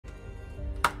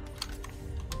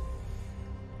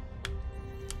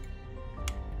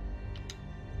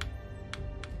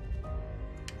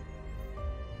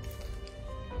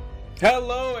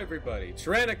Hello everybody,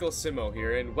 Tyrannical Simmo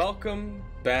here, and welcome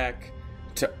back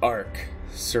to Ark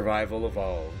Survival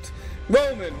Evolved.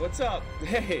 Roman, what's up?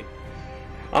 Hey,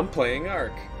 I'm playing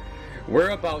Ark. We're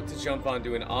about to jump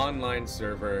onto an online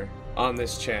server on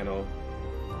this channel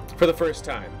for the first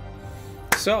time.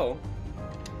 So,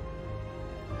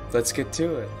 let's get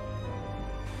to it.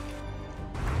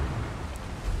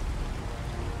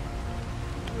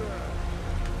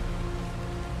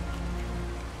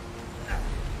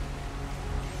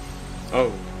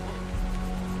 Oh.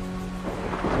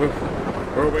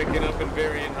 We're waking up in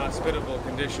very inhospitable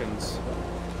conditions.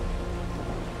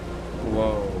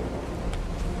 Whoa.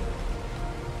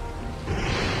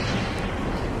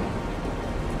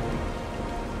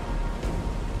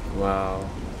 Wow.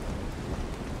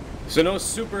 So no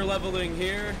super leveling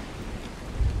here.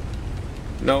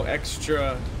 No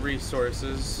extra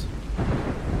resources.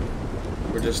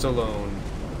 We're just alone.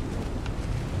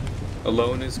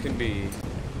 Alone as can be.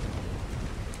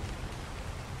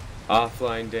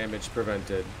 Offline damage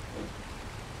prevented.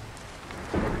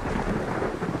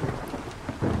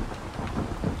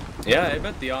 Yeah, I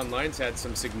bet the online's had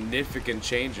some significant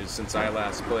changes since I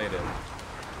last played it.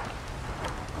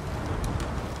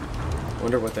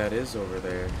 Wonder what that is over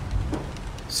there.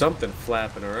 Something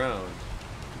flapping around.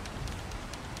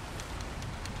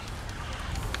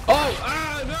 Oh!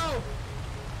 Ah, no!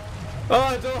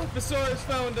 Oh, Dinosaurs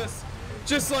found us!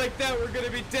 Just like that, we're gonna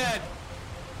be dead!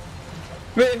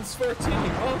 Mittens 14,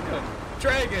 welcome!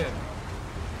 Dragon!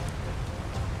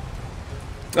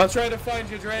 I'll try to find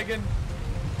you, Dragon.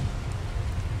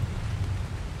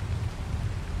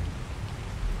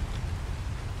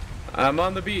 I'm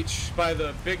on the beach by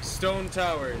the big stone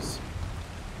towers.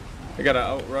 I gotta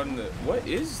outrun the... What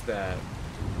is that?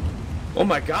 Oh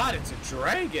my god, it's a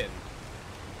dragon!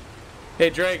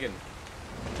 Hey, Dragon.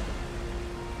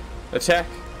 Attack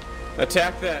that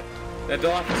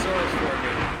Dilophosaurus for me.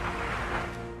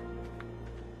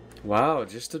 Wow,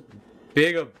 just a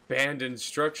big abandoned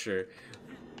structure.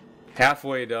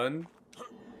 Halfway done.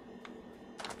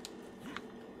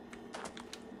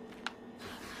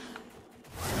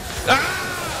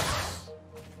 Ah!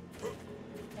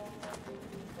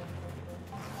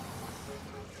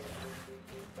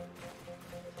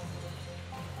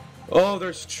 Oh,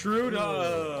 there's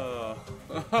Truda.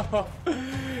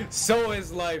 So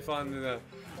is life on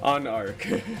Ark.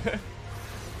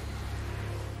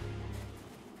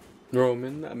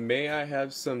 Roman, may I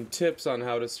have some tips on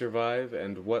how to survive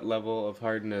and what level of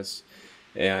hardness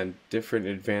and different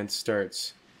advanced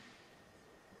starts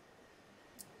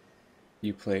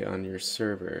you play on your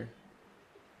server?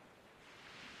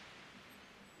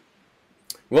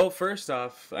 Well, first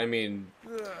off, I mean,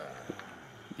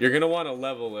 you're going to want to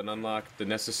level and unlock the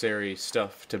necessary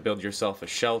stuff to build yourself a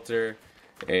shelter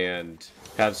and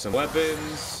have some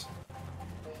weapons.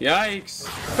 Yikes!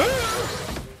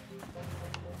 Ah!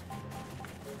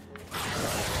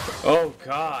 Oh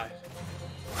god.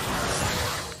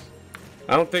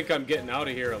 I don't think I'm getting out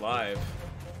of here alive.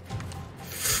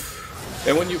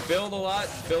 And when you build a lot,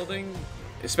 building,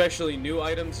 especially new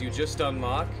items you just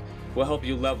unlock, will help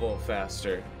you level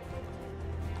faster.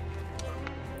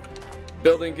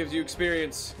 Building gives you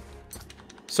experience.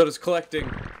 So does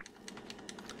collecting.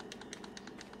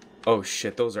 Oh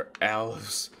shit, those are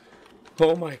elves.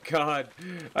 Oh my god.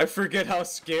 I forget how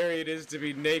scary it is to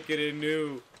be naked and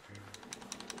new.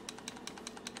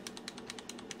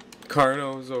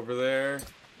 Carno's over there.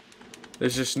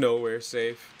 There's just nowhere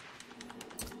safe.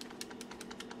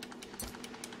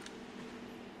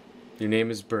 Your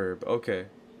name is Burb. Okay.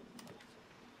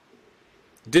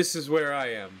 This is where I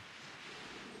am.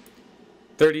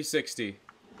 3060.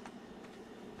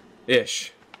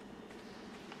 Ish.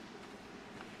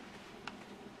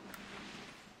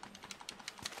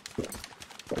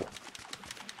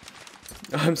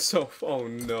 I'm so... Oh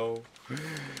no.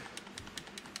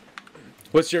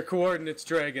 What's your coordinates,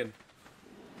 Dragon?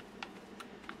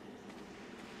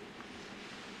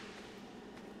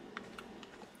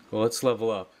 Well, let's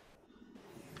level up.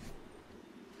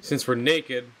 Since we're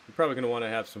naked, we're probably going to want to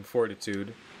have some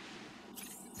fortitude.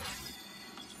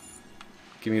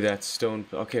 Give me that stone.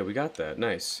 Okay, we got that.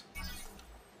 Nice.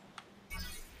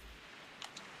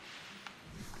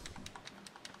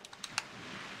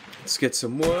 Let's get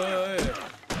some wood.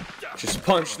 Just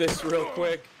punch this real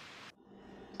quick.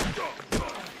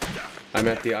 I'm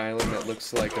at the island that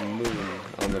looks like a moon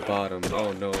on the bottom.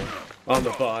 Oh no. On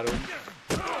the bottom.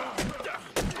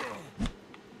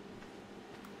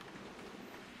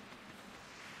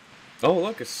 Oh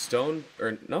look, a stone,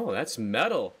 or no, that's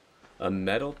metal. A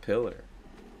metal pillar.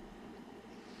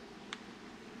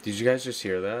 Did you guys just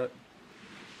hear that?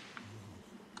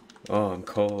 Oh, I'm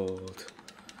cold.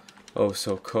 Oh,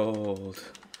 so cold.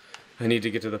 I need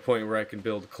to get to the point where I can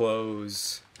build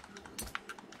clothes.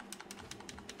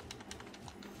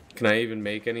 Can I even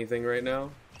make anything right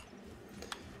now?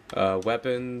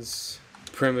 Weapons,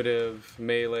 primitive,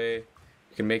 melee. You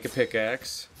can make a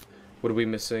pickaxe. What are we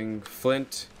missing?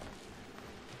 Flint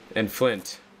and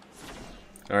flint.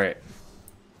 Alright.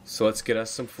 So let's get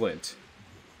us some flint.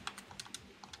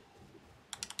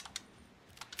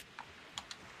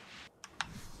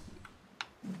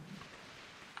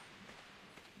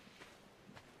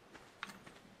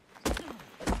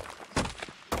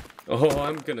 Oh,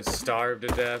 I'm gonna starve to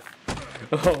death.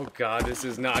 Oh god, this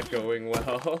is not going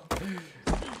well.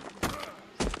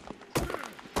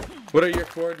 What are your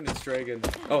coordinates, Dragon?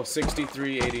 Oh,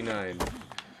 6389.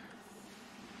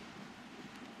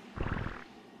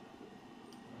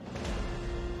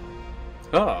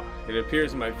 Ah, it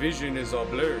appears my vision is all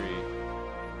blurry.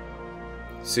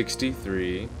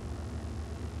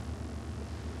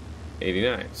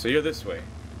 6389. So you're this way.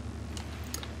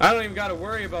 I don't even gotta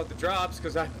worry about the drops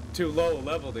because I'm too low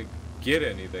level to get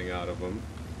anything out of them.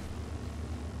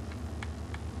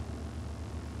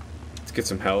 Let's get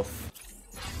some health.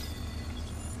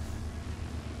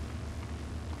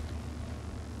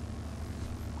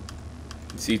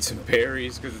 Let's eat some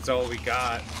berries because it's all we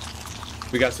got.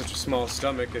 We got such a small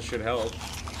stomach, it should help.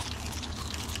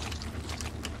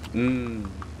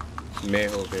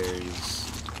 Mejo berries.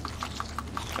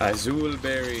 Azul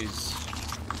berries.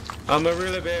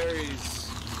 Amarilla berries.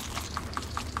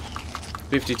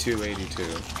 5282.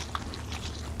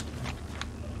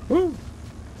 Woo!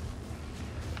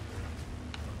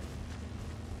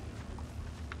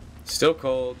 Still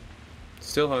cold.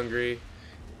 Still hungry.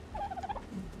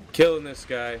 Killing this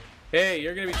guy. Hey,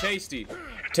 you're gonna be tasty.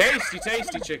 Tasty,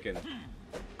 tasty chicken.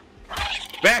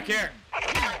 Back here!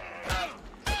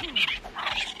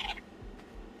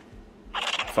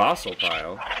 Fossil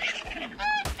pile.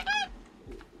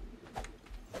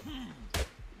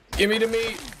 Give me the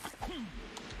meat!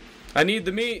 I need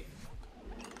the meat!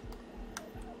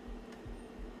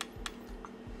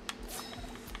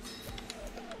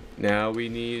 Now we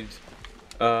need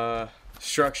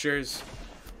structures.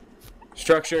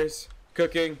 Structures.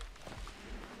 Cooking.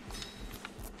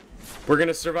 We're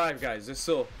gonna survive, guys.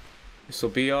 This'll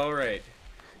be alright.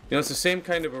 You know, it's the same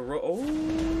kind of a oh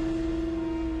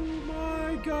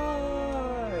my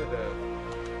god!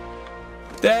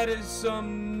 That is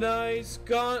some nice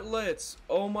gauntlets!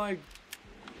 Oh my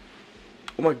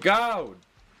god!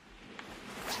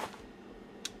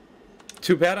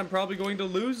 Too bad I'm probably going to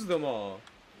lose them all.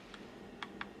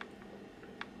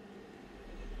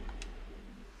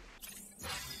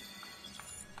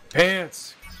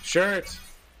 Pants, shirt,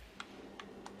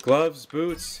 gloves,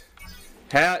 boots,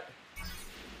 hat,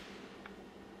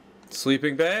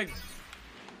 sleeping bag.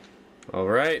 All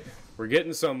right, we're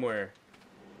getting somewhere.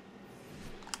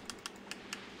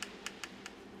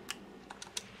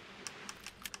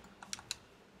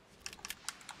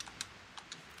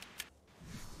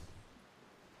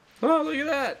 Oh, look at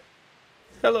that.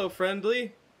 Hello,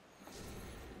 friendly.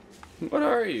 What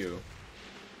are you?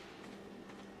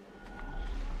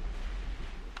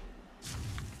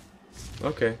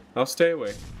 Okay, I'll stay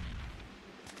away.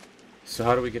 So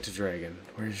how do we get to Dragon?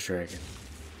 Where's Dragon?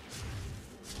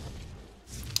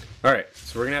 Alright,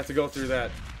 so we're gonna have to go through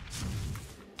that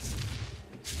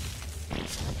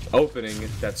opening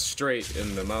that's straight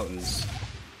in the mountains.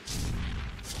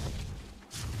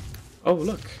 Oh,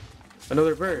 look!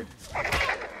 Another bird.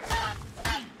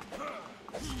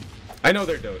 I know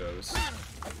they're dodos.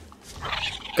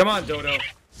 Come on, dodo!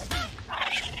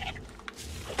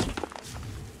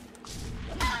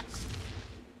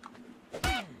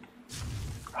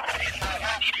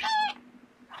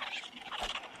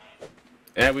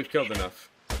 And we've killed enough.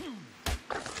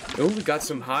 Oh, we got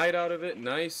some hide out of it.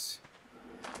 Nice.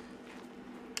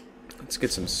 Let's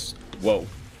get some... Whoa.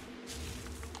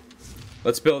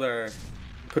 Let's build our...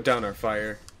 Put down our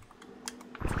fire.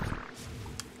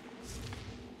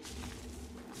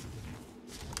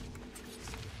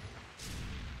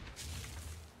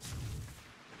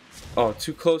 Oh,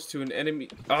 too close to an enemy.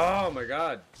 Oh my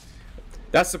god.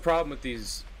 That's the problem with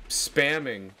these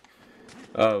spamming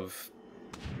of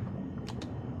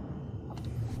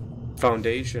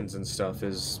foundations and stuff,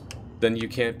 is then you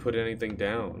can't put anything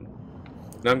down.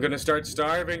 And I'm gonna start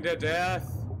starving to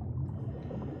death.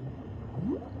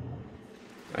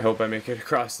 I hope I make it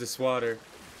across this water.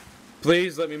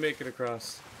 Please let me make it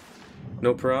across.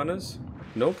 No piranhas?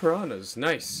 No piranhas.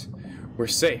 Nice. We're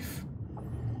safe.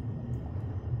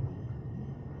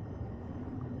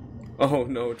 Oh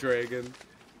no, Dragon.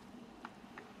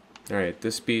 Alright,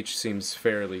 this beach seems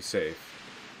fairly safe.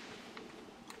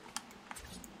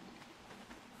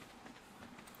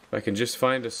 If I can just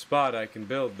find a spot, I can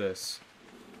build this.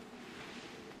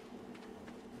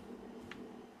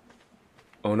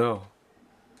 Oh no.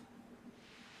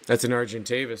 That's an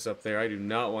Argentavis up there. I do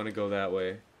not want to go that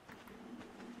way.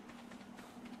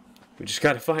 We just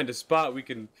gotta find a spot we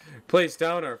can place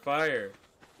down our fire.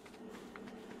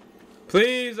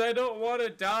 Please, I don't want to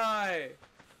die.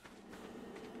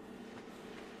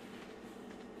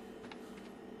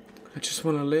 I just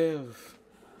want to live.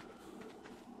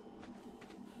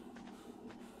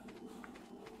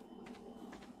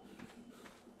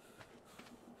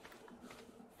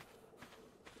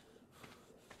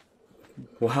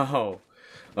 Wow.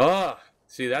 Ah,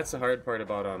 see, that's the hard part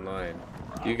about online.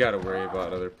 You gotta worry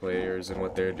about other players and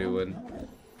what they're doing.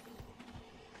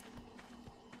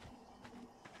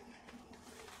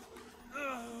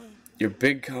 Your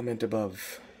big comment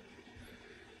above.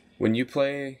 When you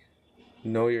play,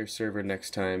 know your server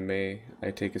next time. May I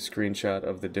take a screenshot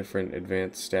of the different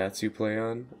advanced stats you play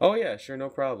on? Oh yeah, sure, no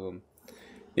problem.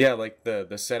 Yeah, like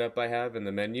the setup I have in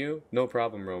the menu, no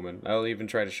problem, Roman. I'll even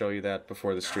try to show you that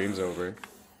before the stream's over.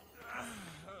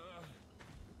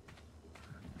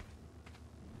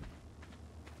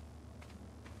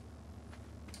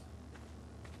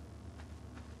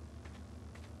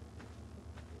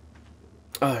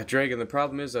 Dragon, the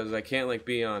problem is I can't like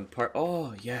be on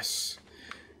oh, yes.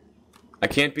 I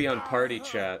can't be on party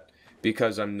chat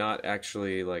because I'm not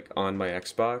actually like on my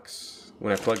Xbox.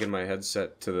 When I plug in my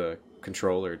headset to the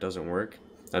controller, it doesn't work.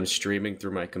 I'm streaming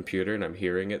through my computer and I'm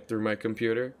hearing it through my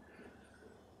computer.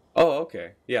 Oh,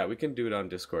 okay. Yeah, we can do it on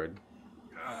Discord.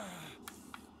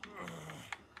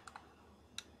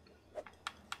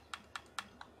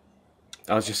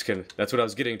 I was just gonna... That's what I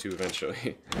was getting to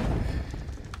eventually.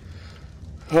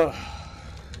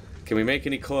 Can we make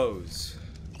any clothes?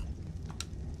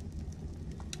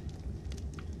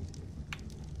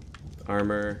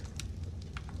 Armor.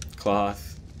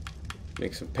 Cloth.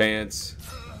 Make some pants.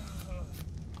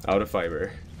 Out of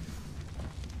fiber.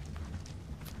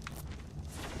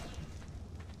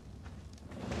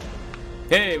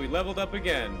 Hey, we leveled up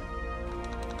again.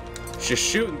 Just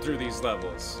shooting through these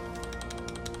levels.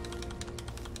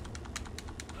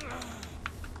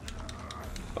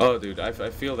 Oh, dude, I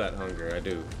feel that hunger. I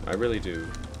do. I really do.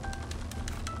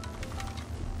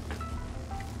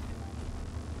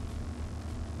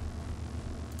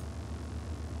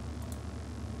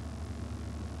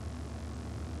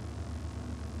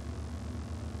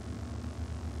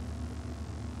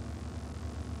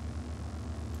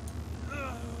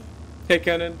 Hey,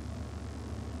 Kenan.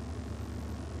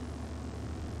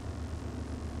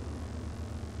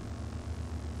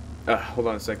 Hold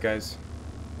on a sec, guys.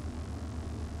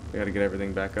 I gotta get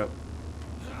everything back up.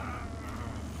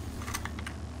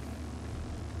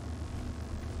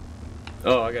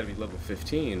 Oh, I gotta be level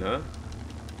 15, huh?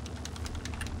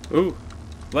 Ooh,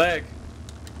 lag.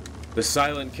 The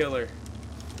silent killer.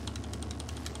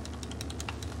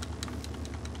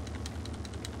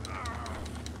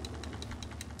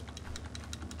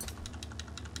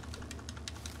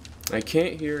 I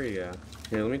can't hear you.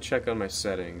 Here, let me check on my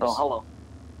settings. Oh, hello.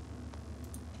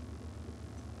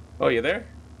 Oh, you there?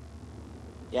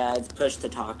 Yeah, it's push to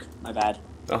talk. My bad.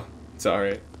 Oh, it's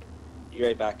alright. Be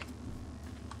right back.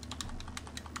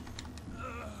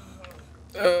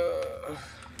 Oh,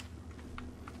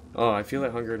 I feel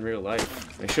that hunger in real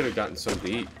life. I should have gotten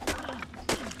something to eat.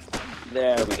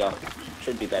 There we go.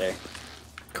 Should be better.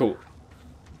 Cool.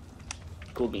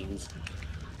 Cool beans.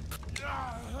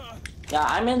 Yeah,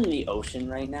 I'm in the ocean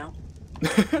right now.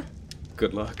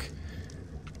 Good luck.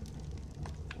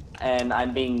 And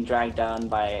I'm being dragged down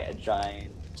by a giant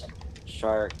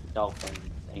shark dolphin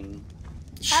thing.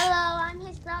 Hello, I'm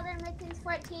his brother, Mickens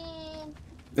 14.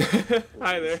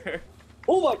 Hi there.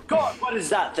 Oh my god, what is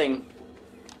that thing?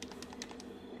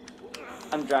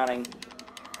 I'm drowning.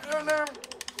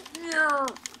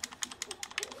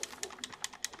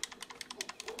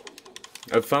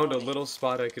 I've found a little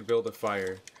spot I could build a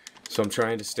fire, so I'm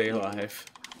trying to stay alive.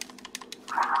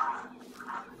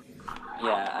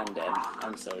 Yeah, I'm dead.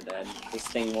 I'm so dead. This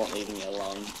thing won't leave me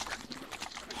alone.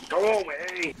 Go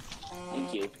away!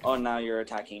 Thank you. Oh, now you're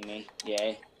attacking me.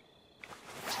 Yay.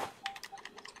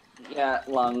 Yeah,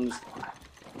 lungs.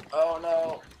 Oh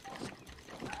no.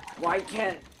 Why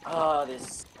can't... Oh,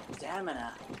 this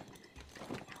stamina.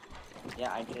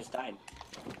 Yeah, I just died.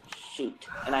 Shoot.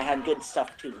 And I had good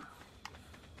stuff too.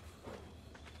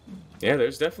 Yeah,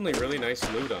 there's definitely really nice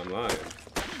loot online.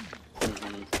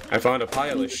 I found a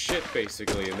pile of shit,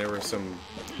 basically, and there were some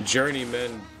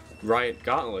journeyman riot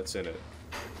gauntlets in it.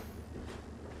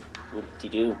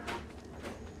 Whoop-de-doo.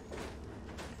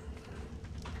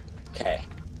 Okay.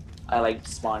 I like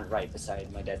spawned right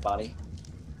beside my dead body.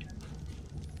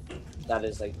 That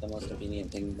is like the most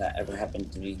convenient thing that ever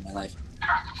happened to me in my life.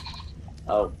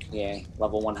 Oh, yay.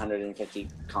 Level 150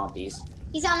 compies.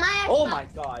 He's on my. Oh my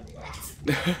god.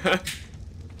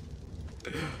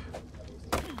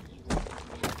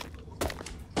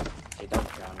 Hey,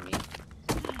 don't drown me.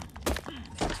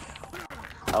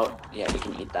 Oh, yeah, you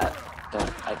can eat that.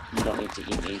 You don't need to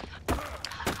eat me.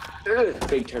 Ugh,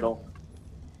 big turtle.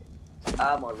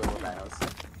 More little dinos.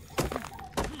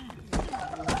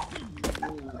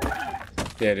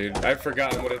 Yeah, dude, I've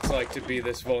forgotten what it's like to be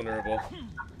this vulnerable.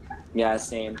 Yeah,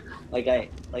 same. Like I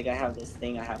have this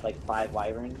thing. I have like 5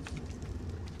 wyverns.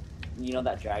 You know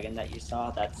that dragon that you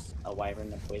saw? That's a wyvern,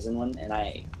 the poison one. And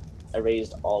I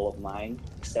raised all of mine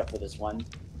except for this one.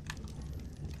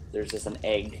 There's just an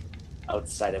egg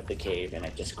outside of the cave, and I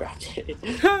just grabbed it.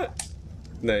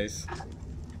 Nice.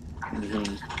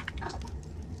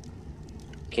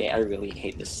 Okay, I really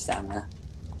hate this stamina.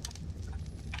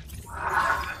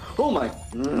 Oh my!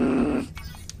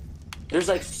 There's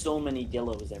like so many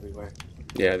dillos everywhere.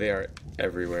 Yeah, they are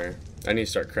everywhere. I need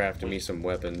to start crafting me some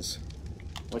weapons.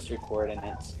 What's your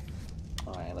coordinates?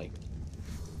 Oh, I like.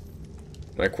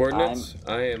 My coordinates?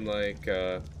 I am like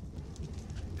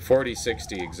 40,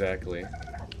 60 exactly.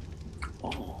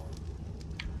 Oh.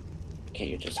 Okay,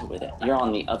 you're just over there. You're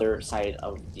on the other side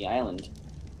of the island.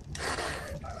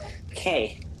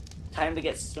 Okay, time to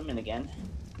get swimming again.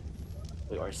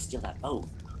 Wait, or steal that boat.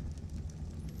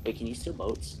 Wait, can you steal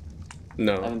boats?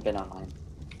 No. I haven't been on mine.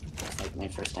 It's like my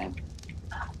first time.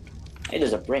 Hey,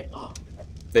 there's a brick.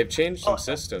 They've changed some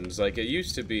systems. Like, it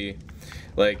used to be,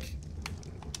 like,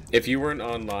 if you weren't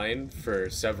online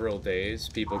for several days,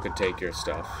 people could take your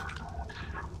stuff.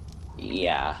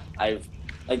 Yeah, I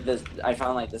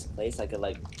found like this place I could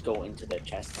like go into the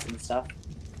chests and stuff.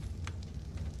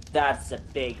 That's a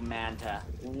big manta.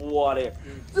 What if?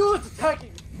 Dude, it's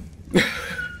attacking!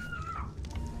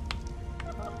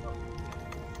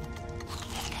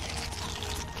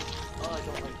 Oh, I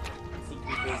don't like sea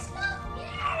creatures.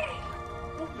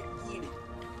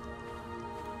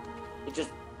 It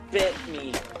just bit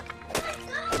me.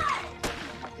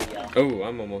 Oh,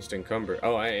 I'm almost encumbered.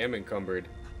 Oh, I am encumbered.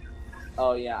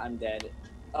 Oh yeah, I'm dead.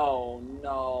 Oh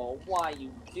no, why you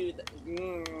do that?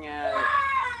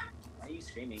 Why are you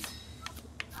screaming?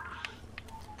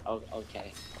 Oh,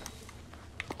 okay.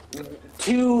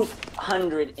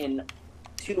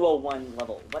 201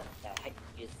 level. What the heck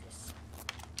is this?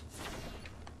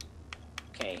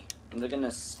 Okay, I'm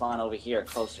gonna spawn over here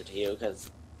closer to you,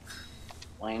 because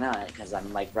why not? Because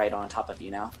I'm like right on top of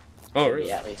you now. Oh, really?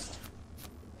 Yeah, at least.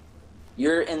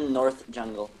 You're in North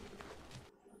Jungle.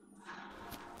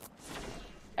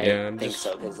 Yeah, I think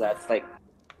so, because that's like.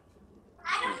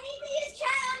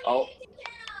 Oh.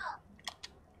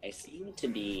 I seem to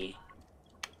be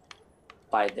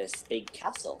by this big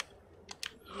castle.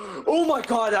 Oh my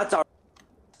god, that's our.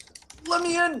 Let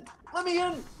me in! Let me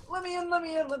in! Let me in! Let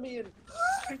me in! Let me in!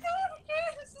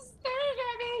 This is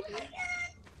scary.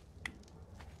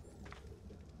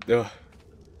 Ugh.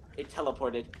 It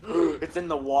teleported. It's in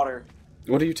the water.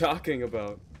 What are you talking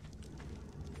about?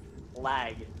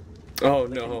 Lag. Oh,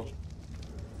 no.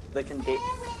 Why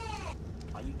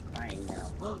are you crying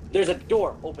now? There's a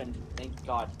door opened. Thank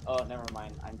God. Oh, never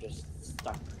mind. I'm just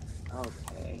stuck.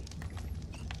 Okay.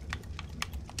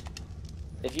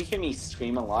 If you hear me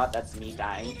scream a lot, that's me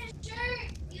dying.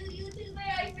 You YouTuber,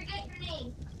 I forget your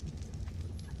name.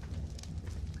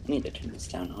 I need to turn this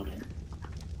down. Hold on.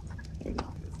 There we go.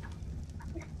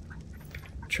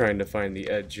 Trying to find the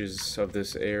edges of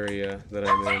this area that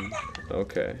I'm in.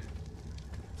 Okay.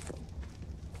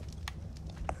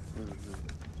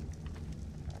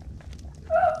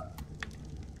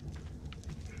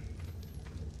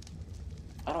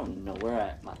 I don't know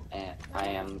where I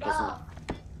am.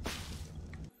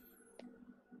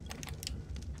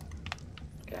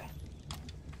 Okay.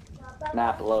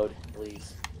 Map load,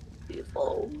 please. Please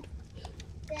load.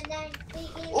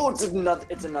 Oh, it's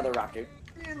another raptor.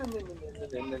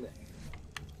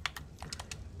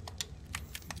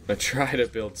 I try to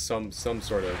build some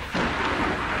sort of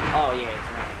Oh yeah,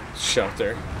 it's raining.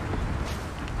 shelter.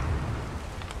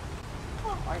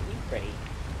 Oh, aren't you pretty?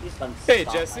 These ones Hey,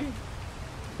 stop Jesse. like-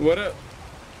 What up?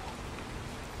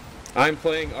 I'm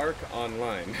playing Ark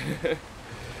online. With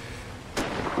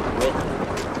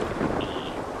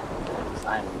me.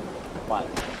 I'm one.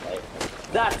 Like,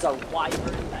 that's a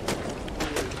wyvern that just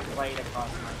flew right across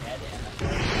my head and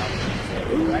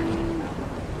direction now.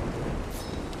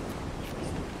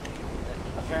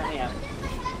 Apparently I'm.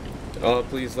 Oh,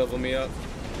 please level me up.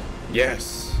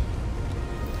 Yes.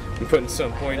 I'm putting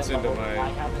some points into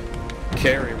my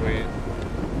carry weight.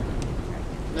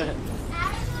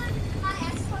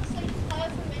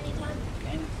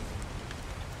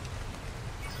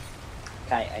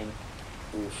 Okay,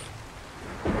 oof.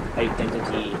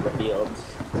 Identity revealed.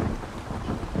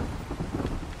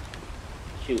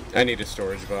 Shoot. I need a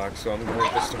storage box, so I'm going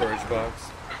with the storage box.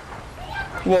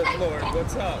 Whoa, Lord,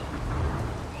 what's up?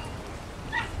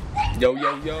 Yo,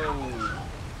 yo, yo.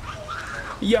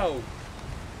 Yo.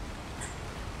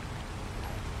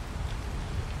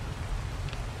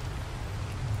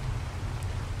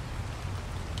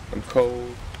 I'm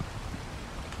cold.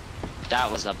 That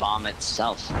was a bomb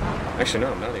itself. Actually,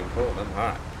 no, I'm not even cold. I'm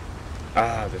hot.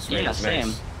 Ah, this rain is same.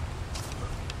 nice.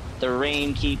 The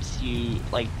rain keeps you,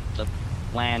 like, the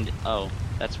land... Oh,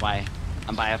 that's why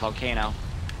I'm by a volcano.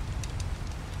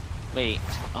 Wait.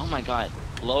 Oh my god.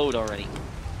 Load already.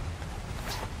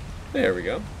 There we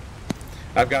go.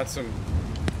 I've got some...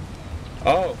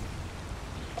 Oh.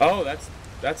 Oh,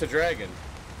 that's a dragon.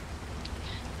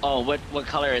 Oh, what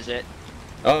color is it?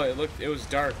 Oh, it was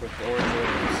dark with orange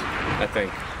wings, I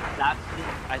think.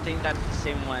 I think that's the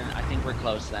same one. I think we're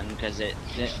close then, because it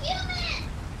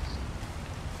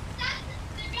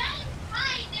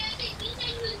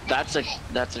that's a,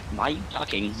 why are you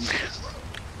talking?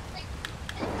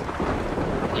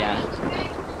 Yeah.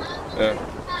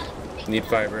 Need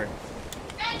fiber.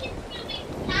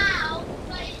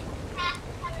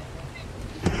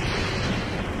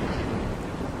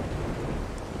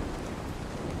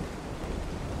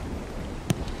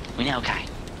 We know, okay.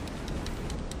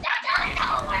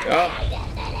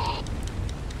 Oh.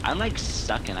 I'm like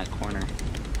stuck in a corner.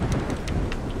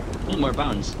 Ooh, more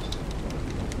bones.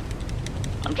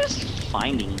 I'm just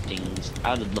finding things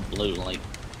out of the blue, like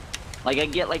I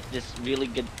get like this really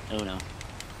good. Oh no.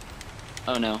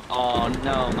 Oh no. Oh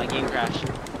no, my game crashed.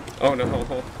 Oh no.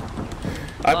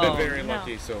 I've been very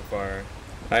lucky so far.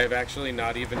 I have actually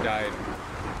not even died.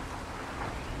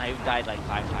 I've died like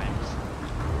 5 times.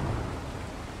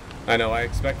 I know, I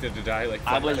expected to die like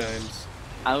 5 times.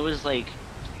 I was like,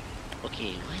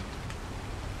 okay, what?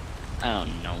 I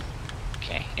don't know.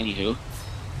 Okay, anywho.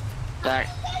 That.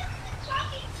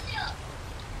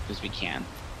 Because we can.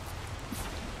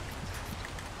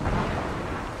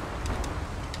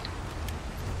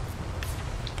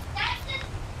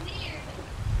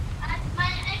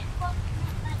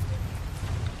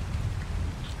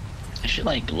 I should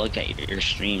like look at your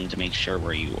stream to make sure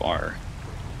where you are.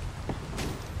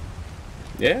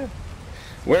 Yeah.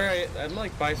 I'm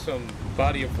like by some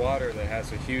body of water that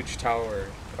has a huge tower,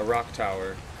 a rock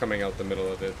tower, coming out the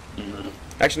middle of it. Mm-hmm.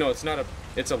 Actually, no, it's not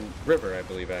it's a river, I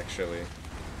believe, actually.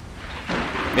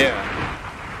 Yeah.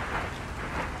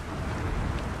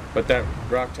 But that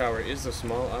rock tower is a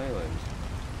small island.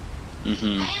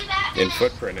 Mm-hmm. In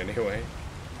footprint, anyway.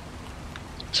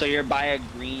 So you're by a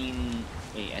green...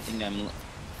 Wait, I think I'm...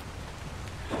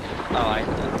 Oh, I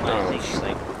think it's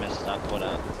like messed up. Hold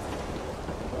up.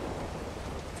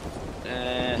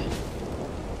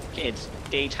 Okay, it's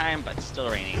daytime, but still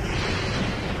raining.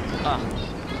 Oh.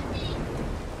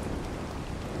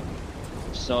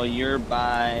 So you're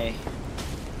by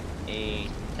a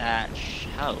thatch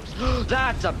house.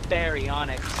 That's a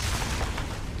baryonyx!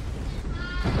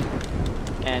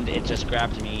 And it just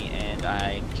grabbed me, and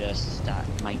I just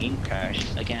my game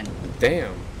crashed again.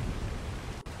 Damn.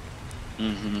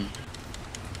 Mm-hmm.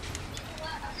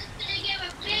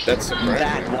 That's surprising.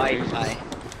 Bad Wi-Fi.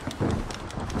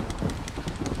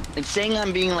 It's saying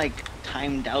I'm being like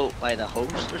timed out by the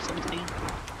host or something.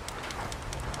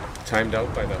 Timed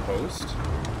out by the host?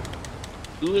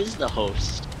 Who is the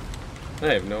host? I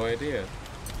have no idea.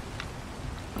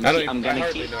 I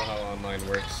hardly know how online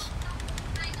works.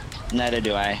 Neither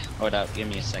do I. Hold up, give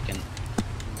me a second.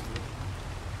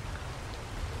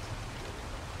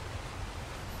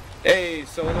 Hey,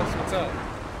 Solus, what's up?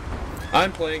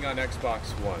 I'm playing on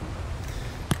Xbox One.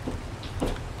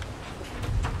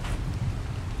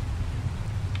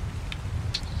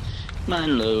 Come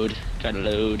on, load. Gotta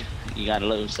load. You gotta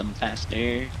load some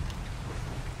faster.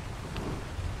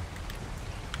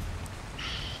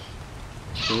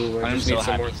 Ooh, I just need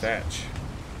some more thatch.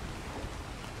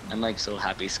 I'm like so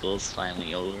happy school's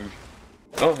finally over.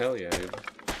 Oh, hell yeah, dude.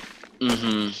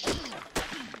 Mm-hmm.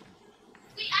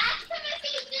 We asked him if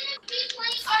he's gonna be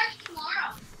playing Ark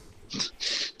tomorrow.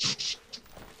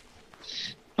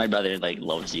 My brother like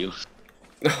loves you.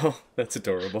 Oh, that's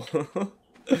adorable.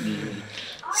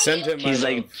 Send him my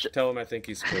love. Tell him I think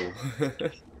he's cool.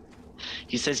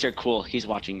 He says you're cool. He's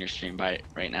watching your stream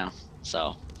right now.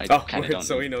 So I kind of don't.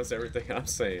 So he knows everything I'm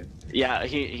saying. Yeah,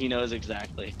 he knows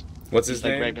exactly. What's his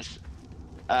name? Right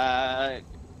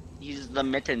He's the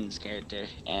Mittens character,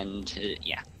 and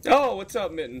yeah. Oh, what's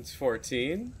up, Mittens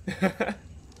 14?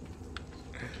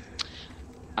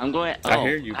 I'm going. Oh, I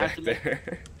hear you I have back to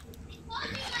there.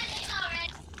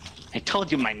 I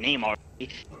told you my name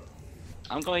already.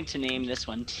 I'm going to name this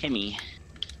one Timmy.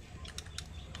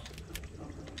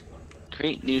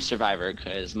 Create new survivor,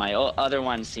 because my other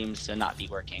one seems to not be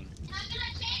working.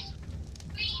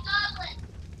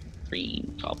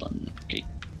 Green goblin. Okay.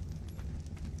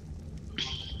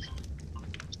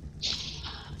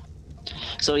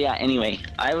 So yeah, anyway,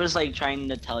 I was like trying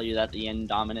to tell you that the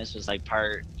Indominus was like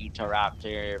part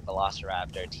Utahraptor,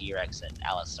 Velociraptor, T-Rex, and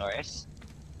Allosaurus.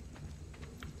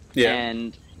 Yeah.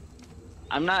 And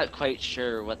I'm not quite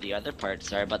sure what the other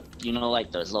parts are, but you know,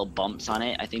 like those little bumps on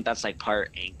it, I think that's like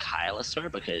part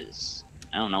Ankylosaur, because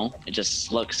I don't know, it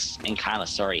just looks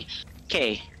Ankylosaur-y.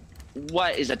 Okay,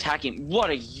 what is attacking? What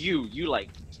are you? You like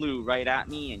flew right at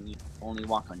me and you only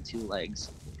walk on 2 legs.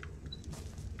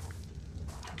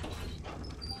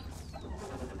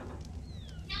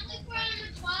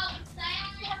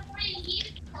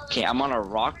 Okay, I'm on a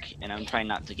rock and I'm trying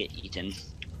not to get eaten.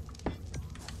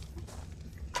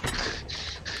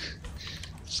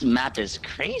 This map is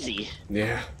crazy.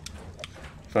 Yeah.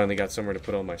 Finally got somewhere to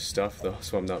put all my stuff though,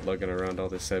 so I'm not lugging around all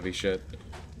this heavy shit.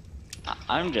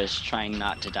 I'm just trying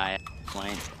not to die at this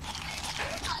point.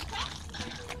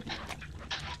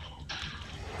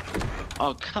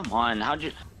 Oh, come on.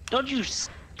 Don't you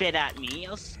spit at me,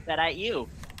 I'll spit at you.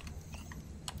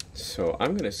 So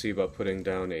I'm gonna see about putting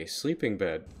down a sleeping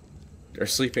bed. Or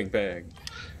sleeping bag.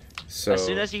 So As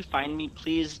soon as you find me,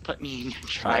 please put me in your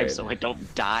tribe so I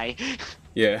don't die.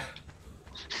 yeah.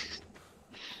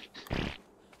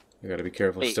 I gotta be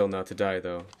careful Wait. still not to die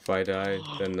though. If I die,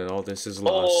 then all this is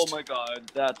lost. Oh my god,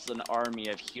 that's an army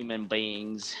of human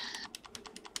beings.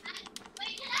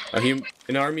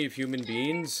 An army of human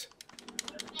beings?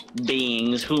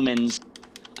 Humans.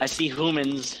 I see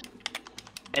humans.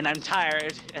 And I'm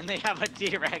tired, and they have a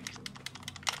T-Rex.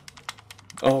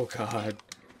 Oh god.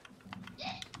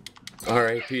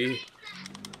 R.I.P.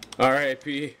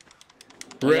 R.I.P.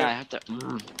 Oh, yeah, I have to.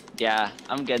 Yeah,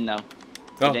 I'm good though.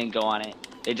 They Oh. didn't go on it.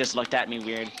 They just looked at me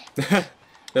weird.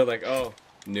 They're like, oh,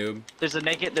 noob. There's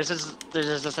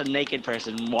just a naked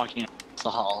person walking across the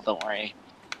hall. Don't worry.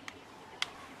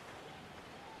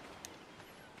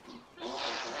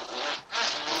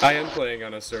 I am playing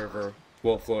on a server,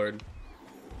 Wolflord.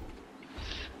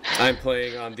 I'm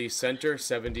playing on the Center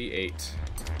 78.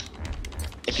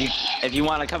 If you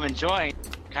want to come and join,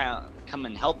 come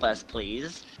and help us,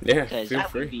 please. Yeah, Because feel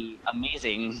that free. would be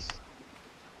amazing.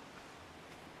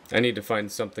 I need to find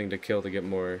something to kill to get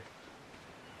more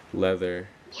leather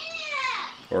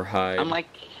or hide. I'm like,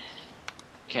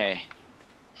 okay.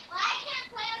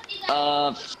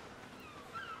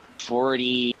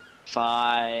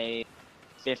 45,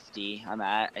 50. I'm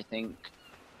at. I think.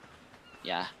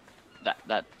 Yeah,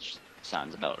 that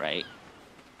sounds about right.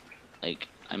 Like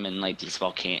I'm in like these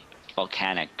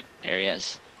volcanic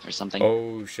areas or something.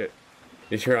 Oh shit!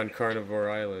 You're on Carnivore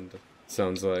Island.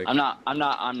 Sounds like. I'm not on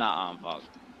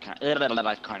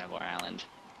Carnivore Island.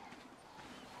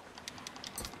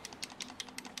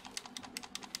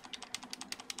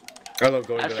 I love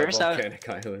going At to that first volcanic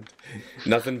island.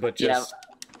 Nothing but just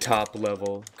top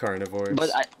level carnivores. But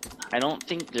I don't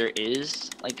think there is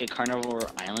like a Carnivore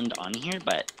Island on here,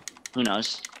 but who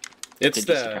knows? It's Could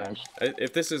be the surprised.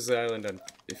 if this is the island on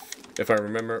if I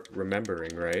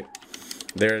remembering right,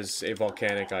 there's a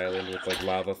volcanic island with like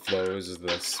lava flows.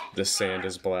 The sand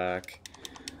is black,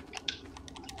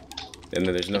 and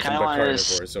then there's nothing kinda but wanna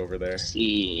carnivores over there.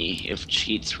 See if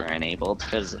cheats were enabled,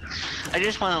 because I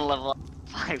just want to level up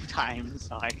 5 times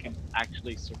so I can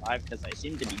actually survive, because I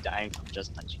seem to be dying from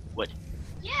just punching wood.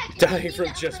 Yeah, Dying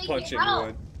from just punching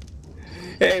wood.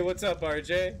 Hey, what's up,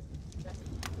 RJ?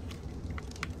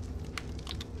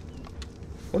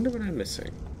 Wonder what I'm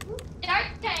missing. Dark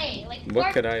day, like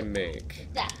What could I make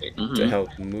to help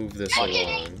move this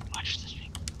along? Watch this.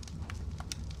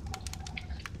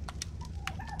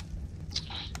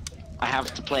 I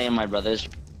have to play in my brother's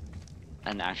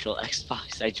an actual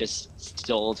Xbox. I just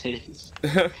stole his.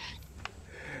 I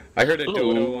heard a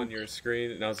dodo Ooh. on your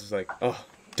screen, and I was just like, oh,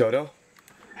 dodo?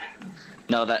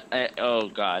 No, oh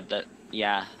god,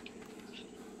 yeah.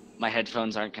 My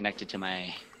headphones aren't connected to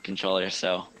my controller,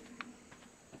 so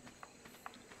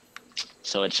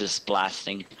it's just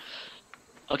blasting.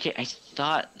 Okay, I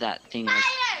thought that thing was.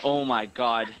 Oh my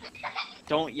god!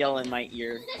 Don't yell in my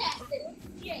ear.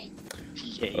 Yay.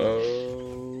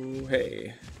 Oh,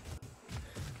 hey.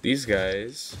 These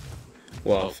guys,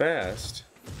 while fast,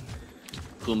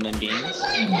 Human beings.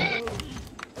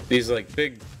 these like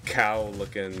big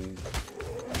cow-looking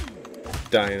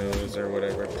dinos or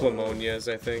whatever.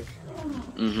 Plemonias, I think.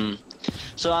 Mm-hmm.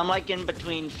 So I'm like in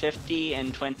between 50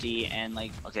 and 20, and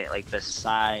like, okay, like the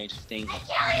side thing. I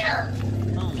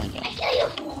kill you! Oh my god. I kill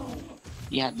you!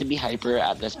 You have to be hyper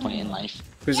at this point in life.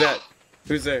 Who's that?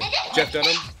 Who's there? Jeff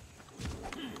Dunham?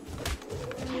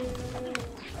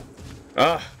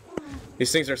 Ah!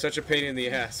 These things are such a pain in the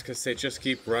ass because they just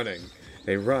keep running.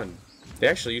 They run. They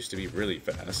actually used to be really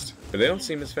fast, but they don't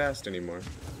seem as fast anymore.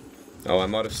 Oh,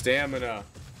 I'm out of stamina.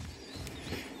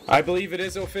 I believe it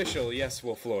is official. Yes,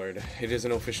 Wolf Lord. It is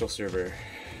an official server.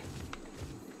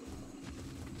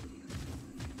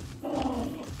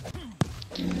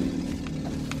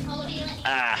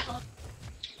 Ah.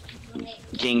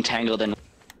 Getting tangled in.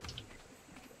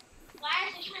 Why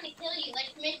is it trying to kill you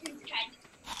like Mission's trying to?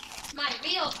 It's my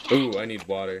real cat. Ooh, I need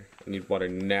water. I need water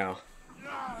now.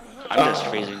 I'm just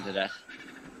freezing to death.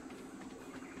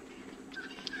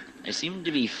 I seem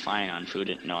to be fine on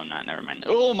food. No, I'm not. Never mind.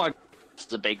 Oh my! It's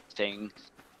the big thing.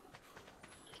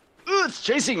 Ooh, it's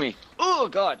chasing me. Oh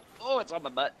god. Oh, it's on my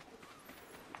butt.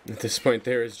 At this point,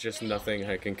 there is just nothing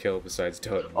I can kill besides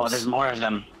totems. Oh, there's more of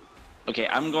them. Okay,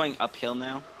 I'm going uphill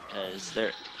now because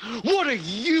they're. What are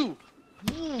you?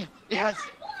 Yes.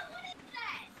 What is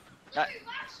that? Uh,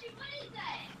 What is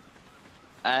that?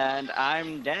 And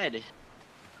I'm dead.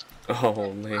 Oh,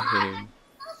 lame. Why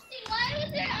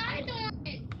was there eyes on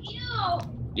it? Ew.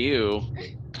 You.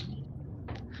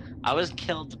 I was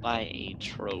killed by a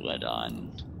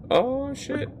Troodon. Oh,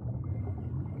 shit.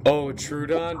 Oh,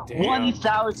 Trudon? Damn.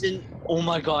 1,000. Oh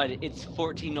my god, it's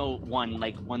 1401,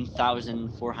 like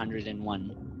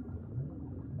 1,401.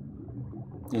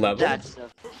 Level? That's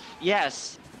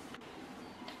yes.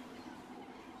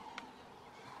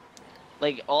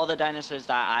 Like all the dinosaurs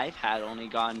that I've had only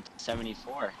gone to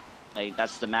 74. Like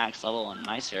that's the max level on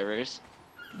my servers.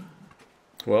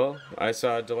 Well, I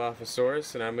saw a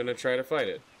Dilophosaurus, and I'm gonna try to fight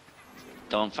it.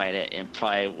 Don't fight it. It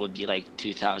probably would be like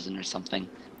 2,000 or something.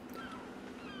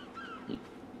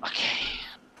 Okay.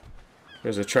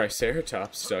 There's a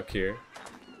Triceratops stuck here.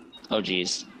 Oh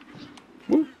geez.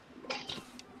 Woo.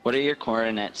 What are your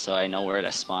coordinates so I know where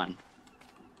to spawn?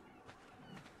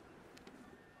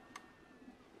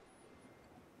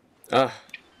 Ah.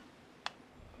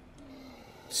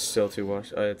 Still too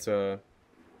washed. It's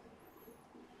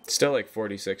still like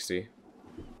 40-60.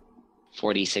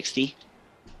 40-60?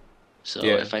 So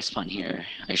Yeah. if I spawn here,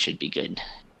 I should be good.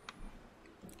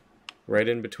 Right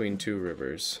in between two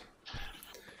rivers.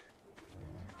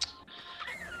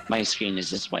 My screen is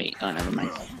just white. Oh, never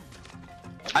mind.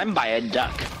 I'm by a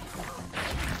duck.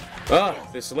 Ah,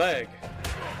 this leg.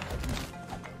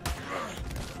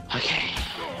 Okay.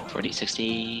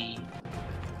 40-60.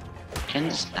 Can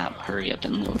this app hurry up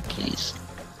and load, please?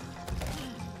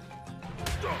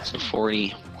 So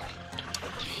 40.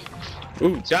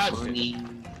 Ooh, dodged it. 40.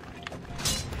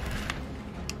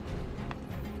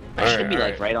 I Alright, should be like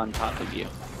alright. right on top of you.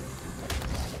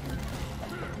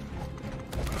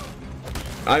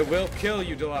 I will kill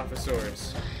you,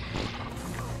 Dilophosaurus.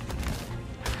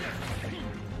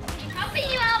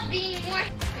 Helping you out being more.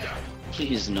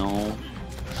 Please no.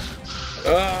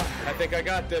 I think I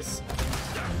got this.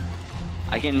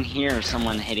 I can hear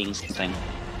someone hitting something.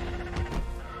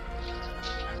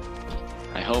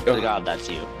 I hope to God that's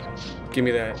you. Give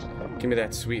me that. Give me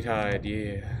that sweet hide,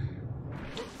 yeah.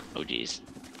 Oh jeez.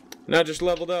 Now just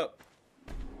leveled up.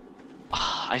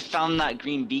 I found that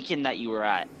green beacon that you were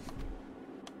at.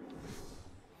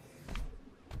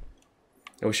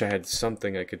 I wish I had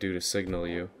something I could do to signal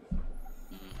you.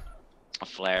 A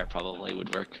flare probably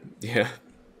would work. Yeah,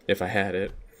 if I had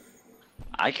it.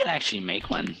 I could actually make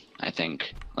one, I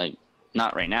think. Like,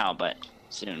 not right now, but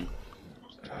soon.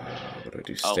 What do I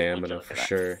do? Oh, Stamina look for at that.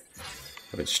 sure.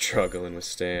 I've been struggling with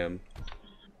stam.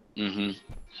 Mm-hmm.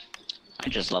 I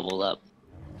just leveled up.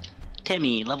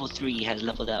 Timmy, level 3, has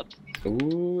leveled up.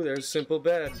 Ooh, there's simple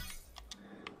bed.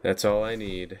 That's all I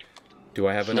need. Do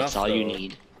I have enough? That's all you though?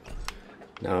 need.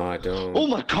 No, I don't. Oh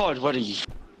my god, what are you?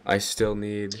 I still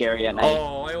need. Scary at night.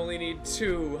 Oh, I only need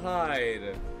 2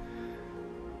 hide.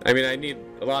 I mean, I need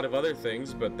a lot of other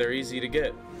things, but they're easy to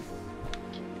get.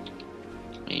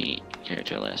 Wait,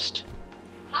 character list.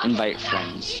 Invite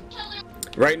friends.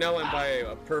 Right now, I'm by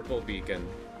a purple beacon.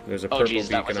 There's a Oh purple jeez,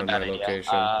 that was beacon a on bad my idea.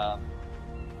 location.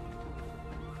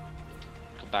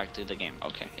 Go back to the game.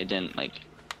 Okay, it didn't like.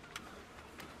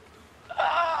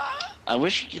 I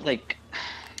wish you could like.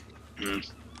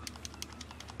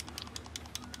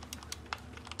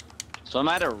 So I'm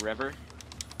at a river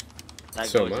that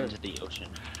So goes am I. into the ocean.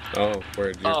 Oh, where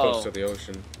you're close Oh. to the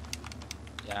ocean.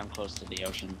 Yeah, I'm close to the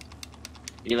ocean.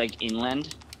 Are you like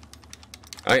inland?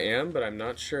 I am, but I'm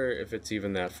not sure if it's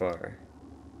even that far.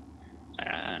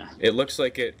 It looks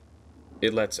like it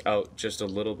lets out just a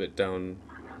little bit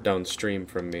downstream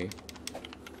from me.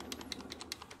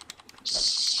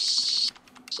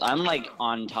 I'm like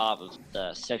on top of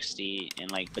the 60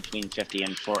 and like between 50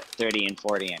 and 30 and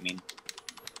 40. I mean,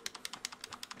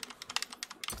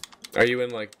 Are you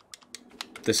in like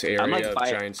this area like of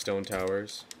giant stone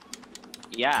towers?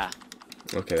 yeah.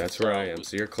 Okay, that's where I am.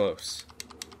 So you're close.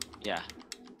 Yeah,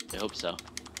 I hope so.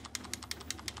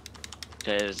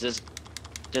 Because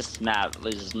this map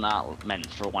is not meant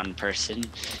for one person.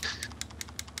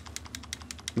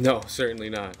 No, certainly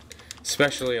not.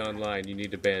 Especially online, you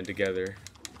need to band together.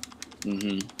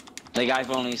 Like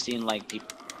I've only seen like people.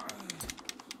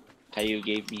 Caillou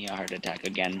gave me a heart attack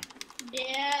again.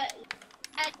 Yeah.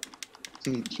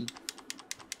 I'm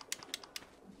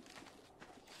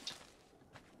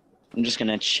just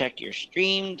gonna check your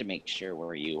stream to make sure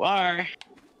where you are.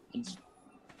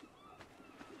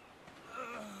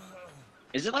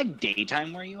 Is it like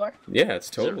daytime where you are? Yeah, it's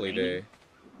totally day.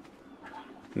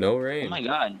 No rain. Oh my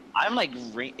god. I'm like,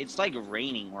 it's like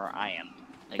raining where I am.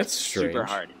 Like, That's strange. super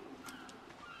hard.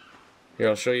 Here,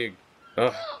 I'll show you.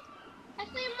 Oh, I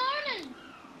see morning.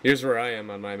 here's where I am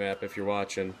on my map if you're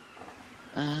watching.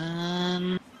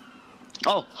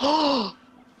 Oh!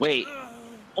 Wait.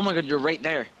 Oh my god, you're right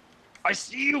there. I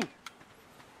see you!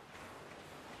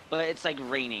 But it's like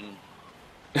raining.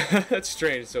 That's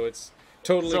strange, so it's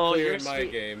totally clear in my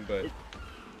game, but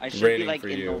I should raining be like for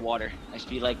in you. the water. I should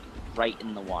be like right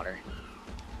in the water.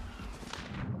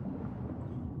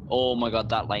 Oh my god,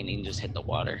 that lightning just hit the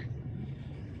water.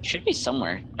 Should be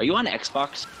somewhere. Are you on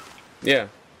Xbox? Yeah.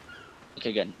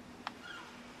 Okay, good.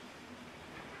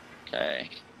 Okay.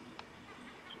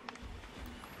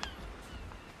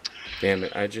 Damn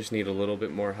it, I just need a little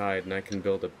bit more hide and I can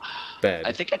build a bed.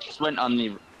 I think I just went on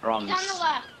the wrong... He's on the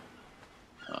left.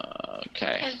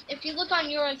 Okay. Because if you look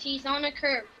on yours, he's on a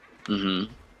curve.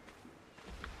 Mm-hmm.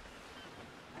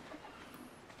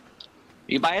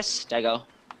 You buy a stego?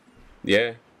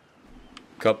 Yeah.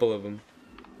 Couple of them.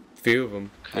 Few of them.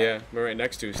 Okay. Yeah, I'm right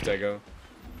next to Stego.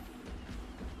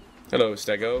 Hello,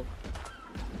 Stego.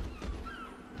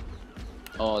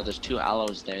 Oh, there's 2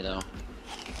 aloes there, though.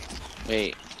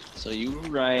 Wait, so you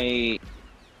right...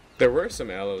 There were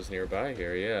some aloes nearby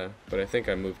here, yeah. But I think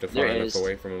I moved far enough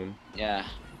away from them. Yeah.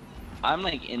 I'm,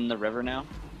 like, in the river now.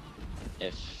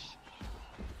 If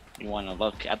you want to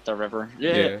look at the river.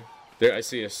 Yeah. There, I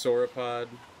see a sauropod.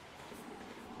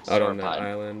 Out on that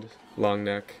island. Long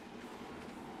neck.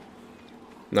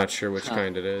 Not sure which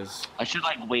kind it is. I should,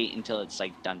 like, wait until it's,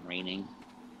 like, done raining.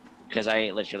 Because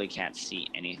I literally can't see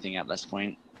anything at this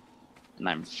point. And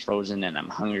I'm frozen and I'm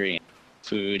hungry and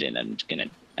food and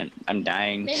I'm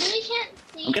dying. Maybe we can't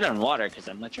see. I'm good on water because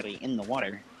I'm literally in the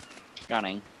water.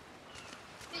 Drowning.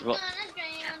 He's Well, gonna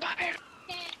drown.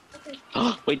 Okay.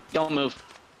 Oh, wait, don't move.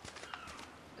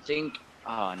 I think...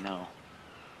 Oh, no.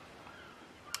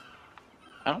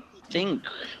 I don't think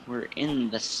we're in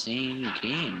the same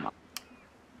game.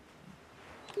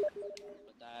 But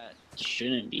that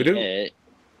shouldn't be it.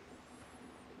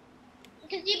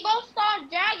 Because you both saw a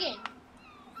dragon.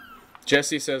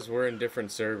 Jesse says we're in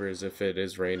different servers if it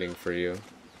is raining for you.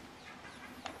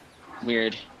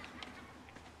 Weird.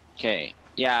 Okay.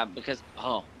 Yeah, because...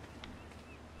 Oh.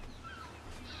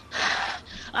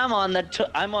 I'm on the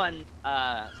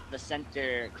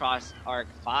center cross arc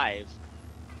 5.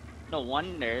 No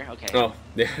wonder. Okay. Oh,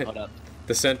 yeah. Hold up.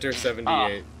 The center 78.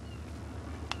 Oh.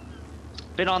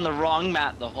 Been on the wrong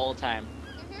map the whole time.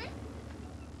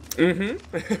 Mm-hmm.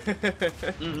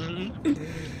 Mm-hmm.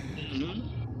 Mm-hmm.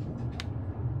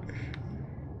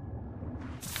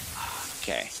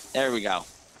 Okay, there we go.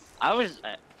 I was...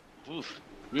 oof.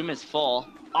 Room is full.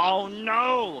 Oh,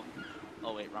 no!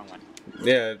 Oh, wait, wrong one.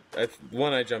 Yeah,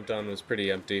 one I jumped on was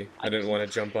pretty empty. I didn't want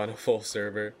to jump on a full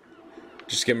server.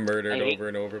 Just get murdered over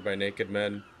and over by naked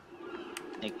men.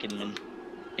 Naked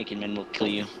men will kill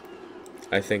you.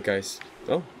 I think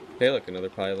oh, hey look, another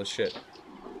pile of shit.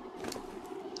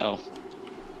 Oh.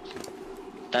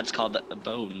 That's called the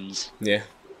bones. Yeah.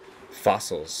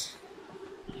 Fossils.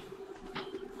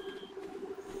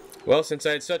 Well, since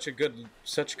I had such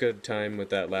good time with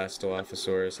that last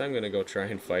Dilophosaurus, I'm gonna go try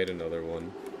and fight another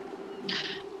one.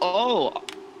 Oh,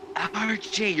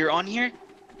 RJ, you're on here?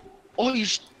 Oh,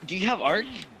 do you have art?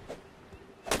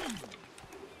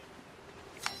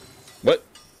 What?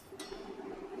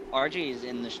 RJ is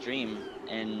in the stream,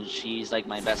 and she's like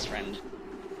my best friend.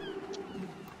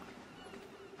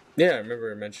 Yeah, I remember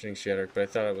her mentioning she had art, but I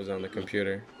thought it was on the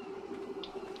computer.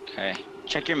 Okay,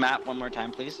 check your map one more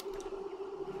time, please.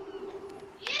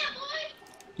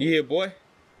 Yeah, boy.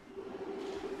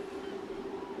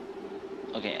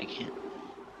 Okay, I can't.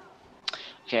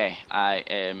 Okay, I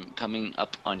am coming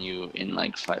up on you in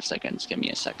like 5 seconds. Give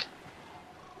me a sec.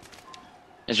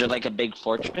 Is there like a big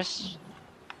fortress?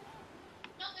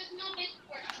 No, there's no big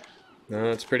fortress.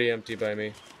 No, it's pretty empty by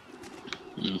me.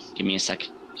 Give me a sec.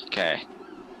 Okay.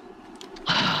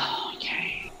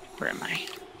 Okay. Where am I?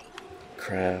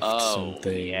 Craft Oh, some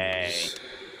things. yay.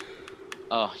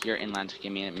 Oh, you're inland.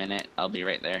 Give me a minute. I'll be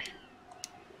right there.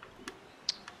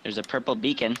 There's a purple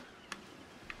beacon.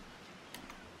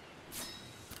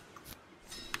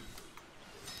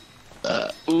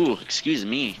 Ooh, excuse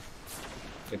me.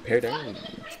 Hey, pair down.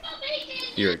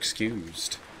 You're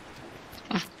excused.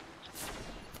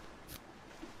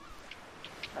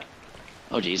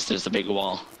 Oh geez, there's a big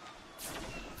wall.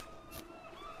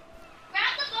 Grab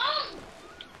the bone.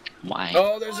 Why?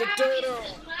 Oh, there's a dodo!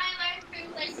 When I learned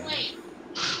things like play.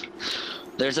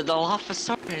 There's a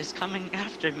Dilophosaurus coming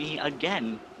after me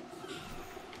again.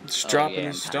 It's Oh, dropping yeah,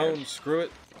 his I'm tired. stone. Screw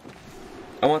it.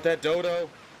 I want that dodo.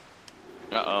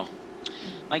 Uh-oh.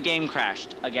 My game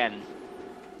crashed again.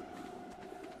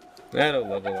 That'll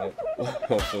level up,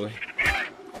 hopefully.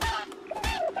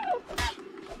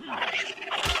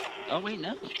 Oh wait,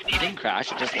 no. It didn't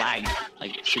crash, it just lagged.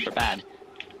 Like, super bad.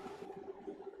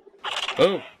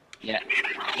 Oh! Yeah.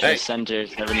 Hey. The center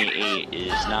 78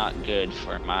 is not good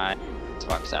for my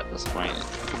Xbox at this point.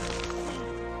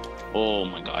 Oh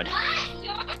my god.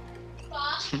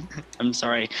 I'm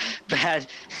sorry. Bad.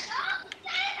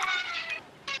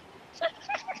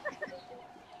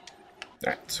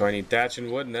 Alright, so I need thatch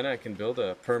and wood, and then I can build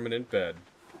a permanent bed.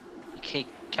 Okay,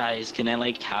 guys, can I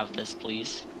like have this,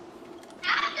 please?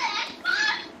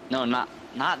 No, not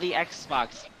the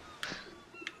Xbox.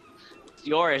 It's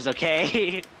yours,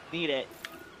 okay? Need it.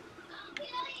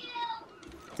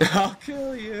 I'll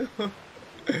kill you!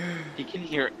 You can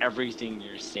hear everything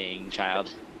you're saying,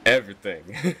 child. Everything.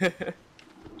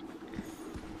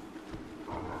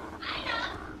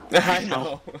 I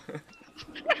know.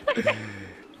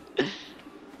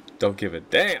 Don't give a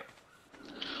damn.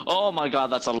 Oh my god,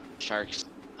 that's a lot of sharks.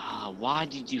 Why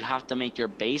did you have to make your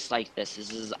base like this?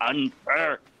 This is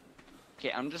unfair.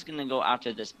 Okay, I'm just gonna go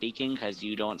after this beacon because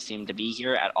you don't seem to be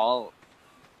here at all.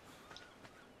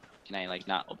 Can I like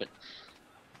not open?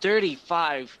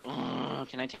 35.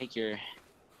 Can I take your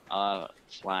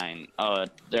flying? Oh,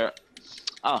 they're.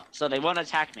 Oh, so they won't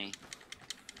attack me,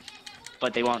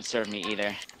 but they won't serve me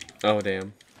either. Oh,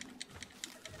 damn.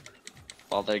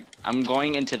 Well, I'm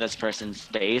going into this person's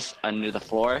base under the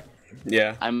floor.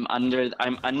 Yeah. I'm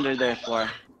under their floor.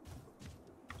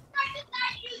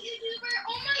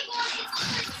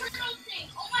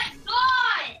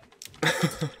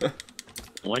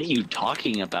 What are you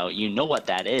talking about? You know what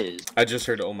that is. I just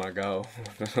heard oh my god.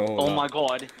 Oh my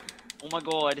god. Oh my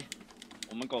god.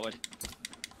 Oh my god.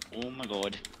 Oh my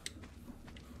god.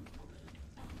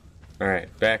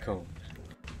 Alright, back home.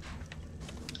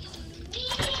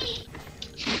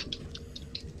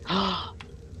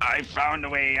 I found a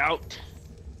way out.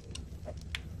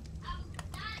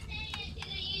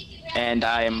 And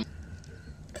I'm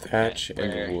Thatch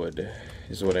Where? and wood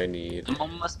is what I need. I'm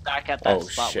almost back at that Oh,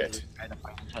 spot where we shit. try to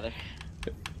find each other.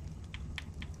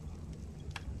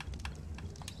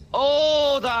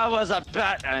 Oh, that was a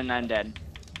bat, and I'm dead.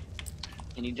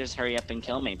 Can you just hurry up and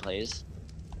kill me, please?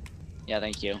 Yeah,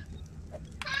 thank you.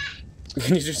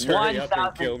 Can you just hurry up and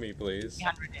 1,000 kill me, please?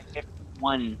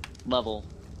 351 level.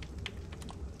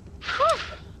 Whew.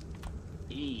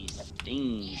 These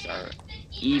things are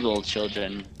evil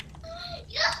children.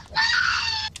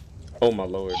 Oh my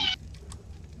lord.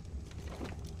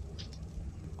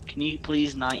 Can you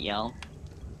please not yell?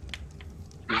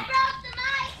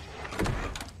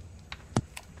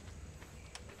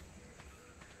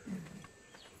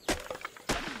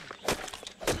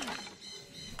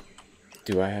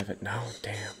 Do I have it? No,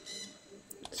 damn.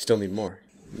 Still need more.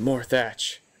 More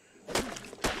thatch.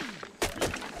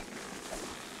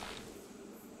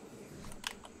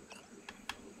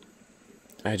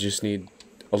 I just need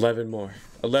 11 more.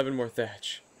 11 more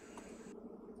thatch.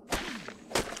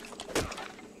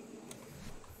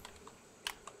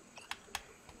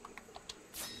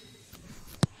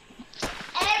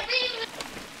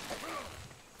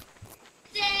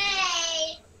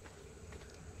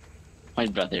 My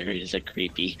brother is a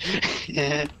creepy.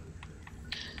 A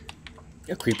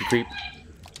creepy creep.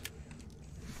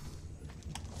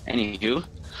 Anywho,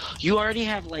 you already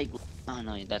have like. Oh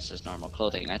no, that's just normal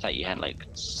clothing. I thought you had like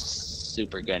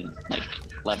super good like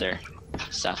leather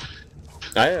stuff.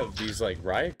 I have these like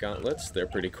riot gauntlets. They're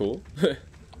pretty cool.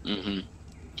 Mm-hmm.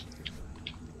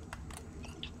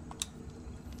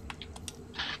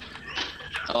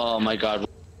 Oh my god,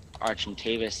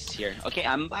 Archentavis here. Okay,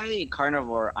 I'm by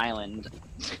Carnivore Island.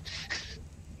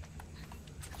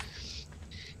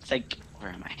 like,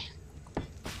 where am I?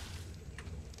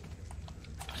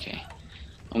 Okay.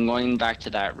 I'm going back to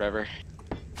that river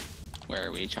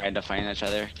where we tried to find each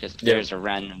other because there's a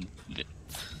random.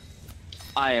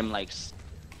 I am like,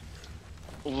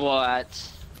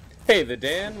 what? Hey, the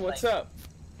Dan, what's up?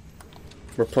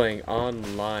 We're playing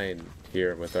online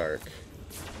here with Ark.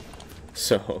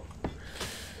 So,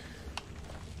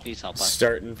 Please help us.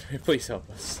 please help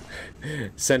us.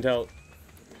 Send out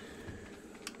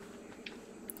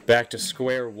back to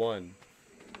square one.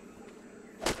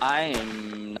 I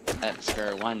am not at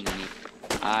square one.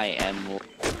 I am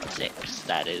 6.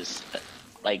 That is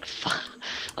like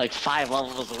like 5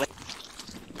 levels away.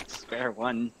 Square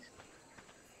one.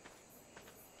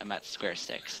 I'm at square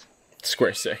 6.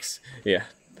 Square 6, yeah.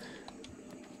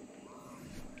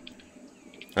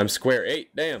 I'm square 8,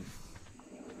 damn.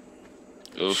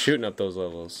 Oof. Shooting up those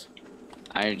levels.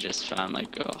 I just found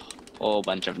like a whole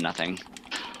bunch of nothing.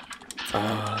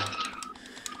 My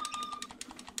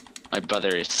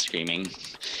brother is screaming.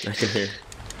 I can hear.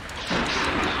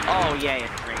 Oh yeah,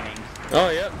 it's raining. Oh,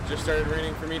 yep, just started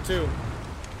raining for me too.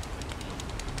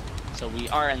 So we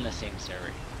are in the same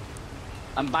server.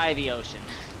 I'm by the ocean.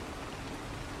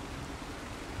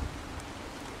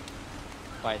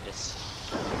 By this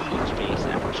huge base,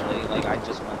 actually. Like, I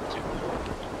just went to.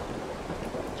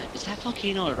 Is that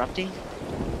volcano erupting?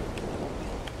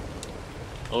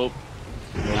 Oh.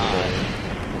 God.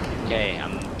 Okay,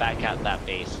 I'm back at that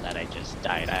base that I just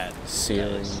died at.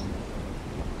 Ceiling.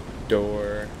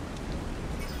 Door.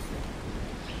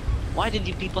 Why did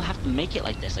you people have to make it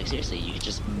like this? Like, seriously, you could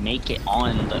just make it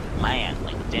on the land.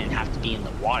 Like, it didn't have to be in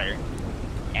the water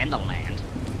and the land.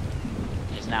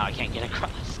 Because now I can't get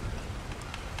across.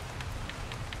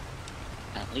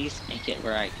 At least make it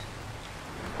where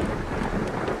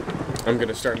I'm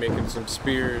gonna start making some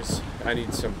spears. I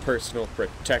need some personal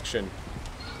protection.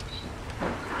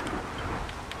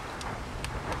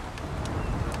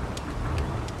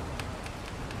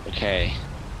 Okay.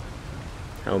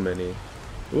 How many?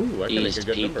 Ooh, I can make a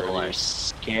good number. These people are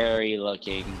scary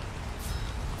looking.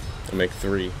 I'll make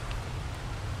 3.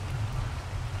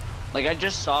 Like, I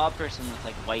just saw a person with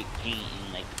like white paint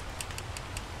and like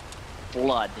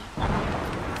blood.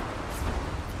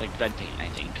 Like red paint, I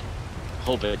think.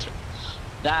 Hope it's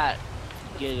that.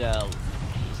 Get a.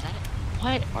 Is that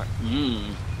it? What are?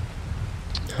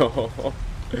 Oh.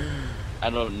 I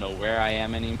don't know where I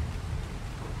am anymore.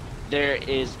 There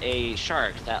is a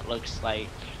shark that looks like.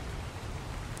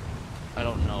 I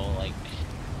don't know. Like,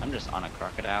 I'm just on a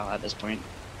crocodile at this point,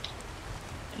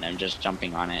 and I'm just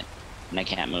jumping on it, and I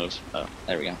can't move. Oh,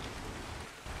 there we go.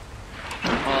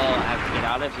 Oh, I have to get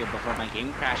out of here before my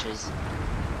game crashes.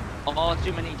 Oh,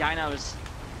 too many dinos.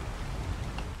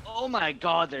 Oh my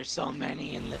god, there's so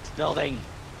many in this building.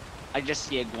 I just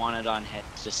see iguanodon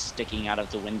heads just sticking out of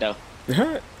the window.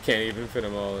 Can't even fit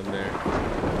them all in there.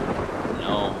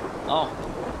 No. Oh,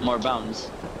 more bones.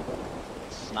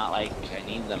 It's not like I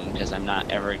need them because I'm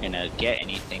not ever gonna get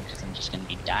anything because I'm just gonna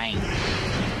be dying.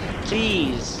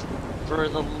 Please, for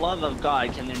the love of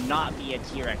God, can there not be a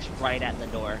T-Rex right at the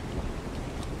door?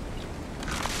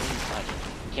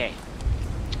 Okay.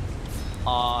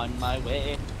 On my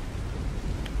way.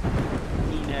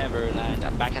 Neverland.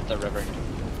 I'm back at the river.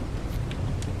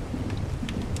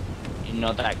 You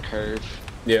know that curve?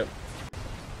 Yep.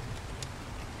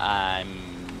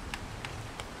 I'm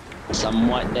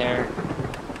somewhat there.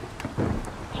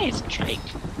 Hey, it's a trike.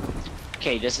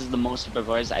 Okay, this is the most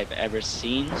herbivores I've ever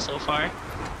seen so far,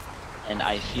 and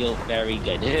I feel very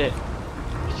good. I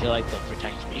feel like they'll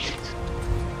protect me,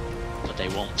 but they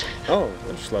won't. Oh,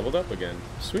 I just leveled up again.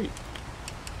 Sweet.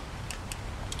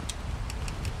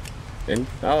 And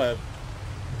I'll have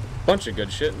a bunch of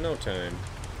good shit in no time.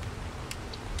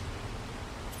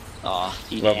 Oh,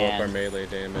 level up our melee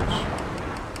damage.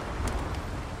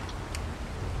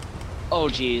 Oh,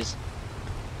 jeez.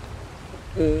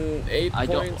 8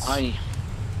 points. I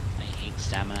hate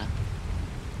stamina.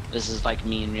 This is like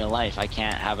me in real life. I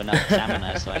can't have enough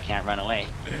stamina, so I can't run away.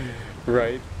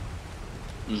 Right.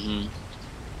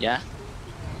 Yeah?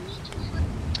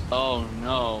 Oh,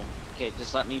 no. Okay,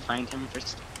 just let me find him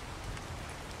first.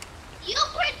 You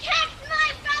protect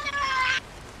my brother!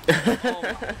 Oh,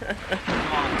 God.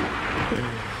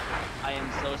 I am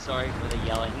so sorry for the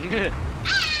yelling.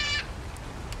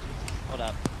 Hold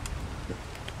up.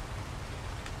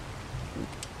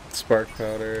 Spark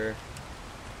powder.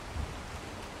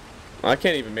 I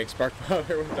can't even make spark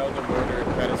powder without the mortar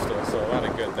and pedestal, so a lot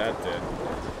of good that did.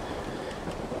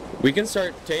 We can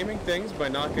start taming things by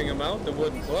knocking them out, the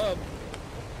wooden club.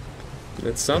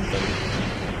 It's something.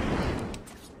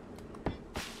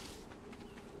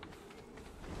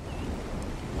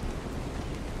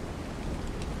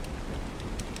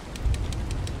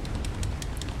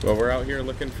 But we're out here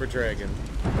looking for dragon.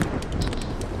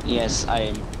 Yes, I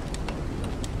am.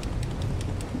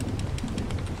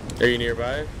 Are you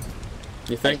nearby?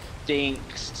 You think? I think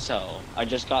so. I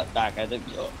just got back. I think.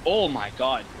 Oh my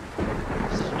god.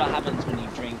 This is what happens when you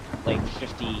drink like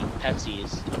 50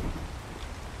 Pepsis.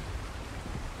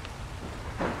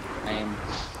 I am.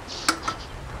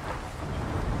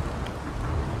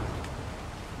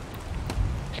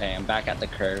 Okay, I'm back at the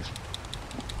curve.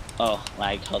 Oh,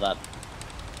 lag, hold up.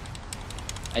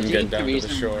 I think the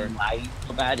reason I'm lagging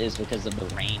so bad is because of the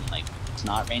rain. Like, it's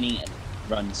not raining and it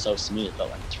runs so smooth, but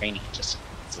when it's raining, it's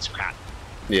just crap.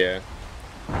 Yeah.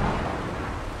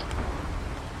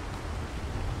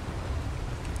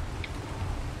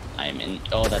 I'm in.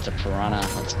 Oh, that's a piranha.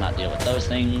 Let's not deal with those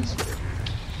things.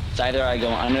 It's either I go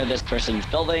under this person's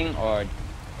building or.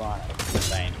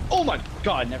 Oh my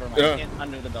god, never mind.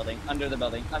 Under the building, under the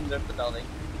building, under the building.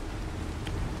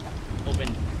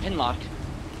 Open pin lock.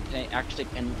 Can I actually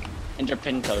enter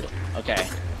pin code? Okay.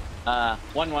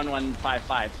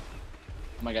 11155.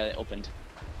 Oh my god, it opened.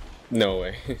 No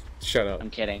way. Shut up. I'm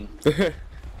kidding.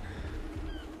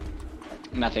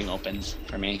 Nothing opens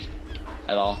for me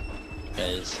at all.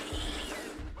 Because.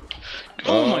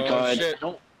 Oh my god. Shit.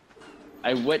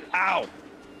 I would. Ow!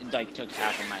 It like took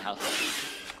half of my health.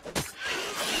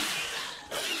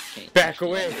 Okay, back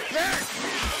away! Back!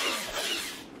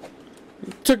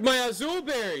 You took my azul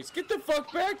berries! Get the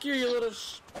fuck back here, you little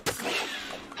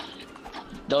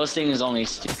Those things only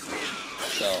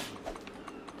so.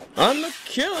 I'm gonna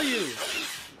kill you!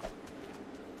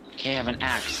 Okay, I have an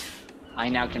axe. I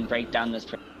now can break down this.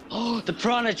 Oh, the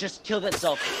piranha just killed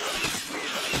itself!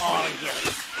 Oh,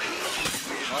 yes!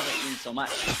 Well, that means so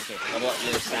much. Okay, level up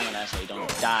your stamina so you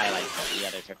don't die like the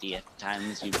other 50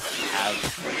 times you have.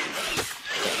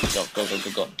 Okay,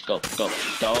 go.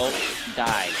 Don't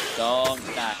die. Don't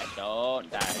die. Don't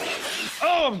die.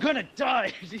 Oh, I'm gonna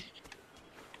die! Things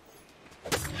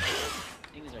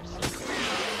are so crazy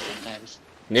sometimes.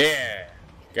 Yeah!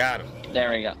 Got him.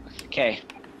 There we go. Okay.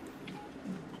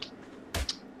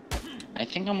 I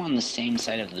think I'm on the same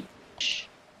side of the beach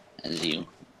as you.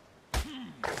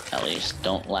 At least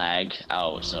don't lag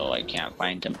out so I can't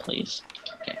find him, please.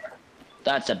 Okay.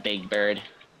 That's a big bird.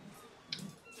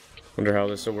 Wonder how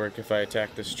this will work if I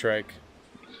attack this trike.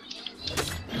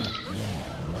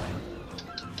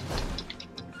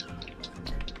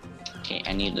 Okay,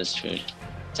 I need this food.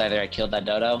 It's either I killed that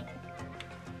dodo.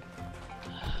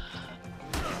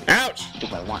 Ouch! What do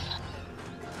I want?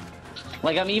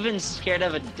 Like, I'm even scared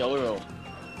of a dodo.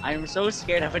 I'm so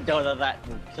scared of a dodo that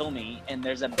will kill me, and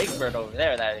there's a big bird over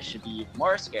there that I should be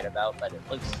more scared about, but it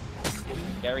looks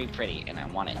very pretty, and I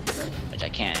want it, which I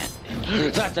can't.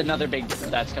 That's another big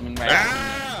bird that's coming right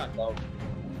Ah! at me. So,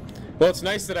 well, it's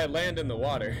nice that I land in the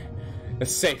water. A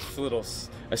safe,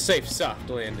 soft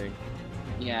landing.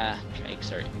 yeah,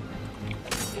 drakes are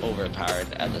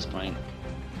overpowered at this point.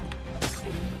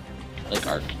 Like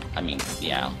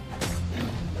yeah.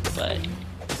 But,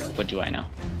 what do I know?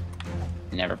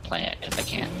 Never play it if I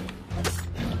can't.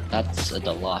 That's a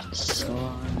deluxe.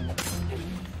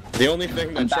 The only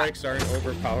thing that trikes aren't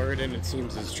overpowered in, it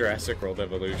seems, is Jurassic World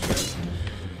Evolution.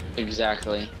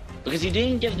 Exactly. Because you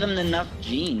didn't give them enough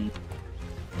genes.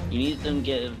 You need them to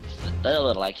give a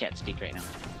little. I can't speak right now.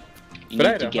 But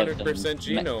I had 100%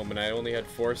 genome, and I only had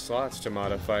 4 slots to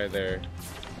modify their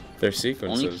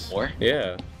sequences. Only 4?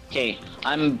 Yeah. Okay,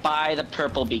 I'm by the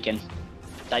purple beacon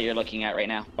that you're looking at right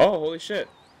now. Oh, holy shit.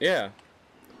 Yeah.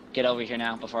 Get over here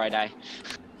now before I die.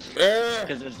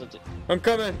 I'm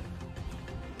coming.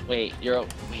 Wait, wait.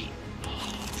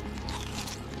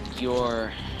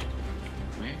 Where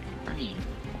are you?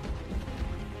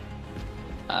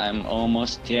 I'm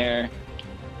almost there.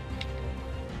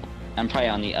 I'm probably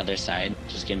on the other side.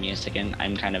 Just give me a second.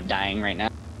 I'm kind of dying right now.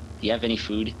 Do you have any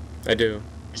food? I do.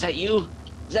 Is that you?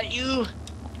 Is that you?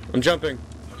 I'm jumping.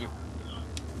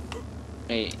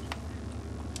 Wait.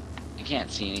 I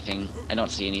can't see anything. I don't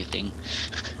see anything.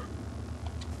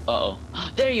 Uh-oh.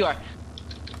 There you are!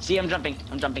 See, I'm jumping.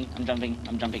 I'm jumping.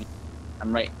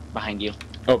 I'm right behind you.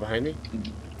 Oh, behind me?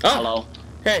 Oh! Hello.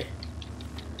 Hey!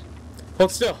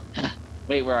 Hold still.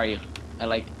 Wait, where are you?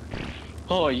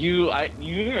 Oh,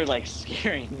 you're like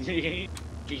scaring me.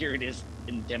 Beard is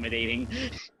intimidating.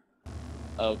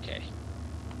 Okay.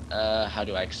 How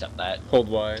do I accept that? Hold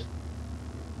Y.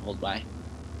 Hold Y.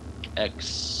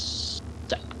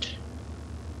 Accept.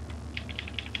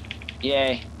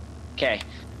 Yay. Okay.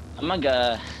 I'm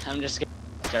just gonna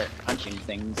start punching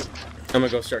things. I'm gonna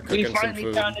go start cooking some food. We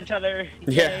finally found each other.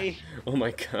 Yeah. Yay. Oh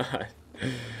my god.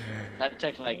 That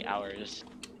took like hours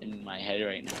in my head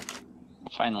right now.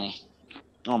 Finally.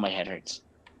 Oh, my head hurts.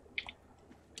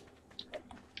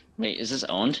 Wait, is this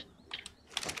owned?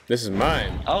 This is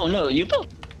mine. Oh no, you built.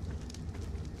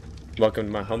 Welcome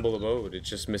to my humble abode. It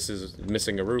just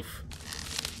missing a roof.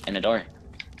 And a door.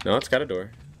 No, it's got a door.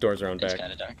 Door's around It's back.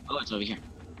 got a door. Oh, it's over here.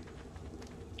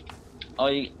 Oh,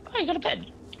 you got a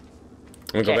bed.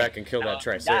 I'm gonna go back and kill that That.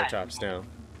 Triceratops now.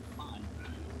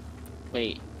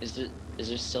 Wait, is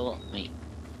there still? Wait,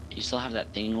 do you still have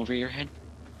that thing over your head?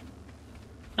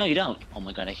 No, you don't. Oh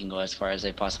my god, I can go as far as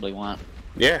I possibly want.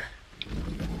 Yeah.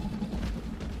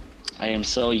 I am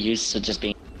so used to just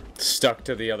being Stuck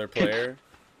to the other player.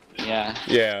 Yeah.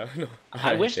 Yeah. No,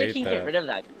 I wish I hate can that. get rid of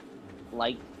that.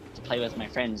 Like to play with my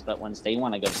friends, but once they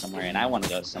want to go somewhere and I want to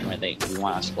go somewhere, we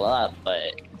want to split up.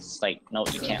 But it's like, no,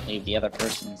 you can't leave the other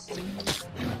person. It's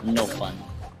no fun.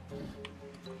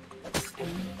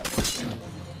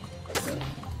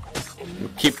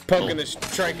 Keep poking this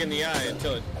trike in the eye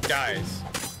until it dies.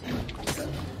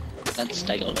 That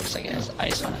stego looks like it has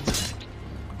ice on its neck.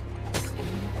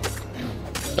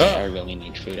 Oh. I really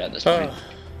need food at this point.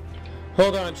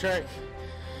 Hold on, Trek.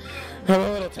 I'm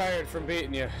a little tired from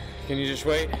beating you. Can you just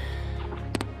wait?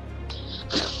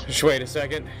 Just wait a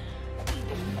second.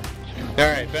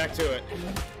 Alright, back to it.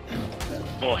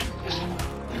 Boy.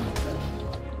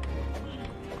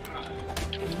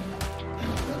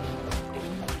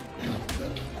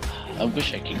 I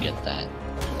wish I could get that.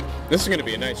 This is going to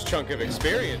be a nice chunk of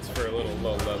experience for a little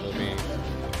low-level me.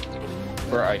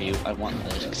 Where are you? I want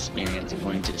the experience. I'm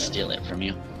going to steal it from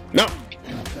you. No!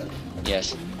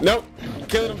 Yes. Nope!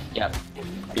 Killed him! Yep.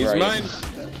 He's Where are mine!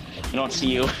 you? I don't see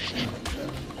you.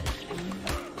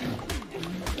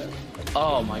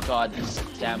 Oh my god, this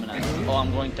stamina. Oh,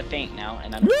 I'm going to faint now,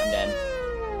 and I'm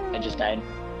dead. I just died.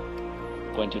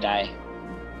 Going to die.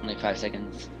 In like 5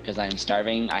 seconds. Because I am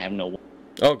starving. I have no...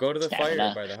 Oh, go to the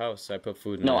Stamina. fire by the house. I put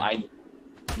food in No, there.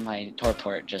 my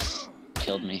torport just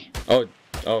killed me.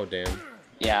 Oh, damn.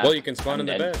 Yeah. Well, you can spawn I'm in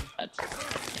the dead. bed.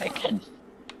 That's... I could.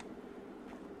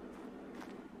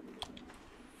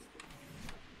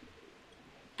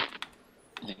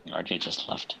 I think RJ just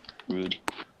left. Rude.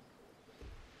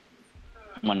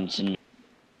 One's in...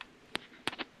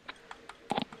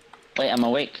 Wait, I'm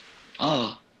awake.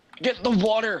 Oh, get the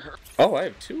water! Oh, I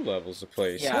have 2 levels of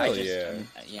place. Yeah, Hell yeah.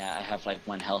 yeah, I have like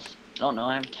 1 health. Oh no,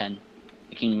 I have 10.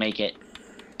 I can make it.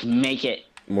 Make it.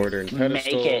 Mortar and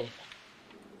pedestal. Make it.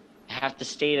 I have to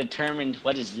stay determined.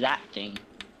 What is that thing?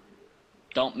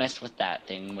 Don't mess with that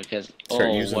thing because...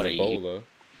 Start using what are Ebola.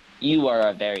 you? You are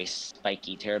a very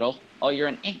spiky turtle. Oh, you're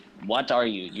an ink. What are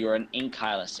you? You're an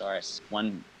Ankylosaurus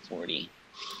 140.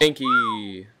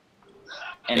 Inky.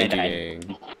 And I Inky died.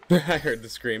 gang. I heard the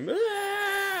scream.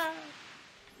 Ah!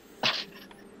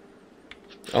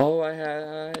 Oh,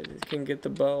 I can get the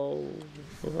bow.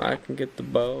 I can get the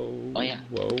bow. Oh, yeah.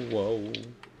 Whoa.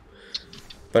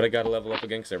 But I gotta level up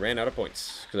again because I ran out of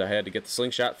points. Because I had to get the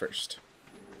slingshot first.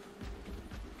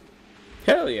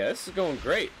 Hell yeah, this is going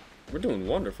great. We're doing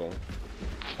wonderful.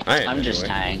 I'm just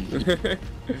anyway. dying.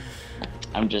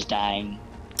 I'm just dying.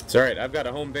 It's alright, I've got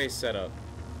a home base set up.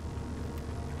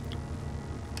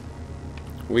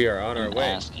 We are on our I'm way.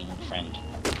 asking a friend.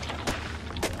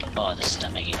 Oh, the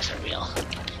stomach aches are real.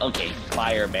 Okay,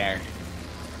 fire bear.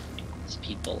 These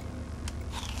people.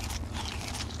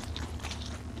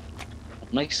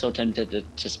 I'm like so tempted to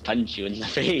just punch you in the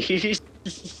face.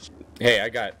 Hey, I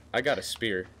got a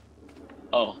spear.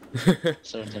 Oh,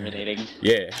 so intimidating.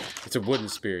 Yeah, it's a wooden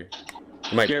spear.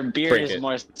 I might Your beard break is it.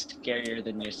 more scarier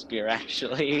than your spear,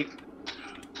 actually.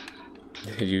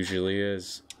 It usually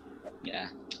is. Yeah.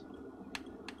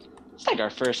 It's like our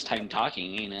first time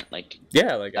talking, ain't it? Like,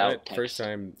 Yeah, like without first text.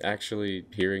 time actually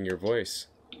hearing your voice.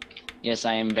 Yes,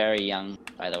 I am very young,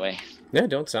 by the way. Yeah,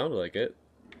 don't sound like it.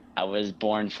 I was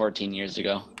born 14 years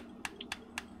ago.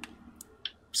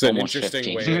 It's an Almost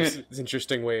interesting 15. way. It's an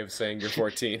interesting way of saying you're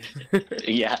 14.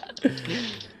 Yeah.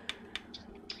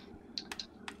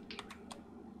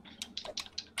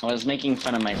 I was making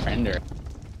fun of my friend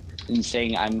and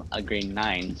saying I'm a grade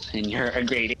 9 and you're a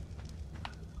grade 8.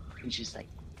 And she's like,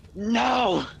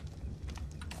 no!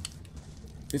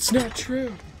 It's not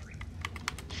true.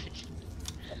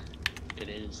 It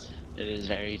is. It is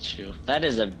very true. That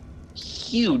is a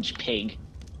huge pig.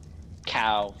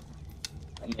 Cow.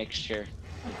 A mixture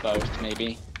of both,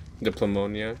 maybe.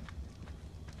 Diplomonia,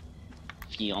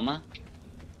 Fiona?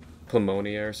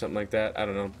 Plumonia, or something like that. I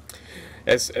don't know.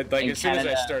 As soon as I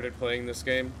Canada- started playing this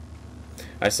game,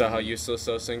 I saw how useless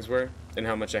those things were and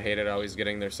how much I hated always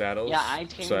getting their saddles. Yeah, I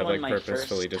tamed so I one like my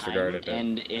purposefully first disregarded time, it.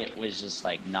 and it was just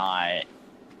like not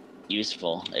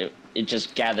useful. It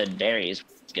just gathered berries.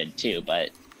 It's good too, but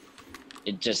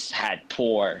it just had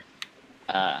poor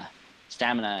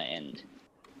stamina and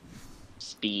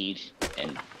speed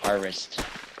and harvest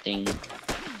thing.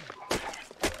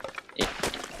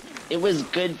 It was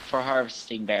good for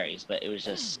harvesting berries, but it was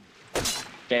just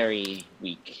very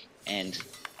weak. And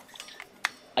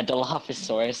a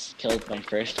Dilophosaurus killed my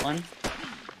first one.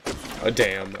 Oh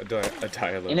damn, a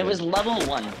dial. And it was level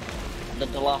 1. The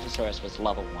Dilophosaurus was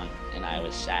level 1, and I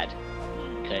was sad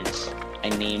because I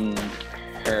named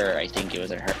her. I think it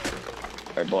was her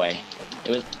or boy.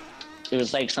 It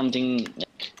was like something.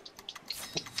 Like,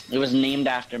 it was named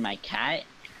after my cat.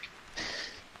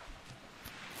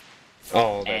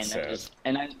 Oh, that's sad.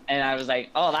 And I was like,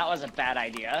 oh, that was a bad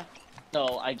idea.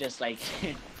 So I just like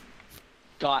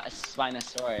got a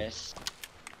Spinosaurus.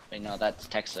 Wait, no, that's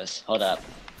Texas. Hold up.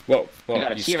 Whoa, I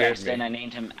got a you T-Rex, scared me.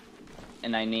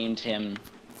 and I named him.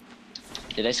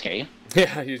 Did I scare you?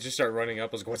 Yeah, you just start running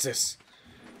up. I was like, what's this?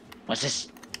 What's this?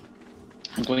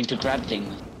 I'm going to grab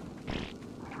things.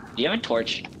 Do you have a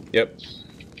torch? Yep.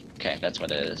 Okay, that's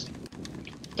what it is.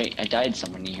 Wait, I died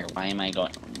somewhere near here. Why am I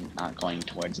not going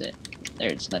towards it?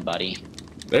 There's my buddy.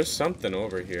 There's something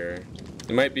over here.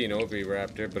 It might be an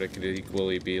Oviraptor, but it could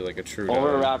equally be like a true dog.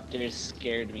 Oviraptors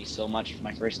scared me so much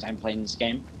my first time playing this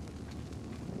game.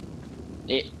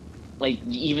 It, like,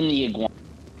 even the iguana,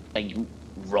 like,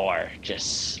 roar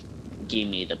just gave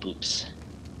me the poops.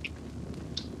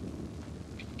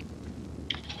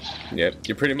 Yep,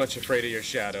 you're pretty much afraid of your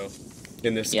shadow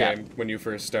in this game when you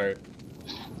first start.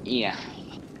 Yeah.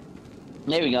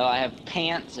 There we go, I have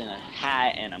pants and a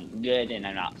hat and I'm good and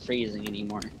I'm not freezing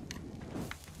anymore.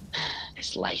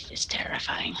 This life is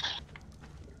terrifying.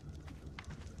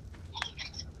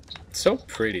 It's so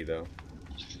pretty though.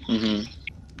 Mm-hmm.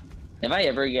 If I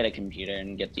ever get a computer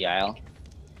and get the aisle,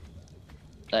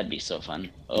 that'd be so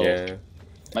fun. Oh, yeah.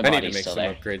 my I need to body's make still some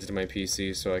there. upgrades to my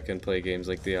PC so I can play games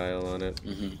like The Isle on it.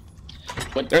 Mm-hmm.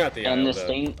 But They're not The Isle, and this the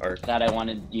thing Ark. that I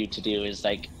wanted you to do is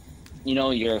like, you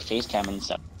know, your face cam and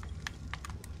stuff.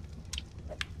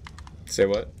 Say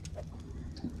what?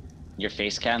 Your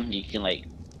face cam, you can like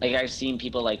I've seen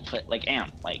people like put like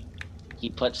Amp, like he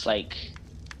puts like,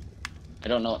 I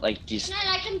don't know, like these. Can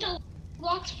I can do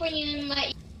blocks for you and let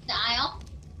you dial?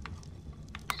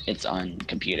 It's on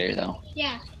computer though.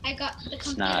 Yeah, I got the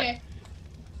It's computer. not.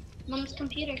 Mom's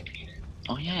computer.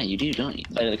 Oh yeah, you do, don't you?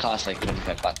 But it costs like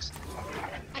 $25.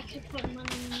 I could put money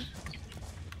in.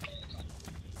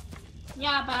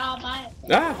 Yeah, but I'll buy it.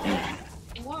 Ah!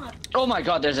 What? Oh my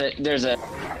God, there's a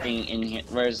thing in here.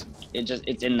 Where's it?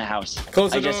 It's in the house.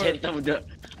 Close the I just door. hit the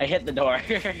I hit the door.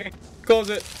 Close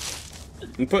it!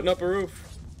 I'm putting up a roof.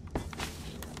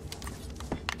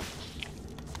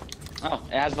 Oh,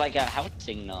 it has like a house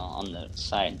signal on the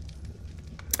side.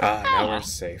 Ah, now we're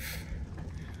safe.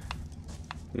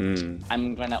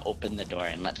 I'm gonna open the door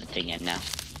and let the thing in now.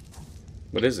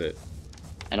 What is it?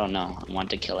 I don't know. I want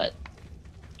to kill it.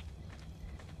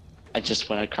 I just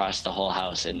went across the whole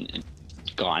house and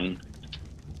it's gone.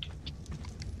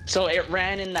 So it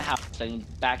ran in the house and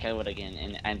back out again,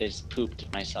 and I just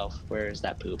pooped myself. Where is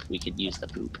that poop? We could use the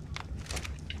poop.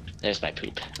 There's my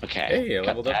poop. Okay. Hey, I got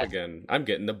leveled up that. again. I'm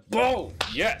getting the bow!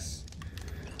 Yes!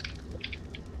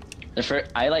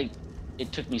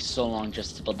 It took me so long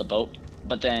just to build the boat,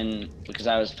 but then because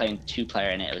I was playing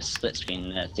 2-player and it was split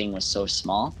screen, the thing was so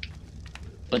small.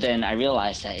 But then I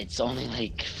realized that it's only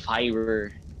like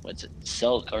fiber, what's it,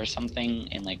 silk or something,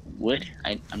 and like wood.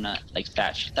 I'm not like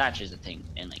thatch. Thatch is a thing,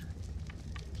 and like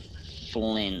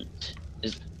flint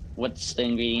is. What's the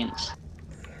ingredients?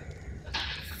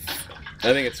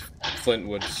 I think it's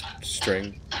Flintwood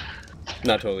string.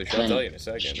 Not totally sure. I'll tell you in a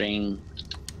second. String.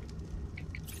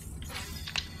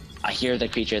 I hear the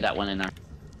creature that went in our.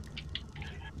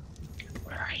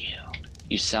 Where are you?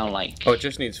 You sound like. Oh, it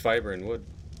just needs fiber and wood.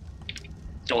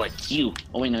 Oh, it's you.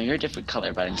 Oh wait, no, you're a different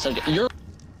color, but I'm still. You're.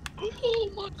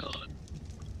 Oh my God.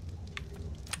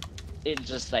 It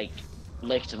just like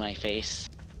licked my face,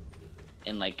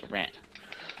 and like ran.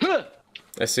 Huh!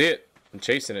 I see it. I'm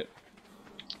chasing it.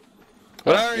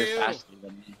 What are You're you? faster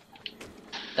than me.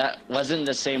 That wasn't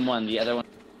the same one. The other one.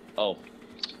 Oh.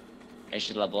 I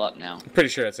should level up now. I'm pretty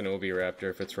sure that's an Oviraptor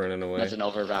if it's running away. That's an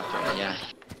Oviraptor, yeah.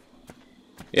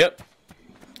 Yep.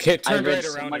 It turned read right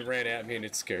so around much- and ran at me and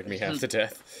it scared me half to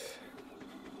death.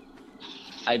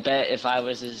 I bet if I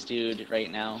was this dude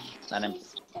right now, that I'm.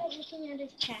 Start looking at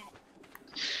his chat.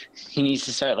 He needs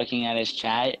to start looking at his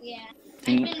chat. Yeah. I've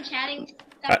been chatting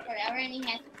stuff forever and he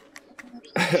has.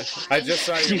 I just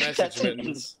saw your message, That's it.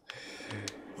 Mittens.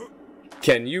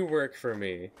 Can you work for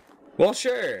me? Well,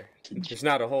 sure. There's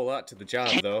not a whole lot to the job,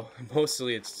 though.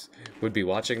 Mostly would be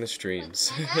watching the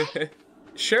streams.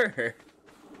 Sure.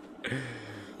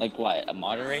 Like what? A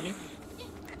moderator?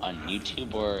 On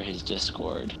YouTube or his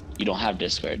Discord? You don't have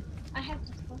Discord. I have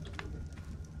Discord.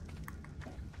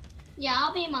 Yeah,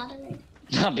 I'll be a moderator.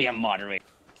 I'll be a moderator.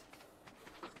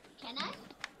 Can I?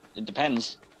 It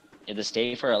depends. You have to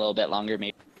stay for a little bit longer,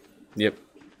 maybe. Yep.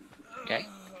 Okay.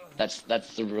 That's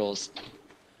the rules.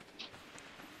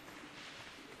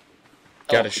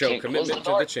 Gotta Oh, show okay, close commitment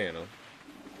to the channel.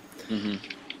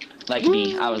 Like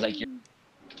me, I was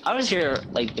here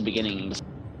like the beginning.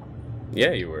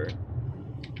 Yeah, you were.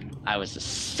 I was the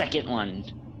second one.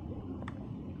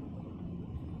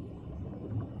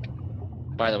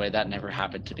 By the way, that never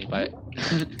happened to me, but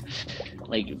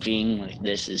like being like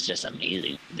this is just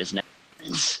amazing. This never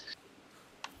happens.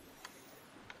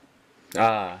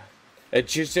 Ah.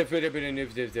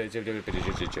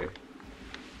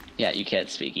 Yeah, you can't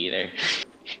speak either.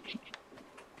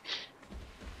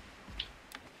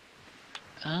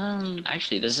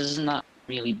 Actually, this is not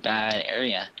really bad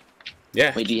area.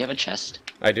 Yeah. Wait, do you have a chest?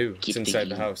 I do. Keep It's inside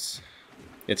the thinking. house.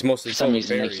 It's mostly For some full of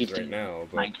reason, I berries keep right thinking now,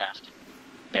 but Minecraft.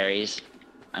 Berries.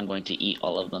 I'm going to eat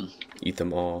all of them. eat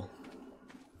them all.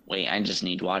 Wait, I just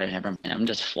need water. Never mind. I'm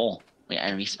just full. Wait,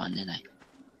 I respawned, didn't I?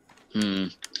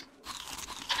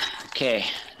 Okay.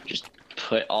 Just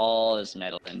put all this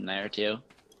metal in there, too.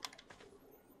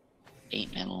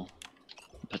 8 metal.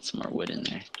 Put some more wood in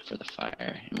there for the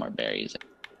fire and more berries.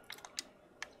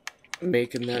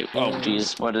 Making that. Okay. Oh,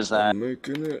 jeez. What is that? I'm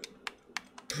making it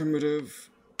primitive,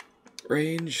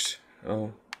 ranged.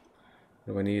 Oh,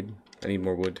 what do I need? I need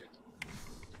more wood.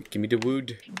 Give me the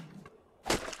wood.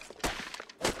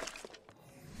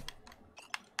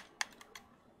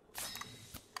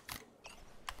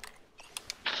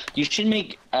 You should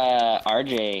make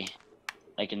RJ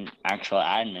like an actual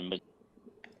admin, but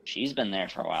she's been there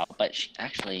for a while. But she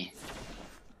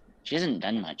hasn't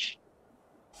done much.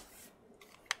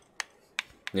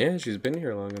 Yeah, she's been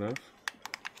here long enough.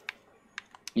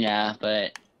 Yeah,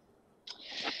 but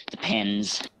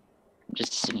depends. I'm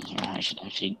just sitting here. I should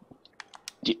actually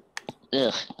do.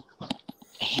 Ugh.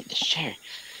 I hate this chair.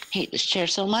 I hate this chair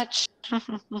so much. How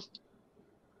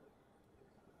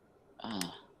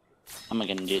am I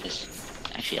gonna do this?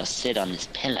 Actually, I'll sit on this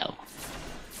pillow.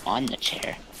 On the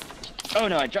chair. Oh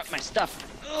no, I dropped my stuff.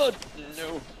 Oh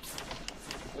no.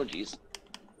 Oh jeez.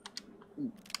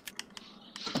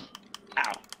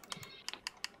 Ow.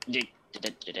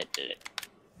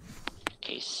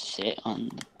 Okay, sit on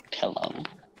the pillow.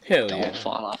 Hell Don't yeah.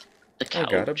 fall off the couch.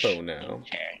 I got a bow now.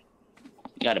 Chair.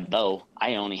 You got a bow.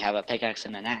 I only have a pickaxe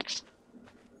and an axe.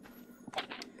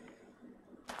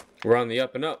 We're on the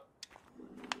up and up.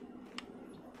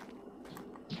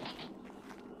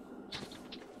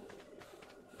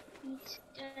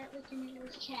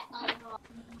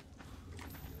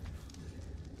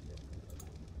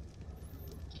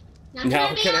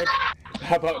 Now can I?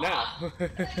 How about now?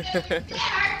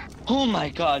 Oh my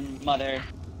god, mother.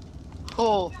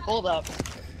 Oh, hold up.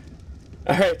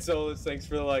 Alright, Solus, thanks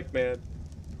for the like, man.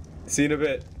 See you in a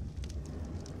bit.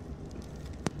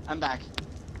 I'm back.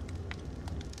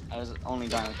 I was only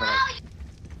gone for like...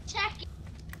 Check.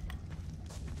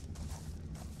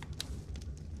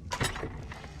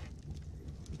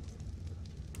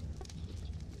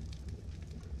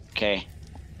 Okay,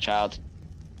 child.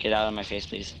 Get out of my face,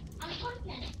 please. I'm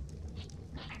working.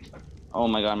 Oh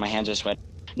my god, my hands are sweating.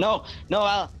 No! No,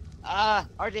 Al!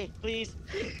 RJ, please!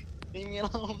 Leave me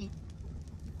alone.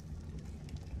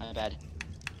 My bad.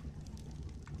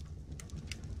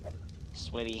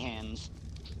 Sweaty hands.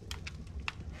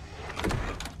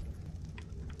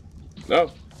 Oh.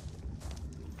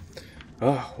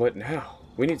 Oh, what now?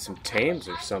 We need some tames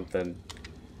or something.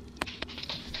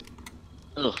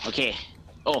 Oh, okay.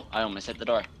 Oh, I almost hit the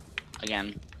door.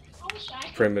 Again.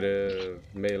 Primitive,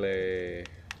 melee. I'm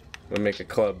gonna make a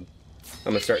club.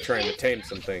 I'm gonna start trying to tame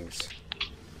some things.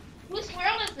 Whose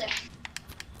world is this?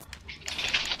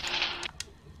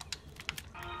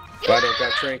 If I don't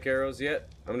got trank arrows yet,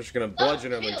 I'm just gonna bludgeon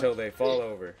them until they fall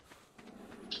over.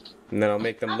 And then I'll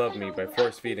make them love me by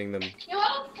force feeding them. You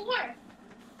have 4.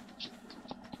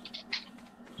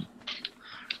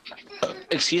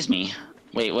 Excuse me.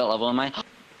 Wait, what level am I?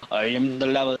 I am the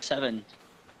level 7.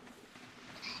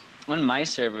 On my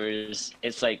servers,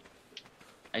 it's like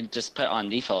I just put on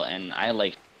default and I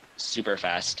like super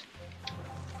fast.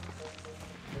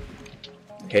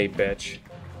 Hey, bitch.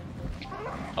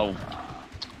 Oh.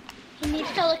 He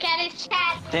needs to look at his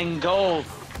chat. Then go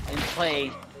and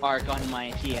play Ark on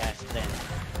my PS then.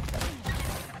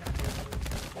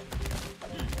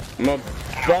 I'm gonna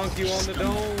bonk you on the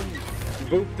dome.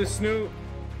 Boop the snoot.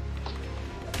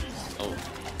 Oh.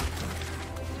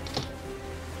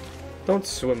 Don't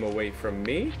swim away from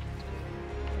me.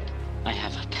 I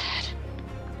have a pad.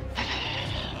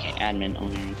 Okay, admin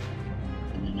owner.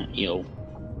 Yo.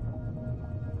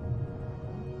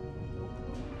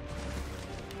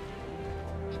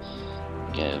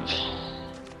 Give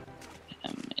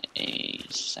him a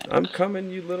sec. I'm coming,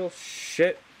 you little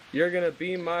shit. You're gonna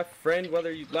be my friend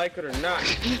whether you like it or not.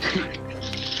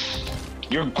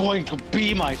 You're going to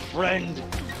be my friend.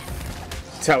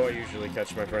 That's how I usually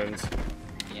catch my friends.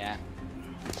 Yeah,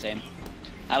 same.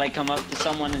 I like come up to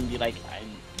someone and be like,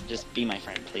 just be my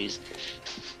friend, please.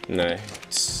 Nah,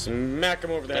 smack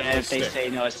him over the head And with if a they stick. say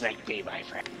no, it's like, be my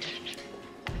friend.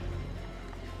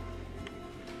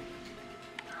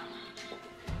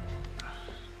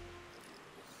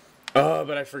 Oh,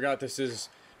 but I forgot this is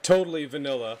totally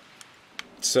vanilla.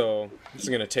 So, this is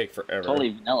gonna take forever. Totally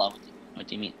vanilla. What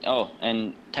do you mean? Oh,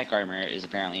 and tech armor is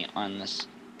apparently on this.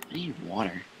 I need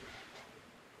water.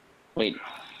 Wait.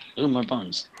 Ooh, more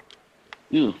bones.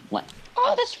 Ooh, what?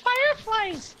 Oh, there's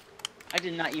fireflies! I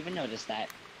did not even notice that.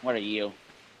 What are you?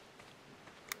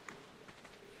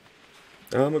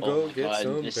 I'ma Oh go my get god,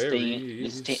 some this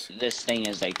berries. this thing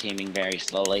is like taming very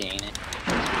slowly, ain't it?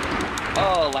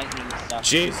 Oh, lightning stuff.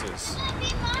 Jesus. Be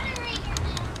moderator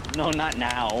now. No, not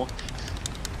now.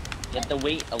 You have to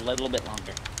wait a little bit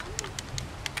longer.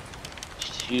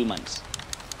 2 months.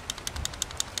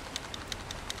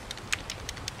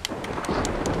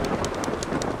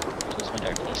 Close my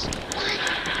darkness.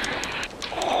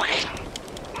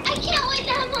 I can't wait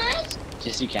that much.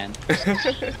 Yes, you can.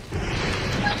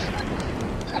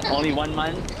 Only 1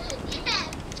 month Yes.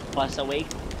 plus a week.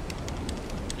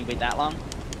 You wait that long?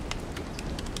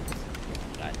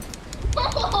 God.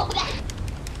 Oh, that's...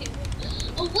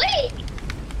 Oh, wait.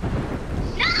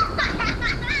 No.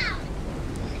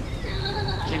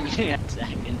 Give me a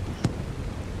second.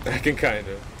 I can kind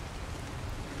of.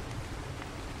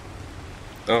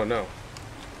 Oh no.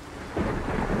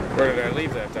 Where did I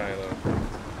leave that dialogue?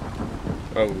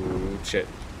 Oh shit.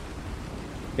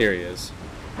 Here he is.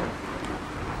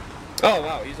 Oh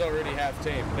wow, he's already half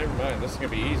tamed. Never mind, this is gonna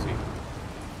be easy.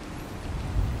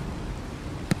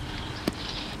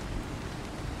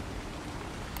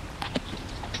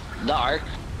 The Ark,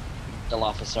 the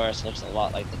Dilophosaurus looks a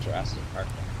lot like the Jurassic Park.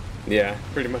 Yeah,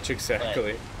 pretty much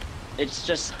exactly. It's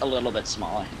just a little bit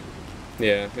smaller.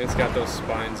 Yeah, it's got those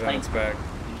spines on its back.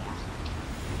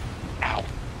 Ow.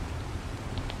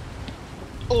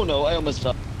 Oh no, I almost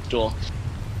fell. Stool.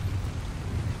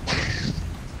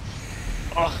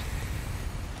 Oh.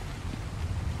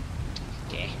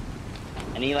 Okay.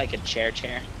 I need like a chair.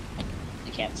 I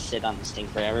can't sit on this thing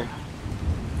forever.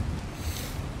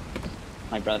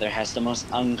 My brother has the most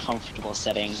uncomfortable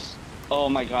setting. Oh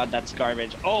my god, that's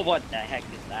garbage. Oh, what the heck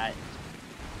is that?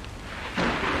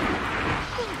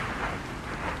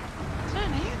 Is that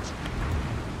an ant?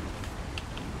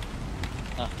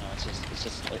 Oh no,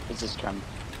 it's just drum.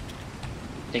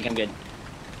 I think I'm good.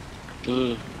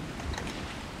 Ooh,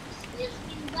 Excuse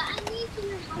me, but I need to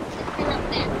know how to fill up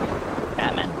that.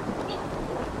 Batman.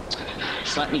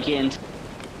 Just let me get in.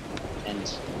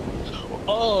 And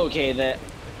oh, okay,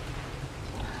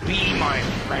 be my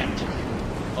friend.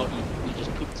 Oh, you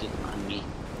just pooped it on me.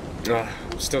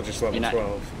 I'm still just level You're not-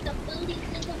 12. The building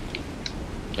is a...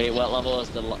 Wait, what level is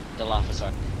the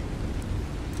Dilophosaurus?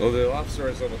 Well, the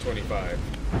Dilophosaurus is level 25.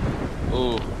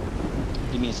 Ooh.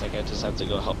 Give me a sec, I just have to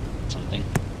go help something.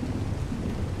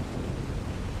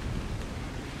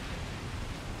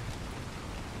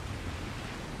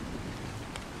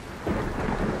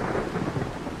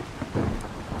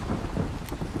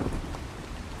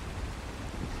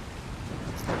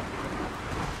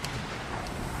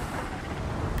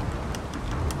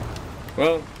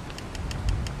 Well,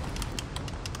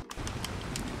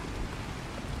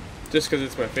 just because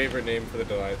it's my favorite name for the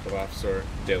Dilophosaur,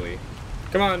 Dilly.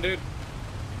 Come on, dude.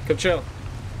 Come chill.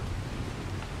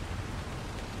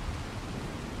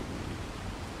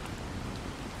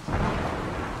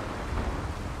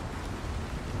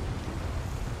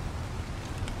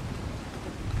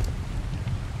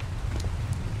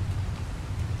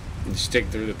 Just dig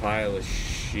through the pile of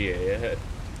shit.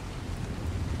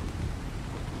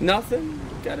 Nothing?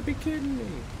 Gotta be kidding me.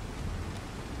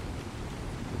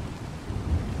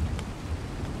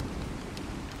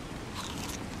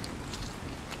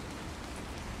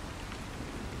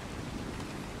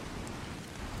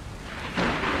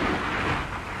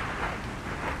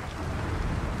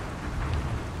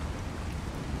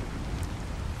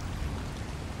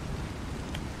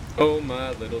 Oh,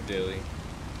 my little Dilly.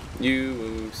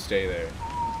 You stay there.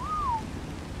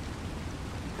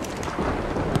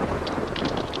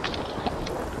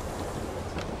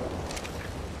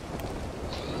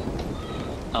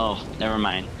 Oh, never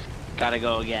mind. Gotta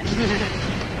go again.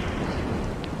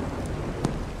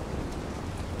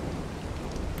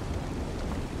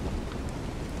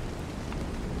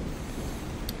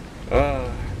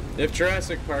 If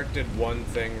Jurassic Park did one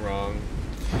thing wrong,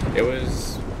 It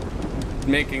was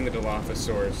making the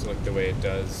Dilophosaurus look the way it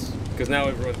does. Because now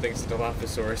everyone thinks the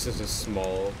Dilophosaurus is a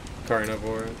small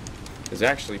carnivore. It's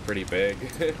actually pretty big.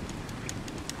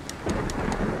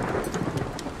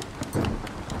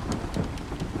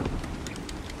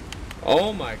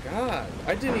 Oh my god,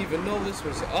 I didn't even know this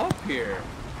was up here.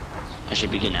 I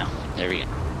should be good now. There we go.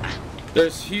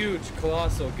 There's huge,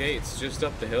 colossal gates just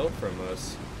up the hill from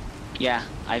us. Yeah,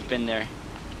 I've been there.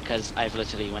 Because I've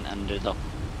literally went under the...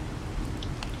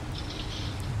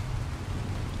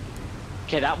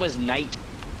 Okay, that was night.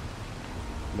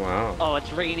 Wow. Oh,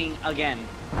 it's raining again.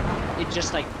 It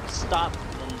just like stopped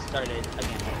and started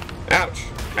again. Ouch!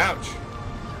 Ouch!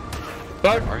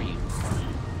 Bug! Where are you?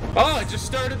 Oh, I just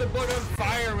started the bug on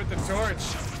fire with the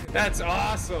torch! That's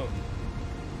awesome!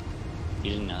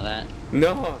 You didn't know that?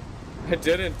 No, I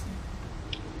didn't.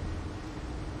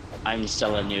 I'm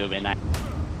still a noob and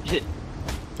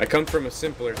I come from a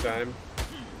simpler time.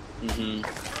 Mm-hmm.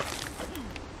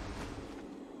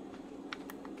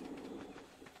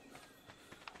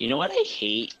 You know what I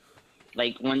hate?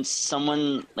 Like when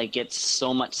someone like gets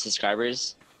so much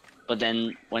subscribers, but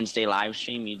then once they live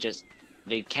stream,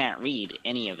 they can't read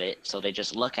any of it, so they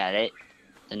just look at it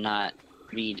and not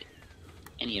read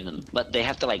any of them. But they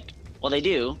have to like, well, they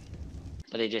do,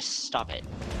 but they just stop it.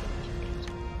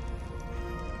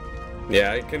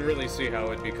 Yeah, I can really see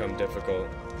how it'd become difficult.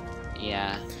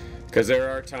 Yeah. Because there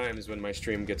are times when my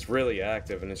stream gets really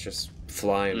active and it's just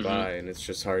flying by and it's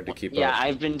just hard to keep up. Yeah,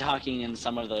 I've been talking in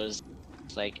some of those.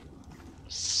 It's like,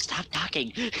 stop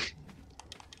talking.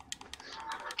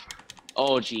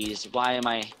 Oh, geez. Why am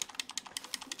I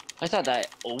thought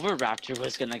that Overraptor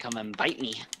was gonna come and bite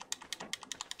me.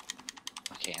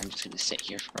 Okay, I'm just gonna sit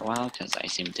here for a while because I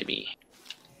seem to be...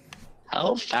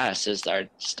 How fast is our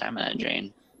stamina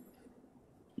drain?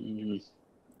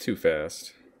 Too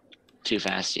fast. Too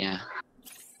fast, yeah.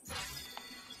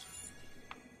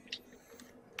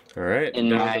 Alright, In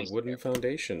now my- the wooden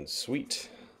foundation. Sweet.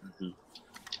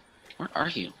 Where are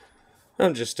you?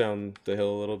 I'm just down the hill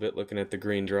a little bit looking at the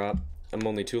green drop. I'm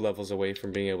only 2 levels away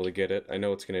from being able to get it. I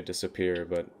know it's gonna disappear,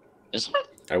 but This one?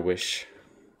 I wish.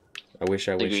 I wish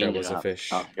I green was a drop. fish.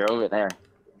 Oh, you're over there.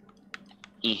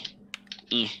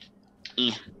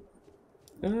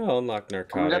 Oh, I'll unlock Oh my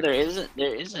narcotic. god,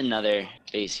 there is another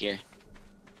base here.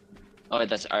 Oh,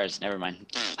 that's ours. Never mind.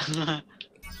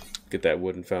 Get that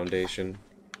wooden foundation.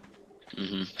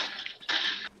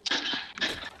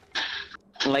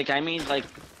 Like I made like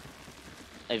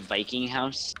a Viking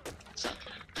house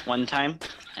one time,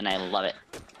 and I love it.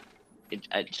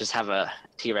 I just have a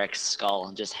T-Rex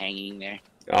skull just hanging there.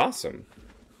 Awesome.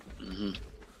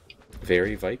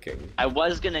 Very Viking. I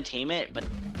was gonna tame it, but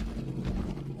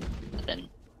then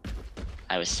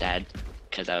I was sad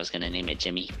because I was gonna name it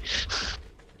Jimmy.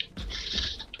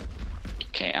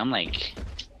 Okay, I'm like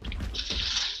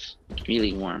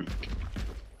really warm.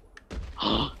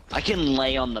 Oh, I can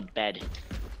lay on the bed.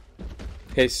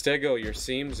 Hey, Stego, your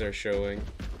seams are showing.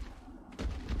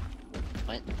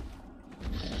 What?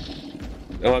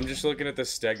 Oh, I'm just looking at the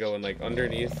Stego, and like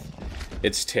underneath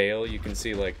its tail, you can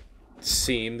see like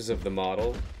seams of the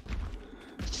model.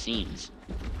 Seams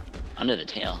under the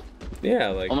tail. Yeah,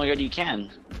 like. Oh my god, you can.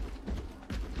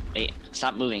 Wait,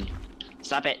 stop moving.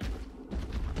 Stop it.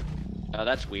 Oh,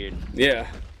 that's weird. Yeah.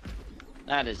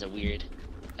 That is a weird.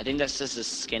 I think that's just a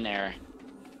skin error.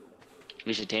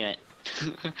 We should tame it.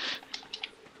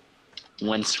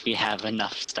 Once we have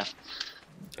enough stuff.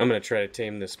 I'm gonna try to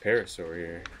tame this parasaur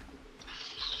here.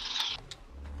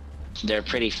 They're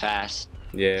pretty fast.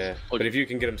 Yeah, but if you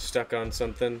can get them stuck on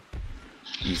something,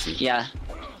 easy. Yeah.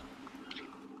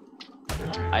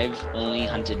 I've only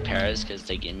hunted paras because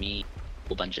they give me a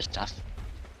whole bunch of stuff.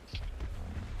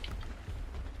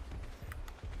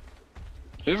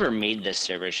 Whoever made this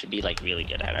server should be like really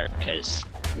good at it, because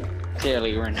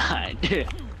clearly we're not.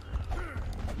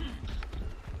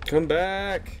 Come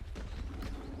back!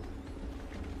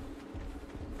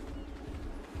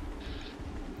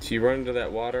 If you run into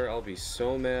that water, I'll be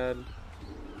so mad.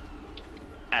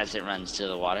 As it runs to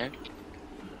the water.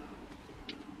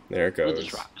 There it Oh, goes.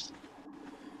 there's rocks.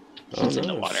 Oh It's in the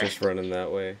no, water. it's just running that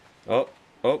way. Oh,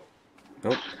 oh,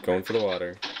 oh, going for the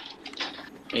water.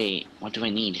 Wait, what do I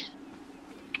need?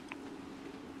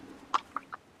 I'm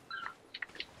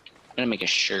gonna make a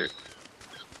shirt.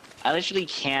 I literally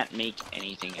can't make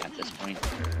anything at this point.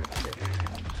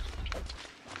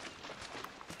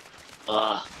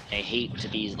 Ugh, I hate to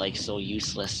be like so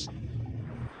useless.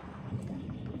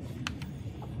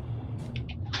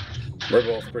 We're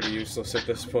both pretty useless at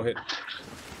this point.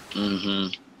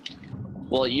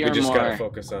 Well, you're We just more... gotta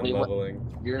focus on Wait, what- leveling.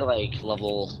 You're like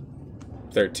level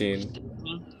 13.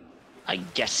 I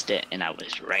guessed it, and I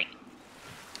was right.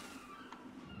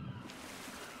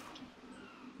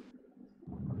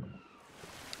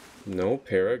 No,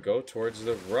 Para, go towards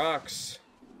the rocks.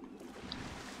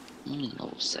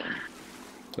 No, sir.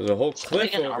 There's a whole It's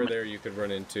cliff like an over there you could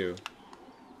run into.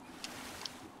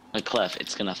 A cliff,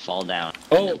 it's gonna fall down.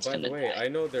 Oh, by the way, I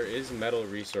know there is metal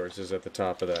resources at the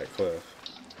top of that cliff.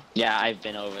 Yeah, I've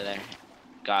been over there.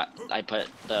 I put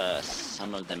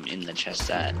some of them in the chest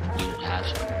that you have.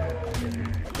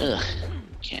 Ugh,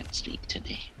 can't speak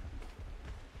today.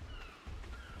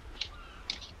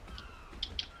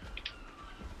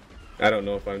 I don't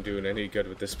know if I'm doing any good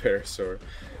with this parasaur.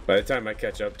 By the time I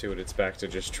catch up to it, it's back to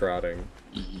just trotting.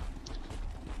 Mm-hmm.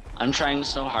 I'm trying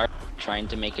so hard, trying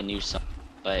to make a new song,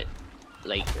 but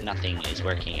like nothing is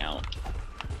working out.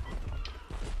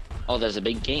 Oh, there's a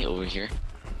big gate over here.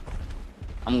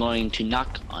 I'm going to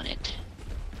knock on it.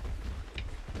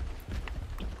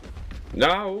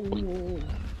 No!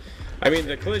 I mean,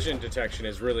 the collision detection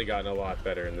has really gotten a lot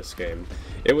better in this game.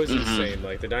 It was insane.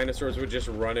 Like, the dinosaurs would just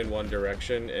run in one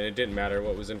direction, and it didn't matter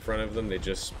what was in front of them, they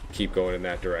just keep going in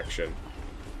that direction.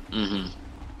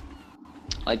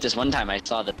 Like, this one time I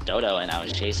saw the dodo and I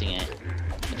was chasing it,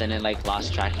 but then it, like,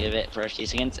 lost track of it for a few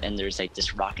seconds, and there's, like,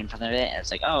 this rock in front of it, and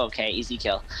it's like, oh, okay, easy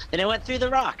kill. Then it went through the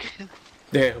rock!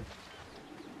 Damn.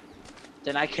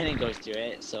 Then I couldn't go through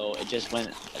it, so it just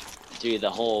went through the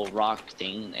whole rock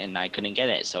thing, and I couldn't get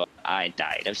it, so I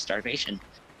died of starvation.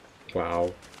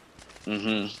 Wow.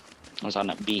 I was on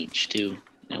a beach, too.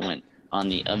 It went on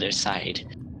the other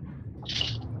side.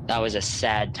 That was a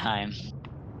sad time.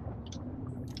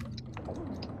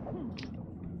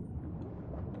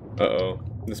 Uh-oh.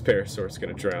 This parasaur's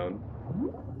gonna drown.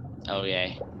 Oh,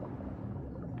 yay.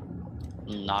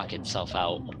 Knock itself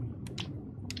out.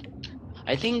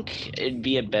 I think it'd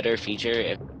be a better feature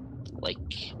if, like,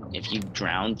 if you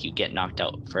drowned, you get knocked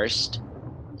out first.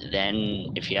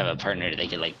 Then, if you have a partner, they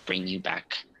could, like, bring you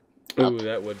back up. Ooh,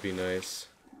 that would be nice.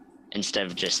 Instead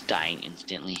of just dying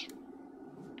instantly.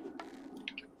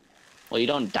 Well, you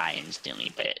don't die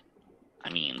instantly, but, I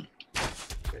mean,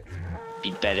 it'd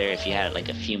be better if you had, like,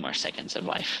 a few more seconds of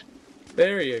life.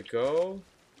 There you go.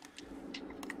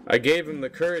 I gave him the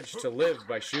courage to live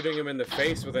by shooting him in the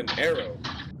face with an arrow.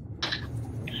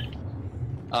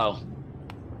 Oh.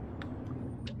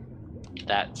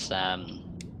 That's,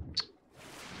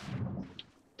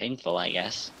 painful, I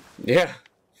guess. Yeah.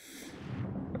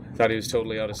 Thought he was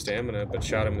totally out of stamina, but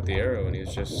shot him with the arrow and he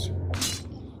was just...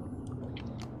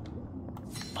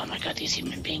 Oh my god, these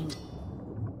human beings.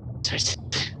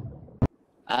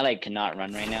 I, like, cannot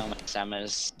run right now. My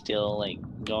stamina's still, like,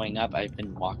 going up. I've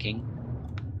been walking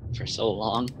for so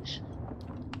long.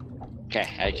 Okay,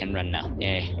 I can run now.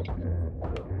 Yay.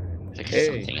 There's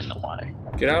something in the water.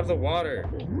 Get out of the water!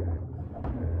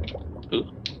 Ooh.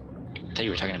 I thought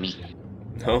you were talking to me.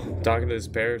 No, I'm talking to this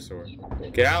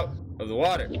parasaur. Get out of the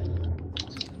water!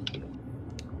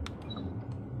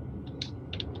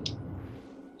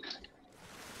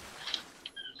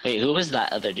 Wait, who was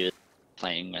that other dude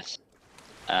playing with?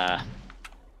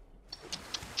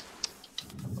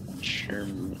 Sure,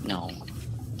 no.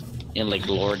 In, like,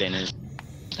 Lord and his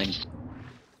thing.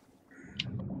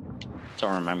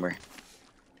 Don't remember.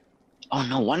 Oh,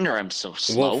 no wonder I'm so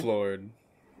slow. Wolf Lord.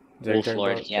 Wolf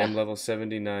Lord, yeah. I'm level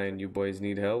 79. You boys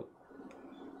need help?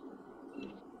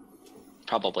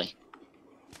 Probably.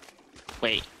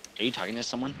 Wait, are you talking to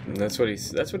someone? That's what he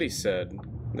said.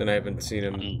 Then I haven't seen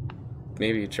him.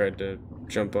 Maybe he tried to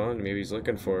jump on. Maybe he's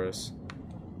looking for us.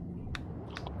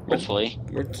 Hopefully.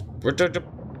 Where did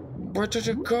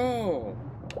it go?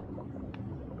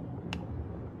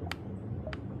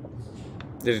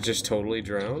 Did it just totally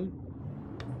drown?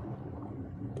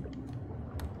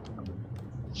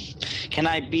 Can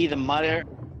I be the mother?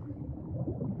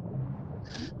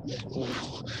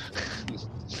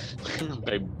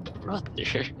 My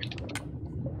brother.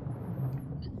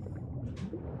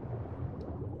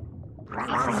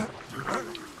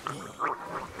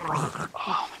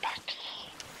 Oh, my back.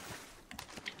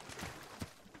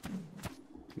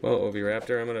 Well,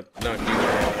 Oviraptor, I'm gonna knock you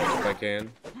out if I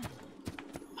can.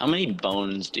 How many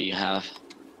bones do you have?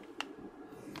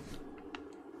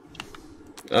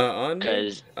 On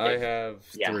me, I have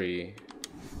 3.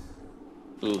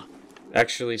 Ooh.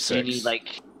 Actually, 6. So you need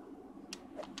like...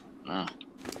 Oh.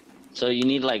 So you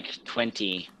need like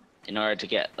 20 in order to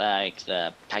get like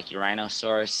the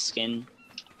Pachyrhinosaurus skin.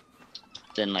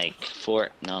 Then like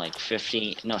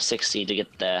 50, no 60 to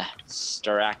get the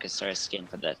Styracosaurus skin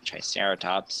for the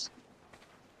Triceratops.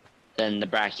 Then the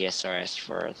Brachiosaurus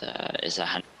for the is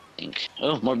 100, I think.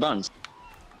 Oh, more bones.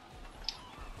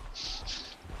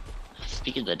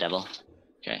 Speak of the devil.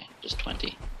 Okay, just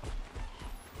 20.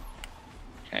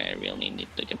 I really need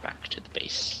to get back to the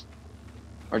base.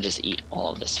 Or just eat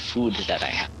all of this food that I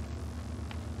have.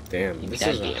 Damn, Maybe this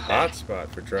that'd is be a a hot bad-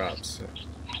 spot for drops.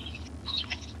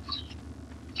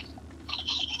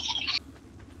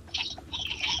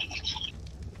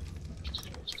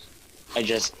 I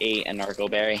just ate a narco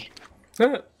berry.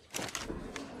 Huh.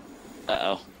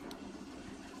 Uh-oh.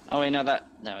 Oh wait, no,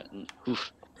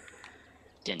 oof,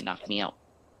 didn't knock me out.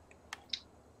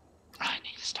 I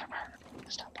need to start burning.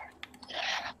 Stop burning.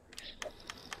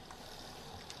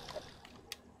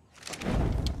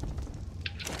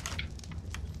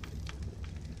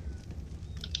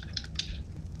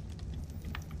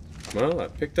 Well, I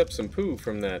picked up some poo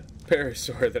from that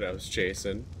parasaur that I was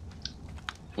chasing.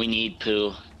 We need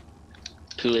poo.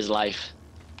 Poo is life.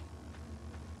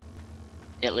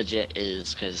 It legit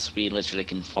is, because we literally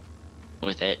can fall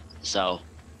with it, so.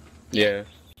 Yeah.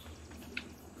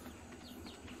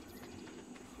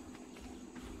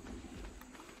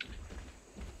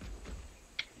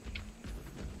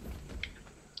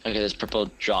 Okay, this purple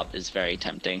drop is very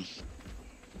tempting.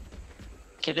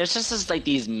 Okay, there's just like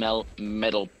these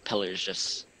metal pillars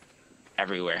just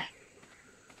everywhere.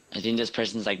 I think this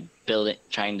person's like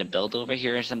trying to build over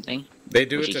here or something. They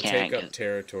do Which it you to can't, take up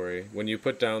territory. When you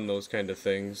put down those kind of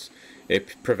things,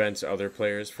 it prevents other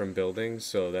players from building,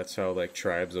 so that's how like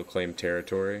tribes will claim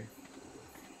territory.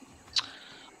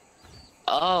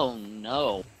 Oh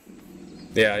no.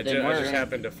 Yeah, I Then just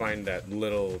happened to find that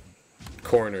little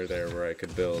corner there where I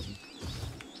could build.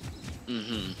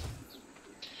 Mm-hmm.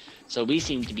 So we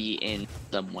seem to be in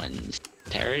someone's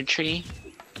territory,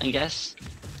 I guess.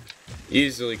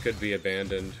 Easily could be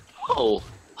abandoned. Oh,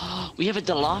 we have a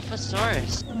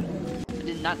Dilophosaurus. I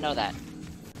did not know that.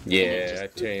 Yeah, I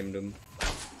tamed him.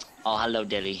 Oh, hello,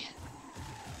 Dilly.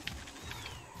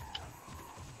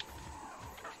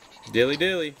 Dilly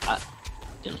dilly.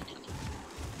 Dilly.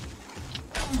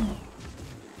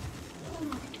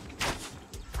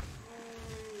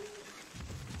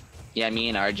 Yeah, me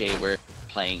and RJ were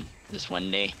playing this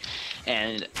one day,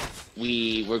 and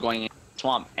we were going in the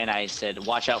swamp, and I said,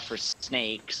 watch out for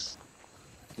snakes.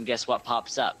 And guess what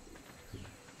pops up?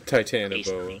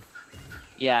 Titanoboa.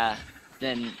 Yeah,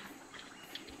 then,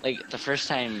 like, the first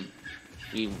time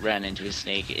we ran into a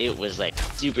snake, it was, like,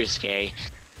 super scary.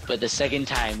 But the second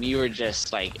time, we were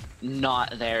just, like,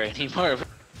 not there anymore.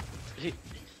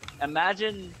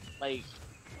 Imagine, like,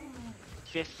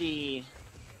 50...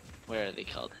 what are they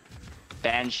called?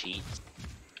 Banshees.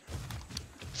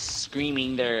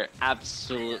 Screaming their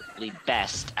absolutely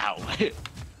best out.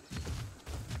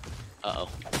 Uh-oh.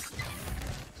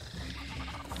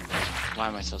 Why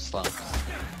am I so slow?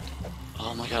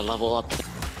 Oh my god, level up.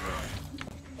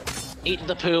 Eat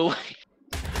the poo.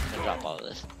 I'll drop all of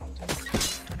this.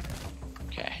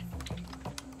 Okay.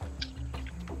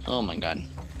 Oh my god.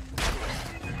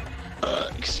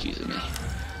 Excuse me.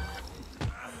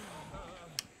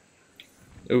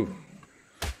 Ooh.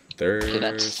 Okay,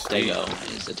 that's Stego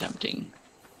is attempting.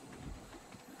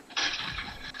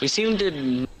 We seem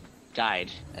to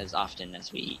died as often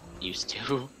as we used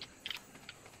to.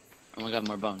 Oh my god,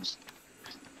 more bones.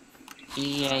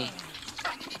 Yay.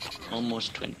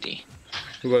 Almost 20.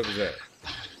 What was that?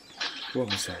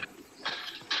 What was that?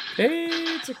 Hey,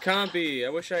 it's a compy. I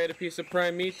wish I had a piece of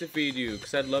prime meat to feed you,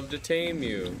 because I'd love to tame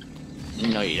you.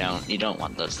 No, you don't. You don't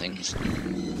want those things.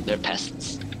 They're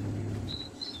pests.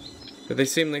 But they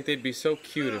seem like they'd be so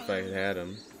cute if I had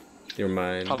them. You're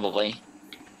mine. Probably.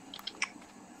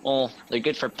 Well, they're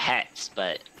good for pets,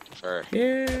 but for...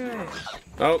 Yeah.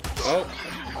 Oh.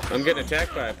 I'm getting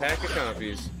attacked by a pack of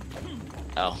compies.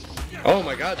 Oh. Oh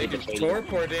my god, they do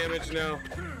torpor damage now.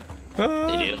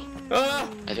 They do. Ah!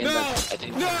 I think No! that's... I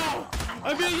think... No!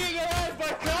 I'm being eaten alive by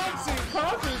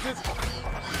compies!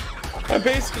 I'm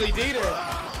basically Dieter.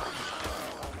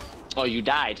 Oh, you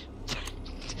died.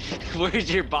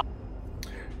 Where's your body?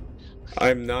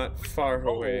 I'm not far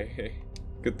away.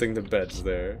 Good thing the bed's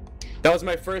there. That was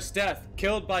my first death,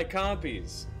 killed by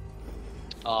compies.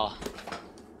 Oh.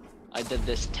 I did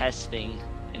this test thing,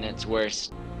 and it's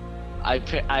worse. I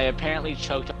apparently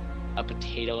choked a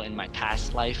potato in my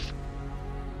past life.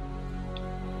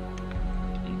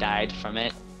 And died from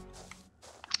it.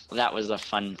 That was a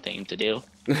fun thing to do.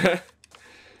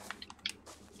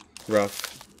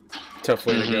 Rough. Tough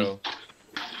way to go.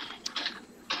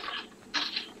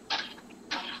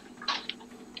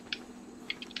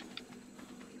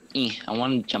 I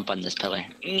want to jump on this pillar.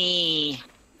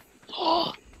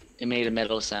 Oh, it made a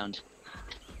metal sound.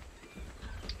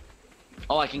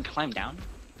 Oh, I can climb down?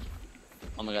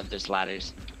 Oh my god, there's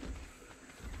ladders.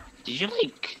 Did you,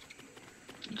 like,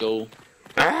 go...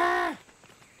 Ah!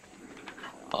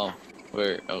 Oh,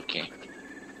 we're okay.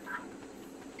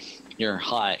 You're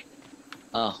hot.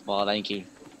 Oh, well, thank you.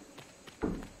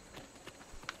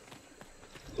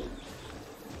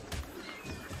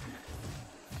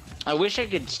 I wish I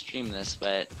could stream this,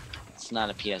 but it's not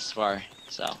a PS4,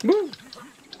 so. Woo!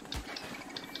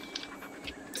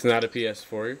 It's not a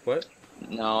PS4. What?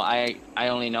 No, I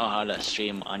only know how to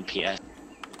stream on PS.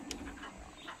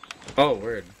 Oh,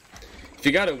 word. If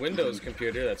you got a Windows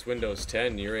computer that's Windows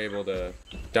 10, you're able to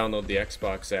download the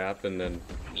Xbox app and then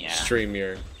stream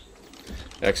your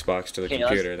Xbox to the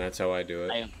computer, and that's how I do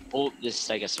it. I hope this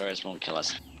Stegosaurus won't kill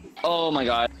us. Oh my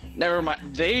god. Never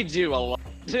mind. They do a lot.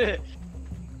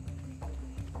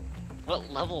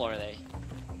 What level are they?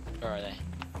 Where are they?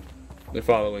 They're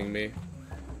following me.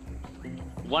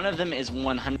 One of them is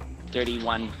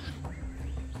 131.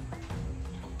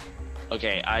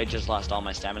 Okay, I just lost all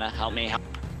my stamina. Help me. Help.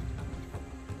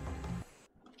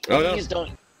 Oh no. Please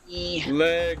don't.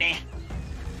 Leg.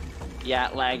 Yeah,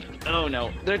 lag. Oh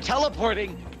no. They're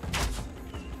teleporting.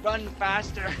 Run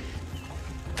faster.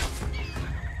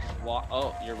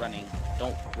 Oh, you're running.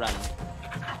 Don't run.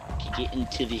 Get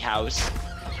into the house.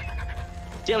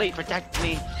 Dilly, protect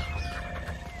me.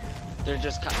 There's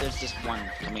just one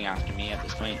coming after me at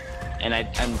this point, and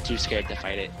I'm too scared to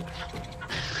fight it.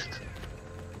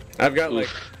 I've got like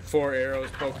 4 arrows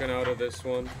poking out of this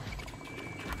one.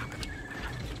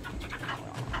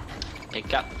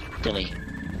 Pick up, Dilly.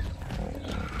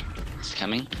 It's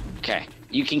coming. Okay,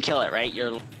 you can kill it, right?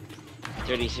 You're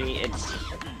 33. It's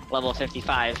level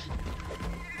 55.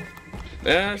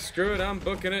 Ah, screw it. I'm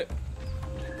booking it.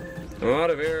 I'm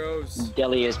out of arrows.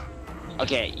 Dilly is.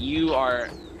 Okay, you are.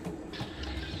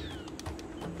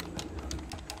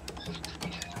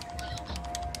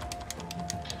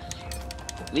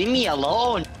 Leave me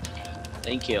alone!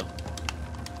 Thank you.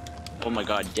 Oh my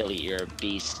god, Dilly, you're a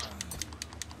beast.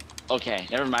 Okay,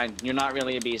 never mind. You're not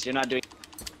really a beast. You're not doing...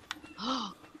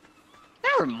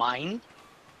 Never mind.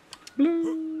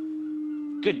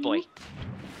 Good boy.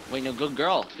 Wait, no, good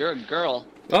girl. You're a girl.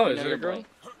 Oh, is it a girl?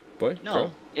 Boy? No,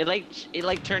 Girl? it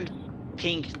like turned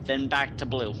pink, then back to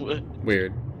blue.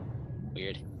 Weird.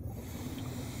 Weird.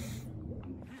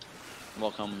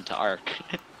 Welcome to Ark.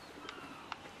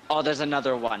 Oh, there's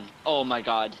another one. Oh my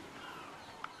god.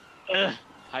 Ugh.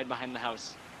 Hide behind the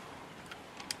house.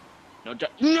 No,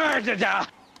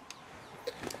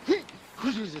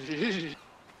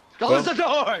 close the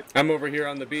door! I'm over here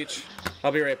on the beach.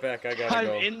 I'll be right back. I gotta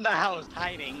go. I'm in the house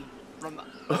hiding from a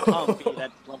zombie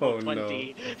that's level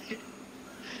 20.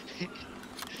 No.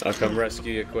 I'll come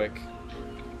rescue you quick.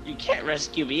 You can't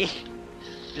rescue me.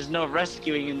 There's no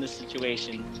rescuing in this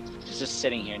situation. It's just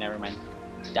sitting here, never mind.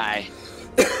 Die.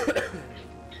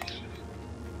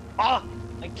 Oh!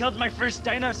 I killed my first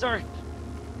dinosaur!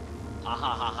 Ha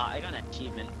ha ha ha, I got an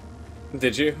achievement.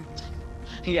 Did you?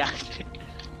 Yeah.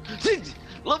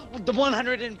 Look, the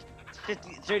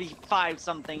 135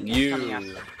 something is coming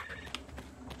after.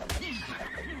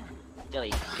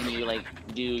 Dilly, can you like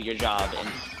do your job and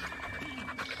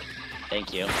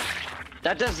thank you.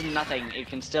 That does nothing, it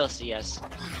can still see us.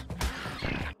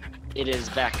 It is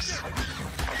Vex.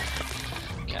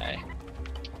 Okay.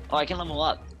 Oh, I can level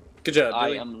up. Good job, I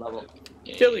Billy. am level.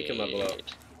 Dilly can level up.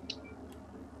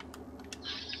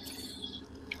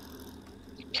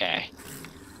 Okay.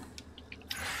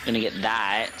 I'm gonna get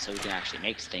that so we can actually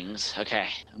make things. Okay,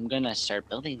 I'm gonna start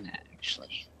building that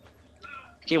actually.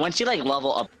 Okay, once you like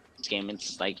level up this game,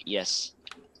 it's like yes.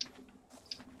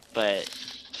 But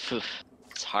phew,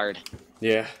 it's hard.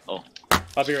 Yeah. Oh.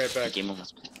 I'll be right back. Game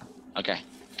almost. Okay.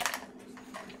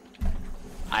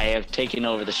 I have taken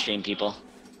over the stream, people.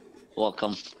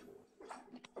 Welcome.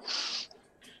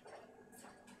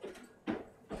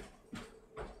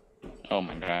 Oh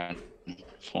my god.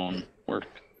 Phone work.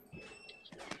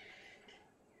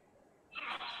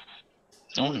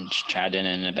 Someone's chatting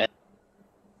in a bit.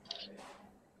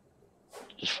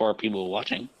 There's 4 people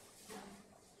watching.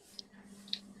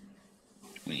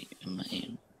 Wait, am I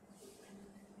in?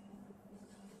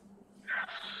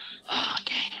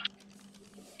 Okay.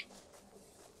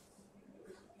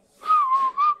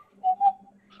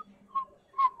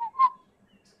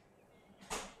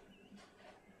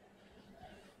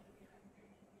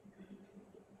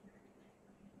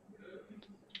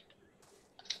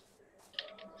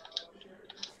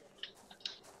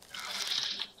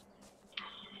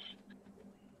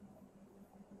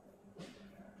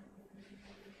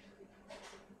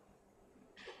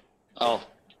 Oh.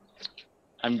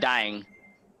 I'm dying.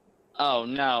 Oh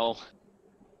no.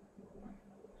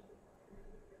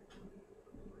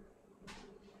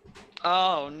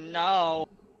 Oh no.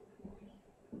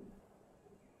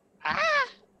 Ah!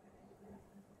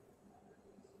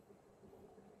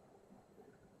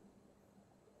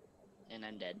 And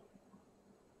I'm dead.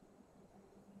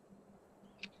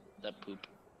 The poop.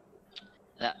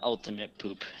 That ultimate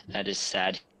poop. That is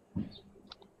sad.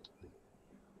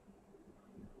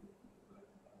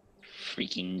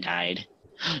 Freaking died.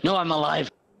 No, I'm alive!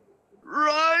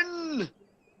 Run!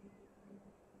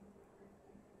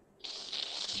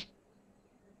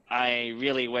 I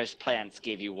really wish plants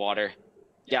gave you water.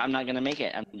 Yeah, I'm not gonna make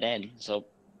it. I'm dead, so...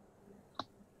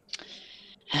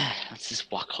 Let's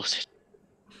just walk closer.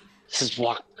 Let's just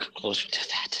walk closer to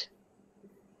that.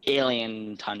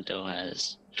 Alien Tonto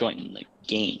has joined the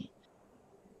game.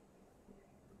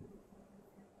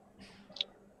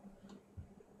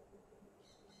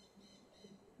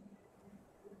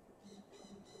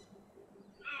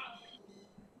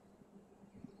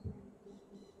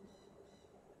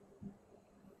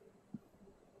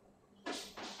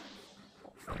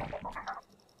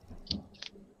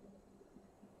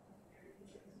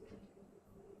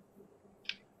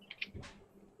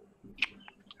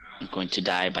 I'm going to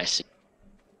die by...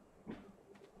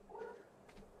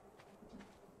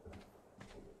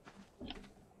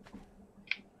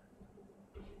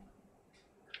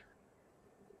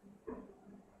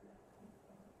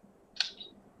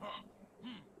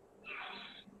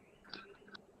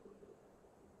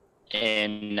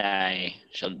 And I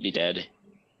shall be dead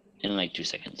in like 2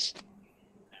 seconds.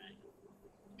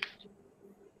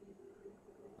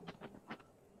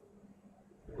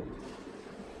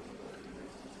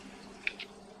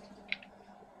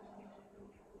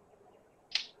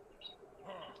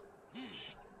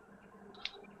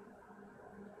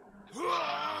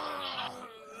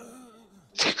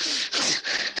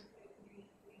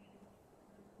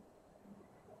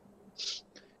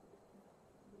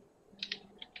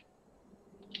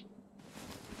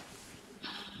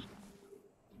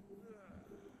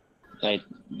 Like,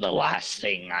 the last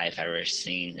thing I've ever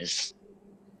seen is...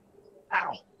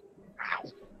 Ow!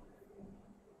 Ow!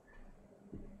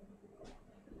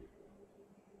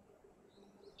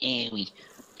 Ewy.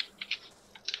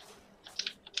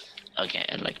 Okay,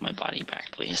 I'd like my body back,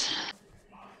 please.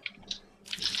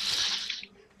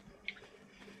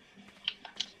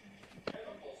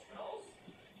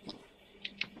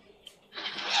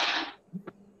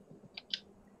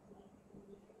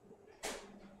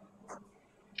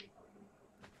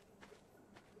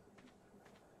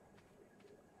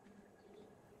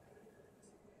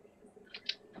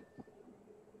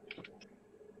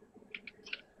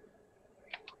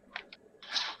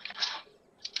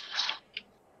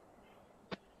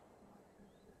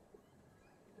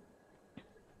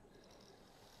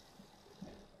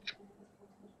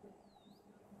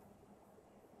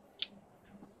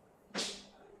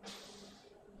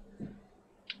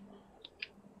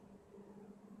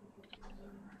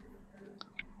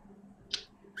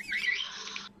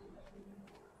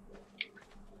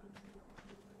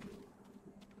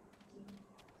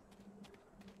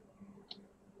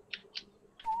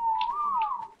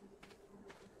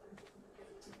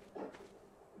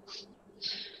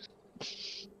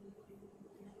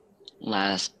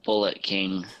 Last bullet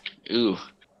king. Ooh.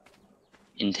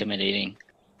 Intimidating.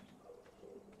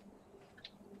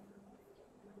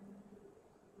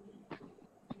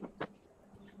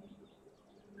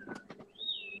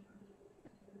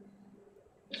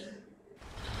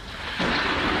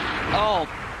 Oh,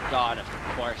 God, of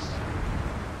course.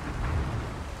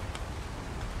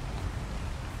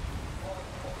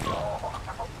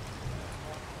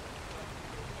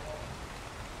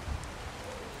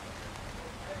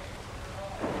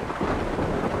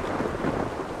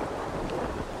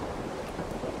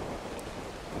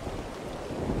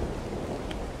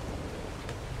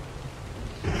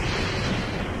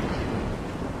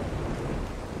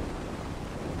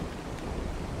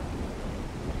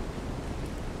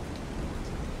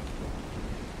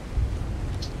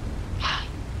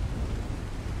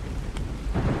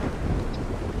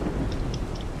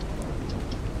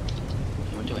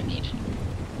 What do I need?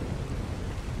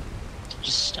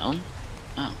 Just stone?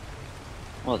 Oh.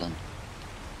 Well then.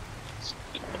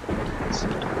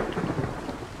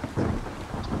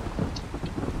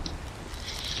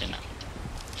 Gonna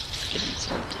get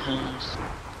inside the house.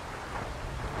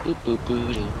 Boop boop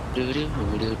boo doo doo doo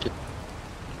doo doo.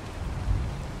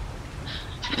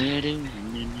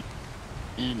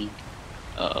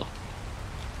 Uh-oh.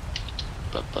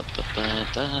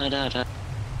 Ba-ba-ba-ba-ba-da-da.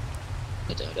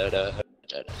 Da-da-da-da.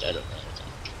 Da-da-da-da.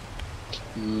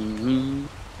 Mm-hmm.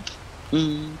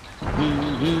 Mm-hmm.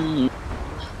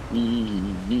 Mm-hmm.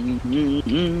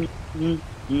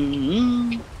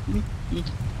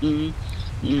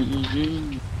 Mm-hmm.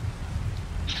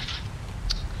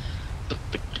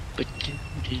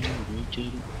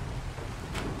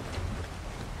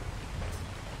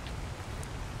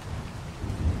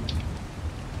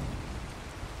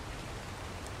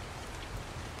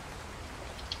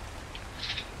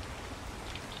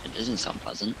 doesn't sound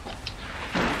pleasant.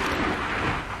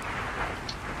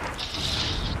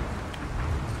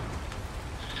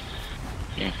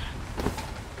 Here.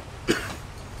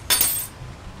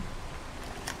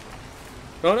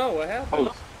 Oh no, what happened?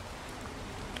 Oh.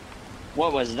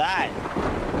 What was that?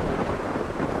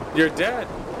 You're dead.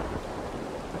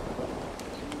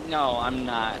 No, I'm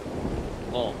not.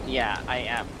 Well, yeah, I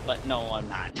am, but no, I'm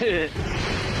not.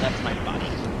 That's my body.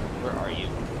 Where are you?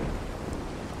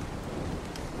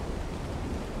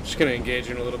 Just gonna engage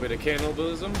in a little bit of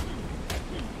cannibalism.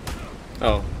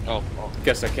 Oh. Oh.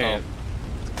 Guess I can't.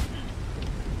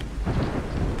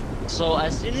 So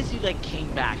as soon as you like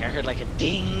came back, I heard like a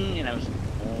ding, and I was.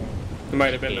 Oh, It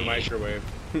might have been the microwave.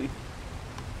 the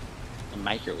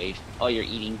microwave. Oh, you're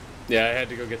eating. Yeah, I had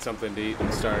to go get something to eat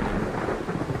and start.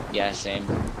 Yeah, same.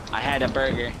 I had a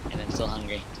burger, and I'm still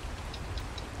hungry.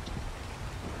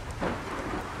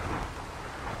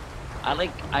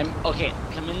 I'm okay.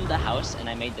 Come in the house, and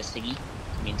I made the stingy.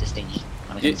 I mean the stingy.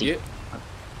 Yeah.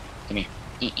 Come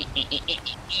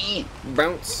here.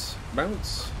 Bounce,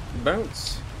 bounce,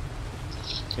 bounce.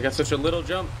 I got such a little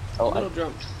jump. Oh, little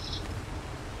jump.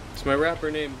 It's my rapper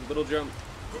name, Little Jump.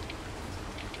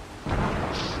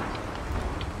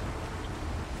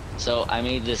 So I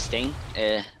made this thing.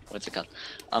 What's it called?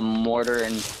 A mortar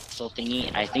and pestle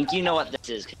thingy. I think you know what this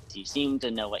is because you seem to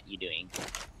know what you're doing.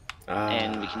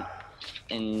 And we can,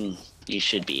 and you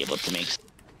should be able to make.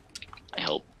 I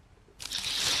hope.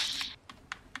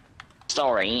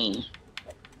 Sorry.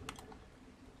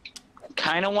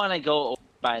 Kind of want to go over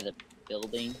by the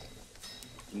building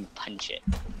and punch it.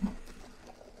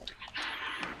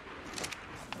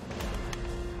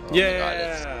 Oh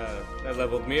Yeah, that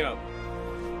leveled me up.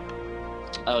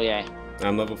 Oh yeah.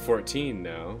 I'm level 14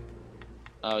 now.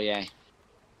 Oh yeah.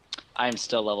 I'm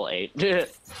still level 8.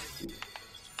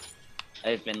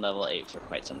 I've been level 8 for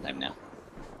quite some time now.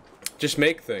 Just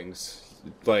make things.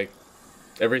 Like,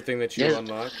 everything that you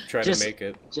unlock, try to make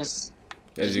it. Just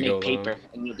as you make go paper along.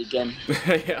 and you'll begin.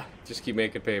 Yeah, just keep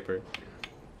making paper.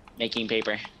 Making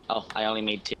paper. Oh, I only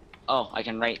made 2. Oh, I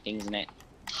can write things in it.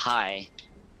 Hi.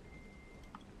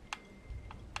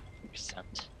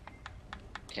 Accept.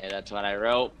 Okay, that's what I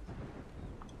wrote.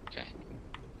 Okay.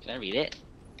 Can I read it?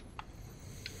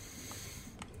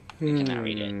 I cannot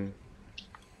read it.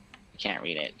 I can't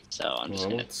read it, so I'm just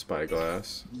gonna...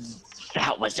 Spyglass.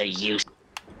 That was a use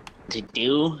to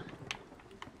do.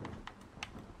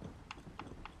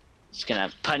 Just gonna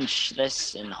punch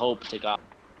this and hope to God.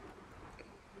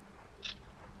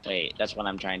 Wait, that's what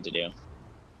I'm trying to do.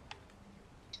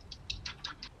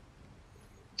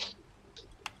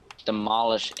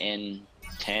 Demolish in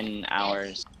 10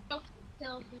 hours.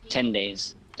 10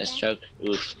 days. This joke.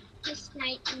 Oof. Just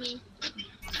night to me.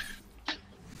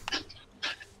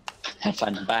 Have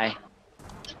fun. Bye.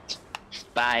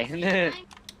 Bye.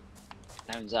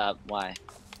 Time's up. Why?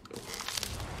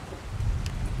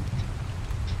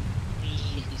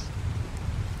 Please.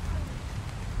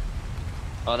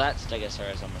 Oh, that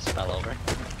Stegosaurus almost fell over.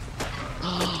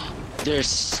 There's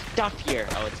stuff here.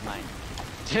 Oh, it's mine.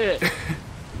 Paper.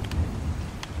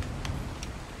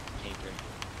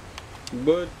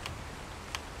 But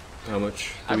how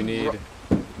much do we need?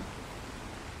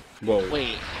 Whoa.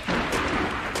 Wait.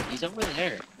 He's over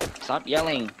there. Stop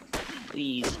yelling.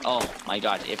 Please. Oh my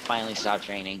god, it finally stopped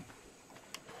raining.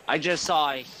 I just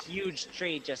saw a huge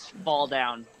tree just fall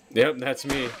down. Yep, that's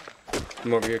me.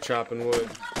 I'm over here chopping wood.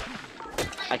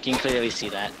 I can clearly see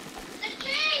that.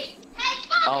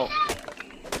 Oh.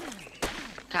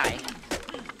 Kai.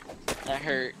 That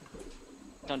hurt.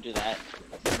 Don't do that.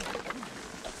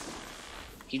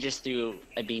 He just threw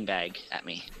a beanbag at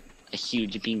me. A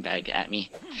huge beanbag at me.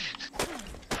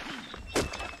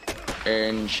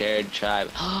 Earn shared tribe.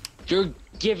 You're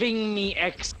giving me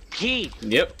XP!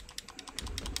 Yep.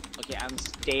 Okay, I'm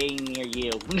staying near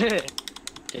you.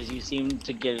 Because you seem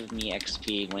to give me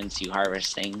XP once you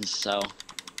harvest things, so...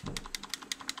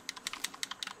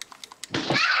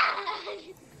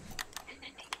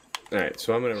 Alright,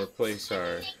 so I'm going to replace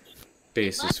our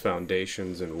base's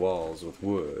foundations and walls with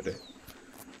wood.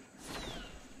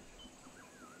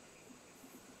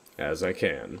 As I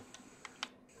can.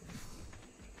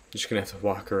 Just gonna have to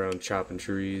walk around chopping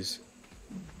trees.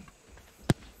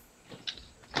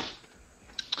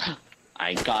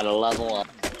 I gotta level up.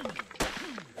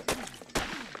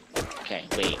 Okay,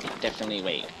 wait. Definitely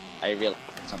wait. I realized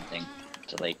something.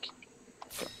 So, like,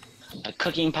 a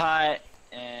cooking pot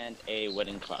and a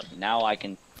wooden club. Now I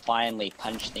can finally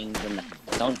punch things in the...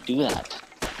 Don't do that.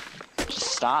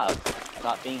 Just stop.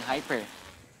 Stop being hyper.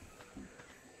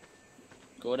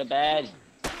 Go to bed.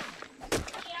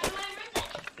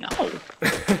 No.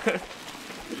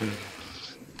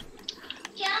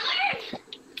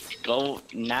 go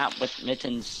nap with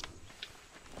Mittens.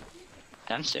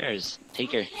 Downstairs.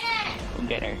 Take her. Go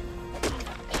get her.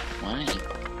 Why?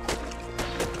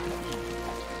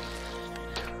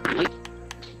 Wait.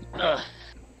 Ugh.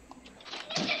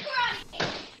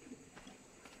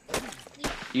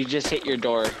 You just hit your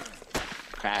door.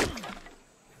 Crack.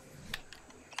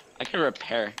 I can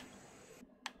repair.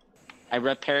 I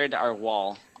repaired our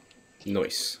wall.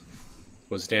 Nice.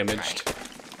 Was damaged.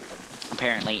 Right.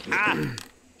 Apparently. Ah!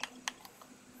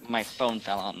 My phone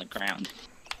fell on the ground.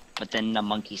 But then the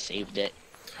monkey saved it.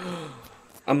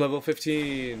 I'm level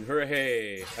 15.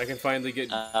 Hooray! I can finally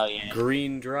get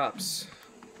green drops.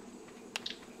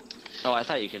 Oh, I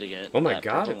thought you could get Oh my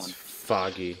god, it's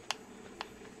foggy.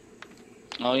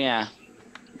 Oh yeah.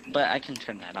 But I can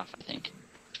turn that off, I think.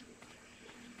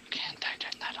 Can't I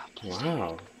turn that off?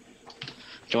 Wow.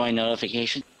 Join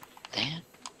notification. Damn.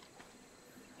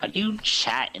 How do you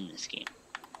chat in this game?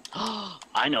 Oh,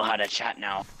 I know how to chat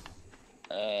now.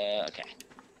 Okay.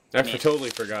 I totally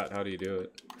forgot how do you do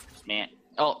it. Man.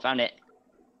 Oh, found it.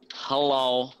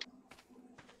 Hello.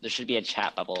 There should be a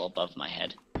chat bubble above my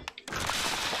head.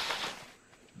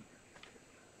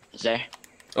 Is there?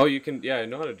 Oh, you can. Yeah, I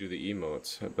know how to do the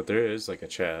emotes, but there is like a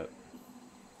chat.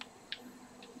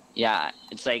 Yeah,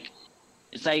 it's like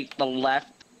the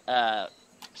left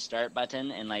start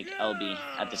button and like LB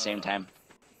at the same time.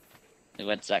 Like,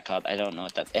 what's that called? I don't know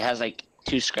what that. It has like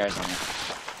 2 squares on it.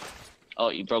 Oh,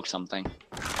 you broke something.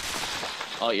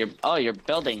 Oh, you're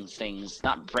building things,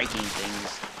 not breaking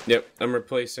things. Yep, I'm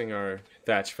replacing our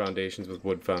thatch foundations with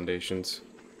wood foundations.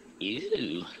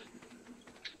 Ew.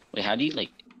 Wait, how do you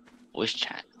like voice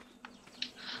chat?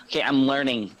 Okay, I'm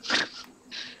learning.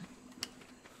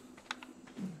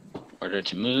 Order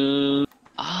to move.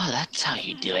 Oh, that's how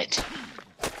you do it.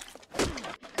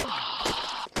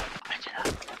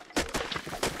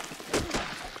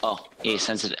 Oh, yeah,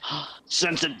 sensitive.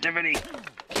 Sensitivity.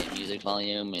 Okay, music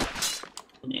volume.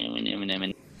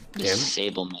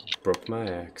 Disable menu. Broke my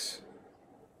axe.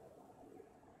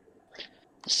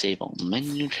 Disable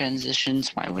menu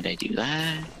transitions. Why would I do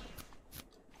that?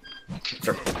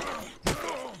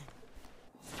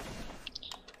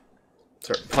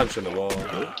 Start punching the wall.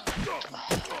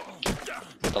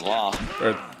 The wall.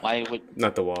 Or why would?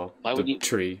 Not the wall. Why would the you?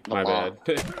 tree. The My wall.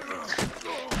 bad.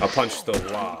 I'll punch the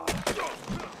wall.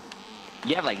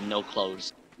 You have like no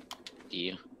clothes, do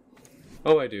you?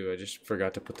 Oh, I do. I just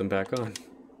forgot to put them back on.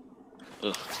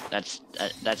 Oof, that's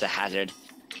a hazard.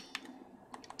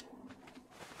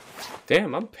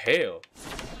 Damn, I'm pale.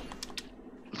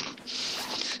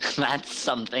 That's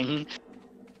something.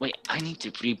 Wait, I need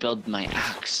to rebuild my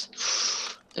axe.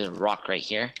 There's a rock right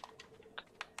here.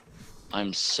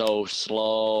 I'm so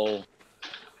slow.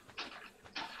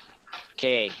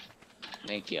 Okay,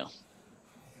 thank you.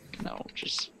 No,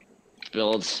 just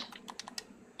build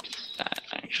that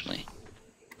actually.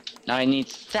 Now I need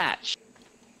thatch.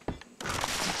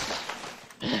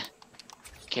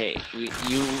 Okay, we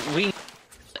need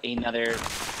another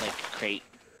like crate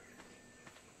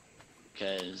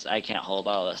because I can't hold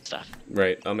all this stuff.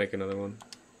 Right, I'll make another one.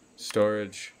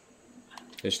 Storage.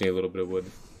 I just need a little bit of wood.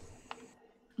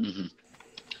 Mm-hmm.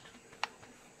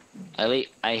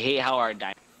 I hate how our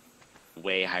diamond is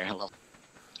way higher level.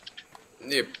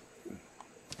 Yep.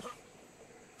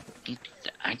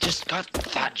 I just got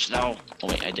thatch though. Oh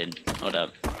wait, I did. Hold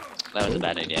up. That was a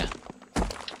bad idea.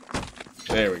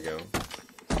 There we go.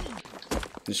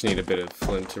 Just need a bit of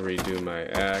flint to redo my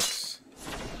axe.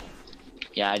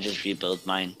 Yeah, I just rebuilt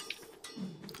mine.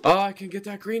 Oh, I can get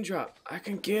that green drop. I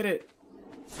can get it.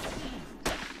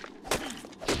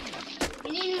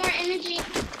 You need more energy.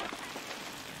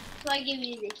 So I give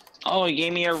you this. Oh, he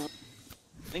gave me a.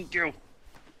 Thank you.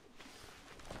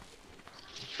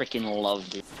 Freaking love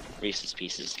Reese's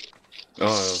Pieces.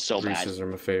 Oh, so Reese's bad. are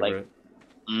my favorite.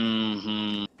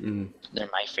 They're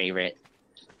my favorite.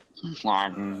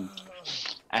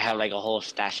 I have like a whole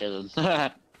stash of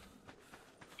them.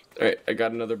 Alright, I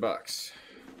got another box.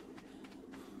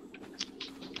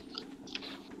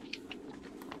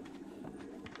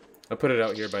 I'll put it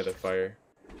out here by the fire.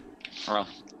 Oh.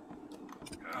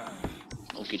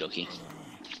 Okie dokie.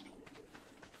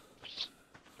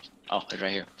 Oh, it's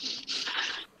right here.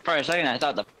 For a second, I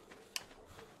thought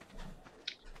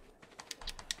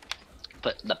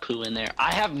put the poo in there.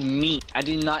 I have meat. I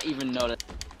did not even notice.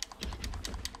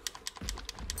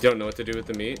 You don't know what to do with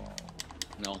the meat?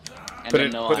 No. I Put didn't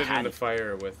it, know put I it in had the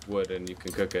fire with wood and you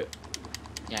can cook it.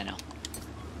 Yeah, I know.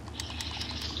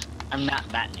 I'm not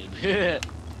that noob.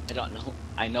 I don't know.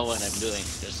 I know what I'm doing.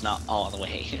 Just not all the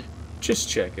way. Just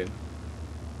checking.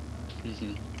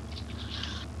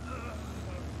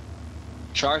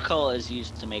 Charcoal is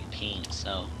used to make paint,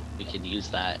 so we could use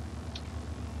that.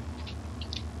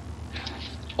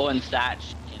 Oh, and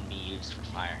thatch can be used for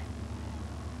fire,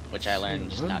 which I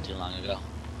learned just not too long ago.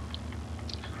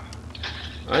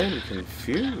 I am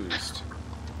confused.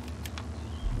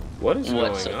 What is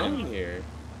going on here?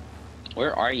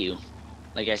 Where are you?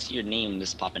 Like, I see your name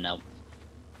just popping up.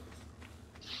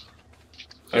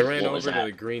 I ran over to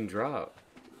the green drop.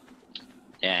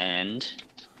 And?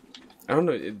 I don't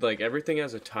know, like, everything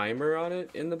has a timer on it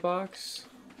in the box.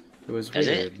 It was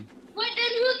weird. What,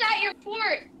 then who's at your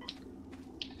fort?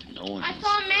 No one. I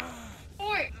saw a man at your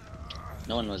fort.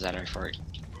 No one was at our fort.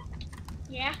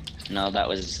 Yeah? No, that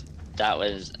was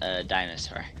a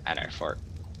dinosaur at our fort.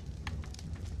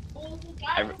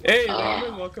 Hey,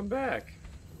 Roman, welcome back.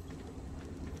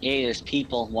 Yay, there's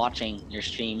people watching your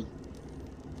stream.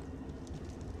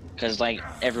 Cause like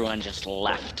everyone just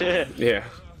left. Yeah.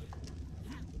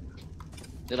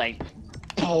 They're like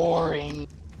boring.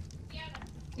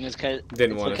 It's cause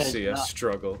didn't want to see us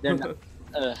struggle. Not,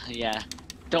 yeah,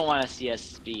 don't want to see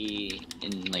us be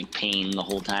in like pain the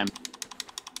whole time.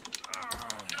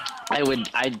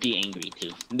 I'd be angry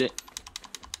too.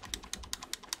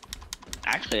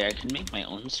 Actually, I could make my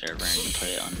own server and put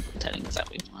it on settings that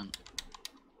we want.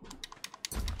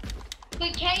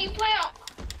 But can't you play on?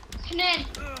 Then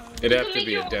it'd have to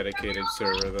be a dedicated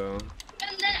server though.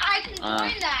 And then I can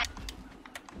join that.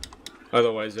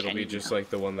 Otherwise, it'll be just like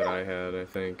the one that I had, I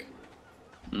think.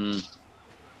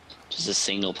 Just a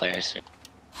single player server.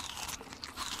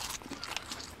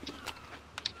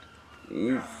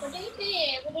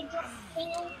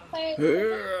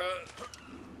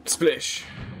 Splish.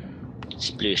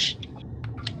 Splish.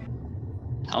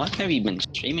 How long have you been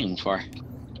streaming for?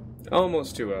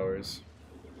 Almost 2 hours.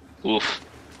 Oof.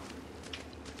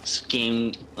 This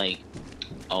game, like,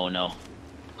 oh no.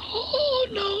 Oh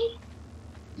no!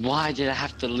 Why did I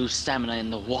have to lose stamina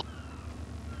in the wall?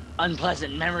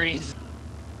 Unpleasant memories.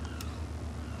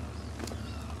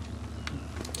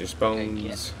 Just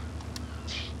bones.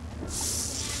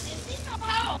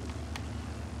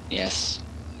 Yes.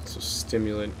 So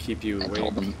stimulant, keep you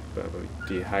awake, but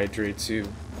dehydrates you.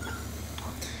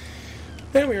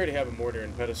 And we already have a mortar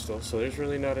and pedestal, so there's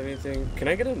really not anything. Can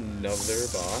I get another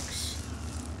box?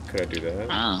 Could I do that?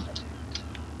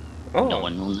 Oh. No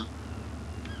one will know.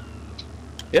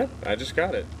 Yep, I just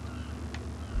got it.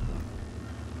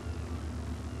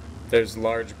 There's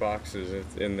large boxes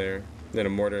in there, then a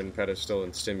mortar and pedestal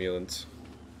and stimulants.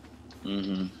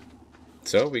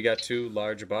 So we got 2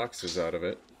 large boxes out of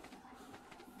it.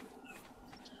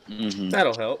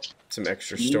 That'll help. Some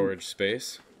extra storage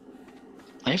space.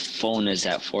 My phone is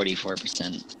at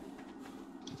 44%.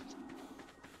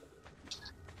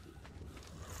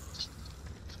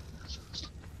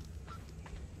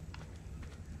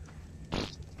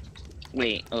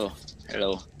 Wait, oh,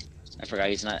 hello. I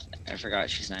forgot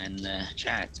she's not in the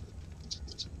chat.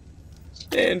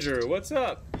 Andrew, what's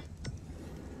up?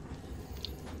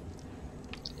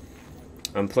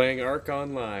 I'm playing Ark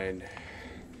Online.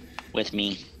 With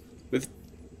me.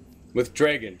 With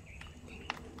Dragon.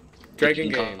 Dragon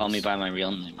you can Games. call me by my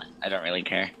real name. I don't really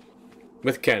care.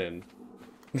 With Kenan.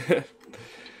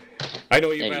 I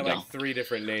know you There by you like go. 3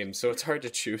 different names, so it's hard to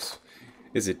choose.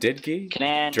 Is it Didgi?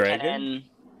 Kenan, Dragon?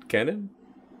 Kenan?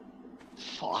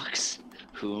 Fox?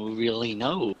 Who really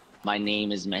know? My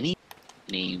name is many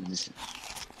names.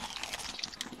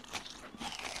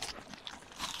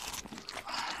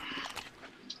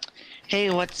 Hey,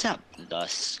 what's up? The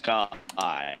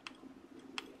sky.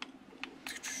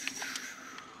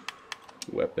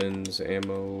 Weapons,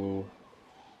 ammo.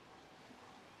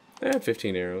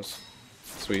 15 arrows.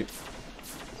 Sweet.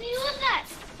 Who is that?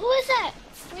 Who is that?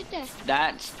 Right there.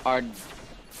 That's our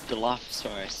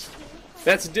Dilophosaurus.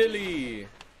 That's Dilly!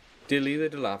 Dilly the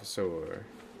Dilophosaur.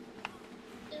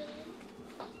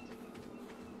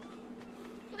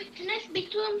 Wait, can I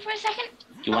speak to him for a second?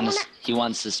 He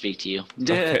wants to speak to you.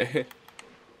 Okay.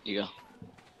 You go.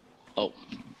 Oh.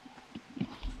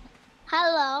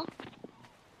 Hello.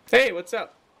 Hey, what's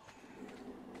up?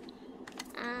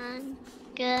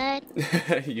 Good.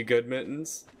 You good,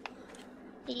 Mittens?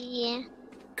 Yeah.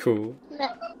 Cool.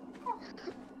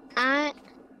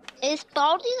 Is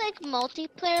Baldi like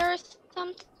multiplayer or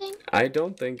something? I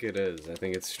don't think it is. I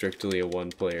think it's strictly a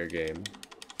 1-player game.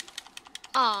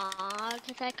 Aw,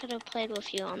 because I could have played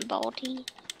with you on Baldi.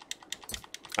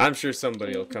 I'm sure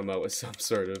somebody will come out with some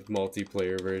sort of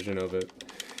multiplayer version of it.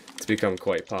 It's become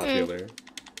quite popular.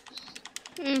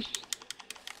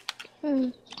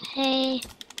 Hey.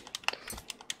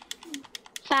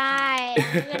 Bye.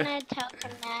 I'm gonna tell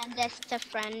Fernandez to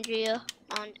friend you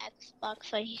on Xbox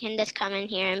so he can just come in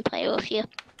here and play with you.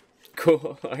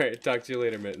 Cool. Alright, talk to you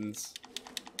later, Mittens.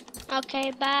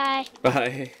 Okay, bye.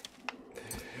 Bye.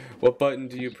 What button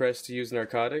do you press to use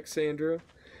narcotics, Andrew?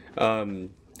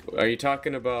 Are you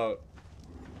talking about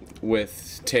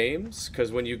with tames?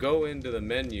 Because when you go into the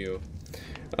menu,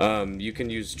 you can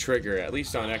use trigger, at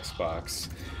least on Xbox.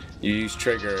 You use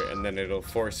trigger and then it'll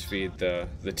force feed the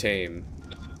tame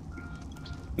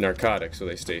narcotics so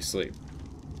they stay asleep.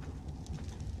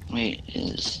 Wait,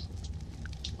 is...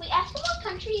 Wait, ask him what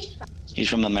country he's from. He's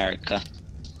from America.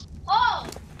 Oh!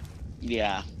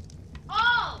 Yeah.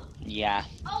 Oh! Yeah.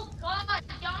 Oh God,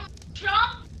 Donald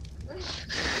Trump?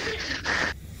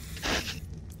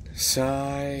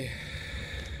 Sigh.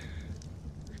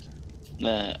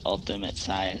 The ultimate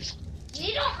size.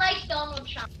 We don't like Donald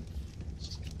Trump.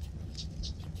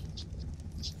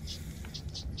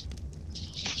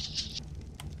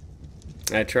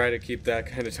 I try to keep that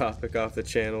kind of topic off the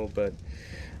channel, but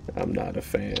I'm not a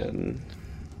fan.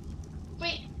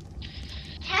 Wait,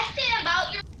 test it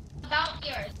about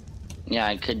yours. Yeah,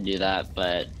 I could do that,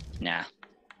 but nah.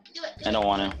 Do it. I don't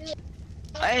want to.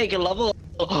 Hey, get level.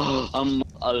 I'm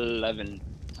 11.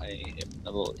 I am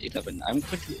level 11. I'm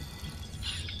quick.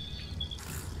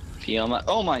 Feel my.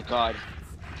 Oh my God.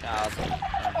 Child. Take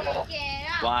it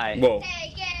up. Why? Whoa.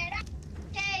 Take it up.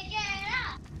 Take it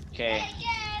up. Okay. Take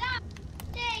it up.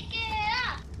 Take it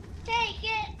up. Take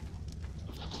it.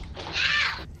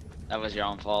 Ow! That was your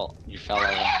own fault. You fell over.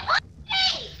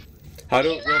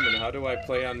 Roman, how do I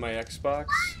play on my Xbox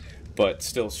but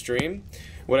still stream?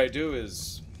 What I do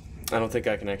is, I don't think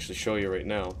I can actually show you right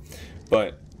now,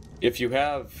 but if you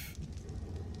have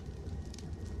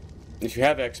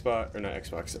Xbox, or not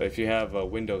Xbox, if you have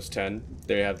Windows 10,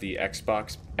 they have the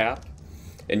Xbox app,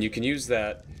 and you can use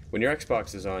that when your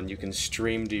Xbox is on. You can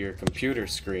stream to your computer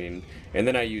screen, and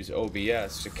then I use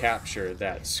OBS to capture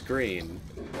that screen,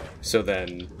 so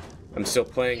then I'm still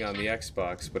playing on the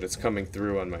Xbox, but it's coming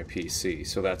through on my PC,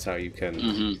 so that's how you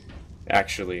can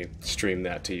actually stream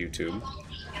that to YouTube.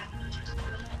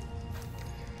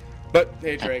 But,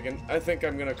 hey Dragon, I think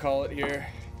I'm gonna call it here.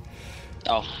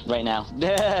 Oh, right now.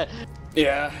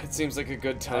 Yeah, it seems like a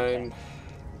good time.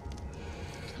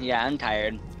 Yeah, I'm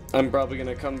tired. I'm probably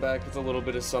gonna come back with a little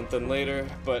bit of something later,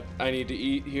 but I need to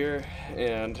eat here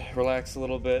and relax a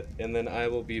little bit, and then I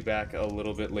will be back a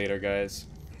little bit later, guys.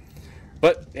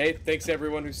 But, hey, thanks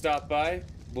everyone who stopped by.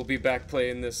 We'll be back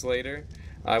playing this later.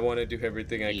 I want to do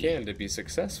everything I can to be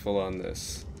successful on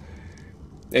this.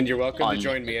 And you're welcome to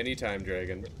join me anytime,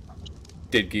 Dragon.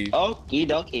 Didgy. Okie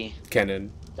dokie.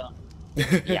 Kenan.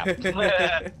 Yeah.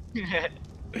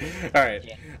 Alright,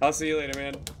 Yeah. I'll see you later,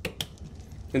 man.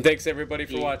 And thanks everybody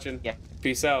for watching. Yeah.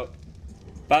 Peace out.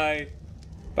 Bye.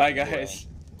 Bye, guys.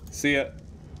 See ya.